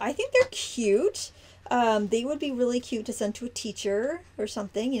cards. I think they're cute. They would be really cute to send to a teacher or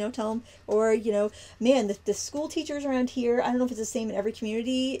something, you know, tell them, or, you know, man, the school teachers around here, I don't know if it's the same in every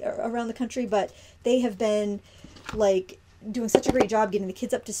community around the country, but they have been like doing such a great job getting the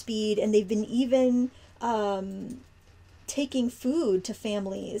kids up to speed, and they've been even taking food to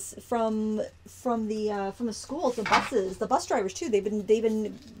families from the schools, the bus drivers too. They've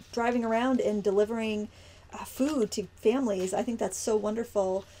been driving around and delivering food to families. I think that's so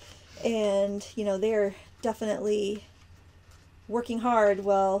wonderful. And, you know, they're definitely working hard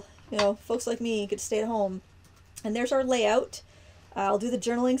while, you know, folks like me could stay at home. And there's our layout. I'll do the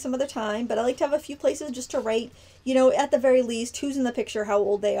journaling some other time, but I like to have a few places just to write, you know, at the very least, who's in the picture, how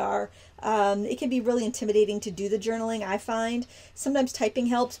old they are. It can be really intimidating to do the journaling, I find. Sometimes typing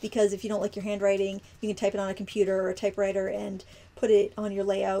helps, because if you don't like your handwriting, you can type it on a computer or a typewriter and put it on your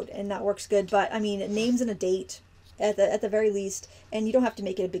layout, and that works good. But, I mean, names and a date at the very least, and you don't have to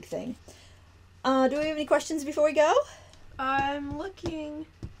make it a big thing. Do we have any questions before we go? I'm looking.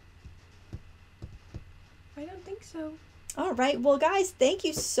 I don't think so. All right. Well, guys, thank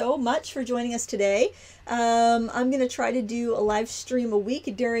you so much for joining us today. I'm going to try to do a live stream a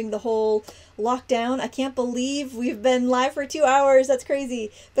week during the whole lockdown. I can't believe we've been live for 2 hours. That's crazy.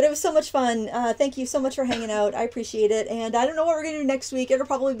 But it was so much fun. Thank you so much for hanging out. I appreciate it. And I don't know what we're going to do next week. It'll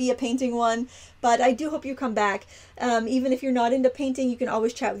probably be a painting one. But I do hope you come back. Even if you're not into painting, you can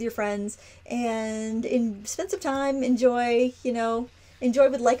always chat with your friends and spend some time, enjoy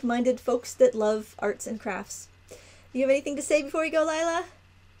with like-minded folks that love arts and crafts. Do you have anything to say before we go, Lila?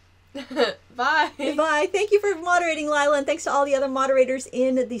 Bye. Bye. Thank you for moderating, Lila, and thanks to all the other moderators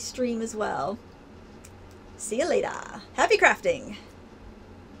in the stream as well. See you later. Happy crafting.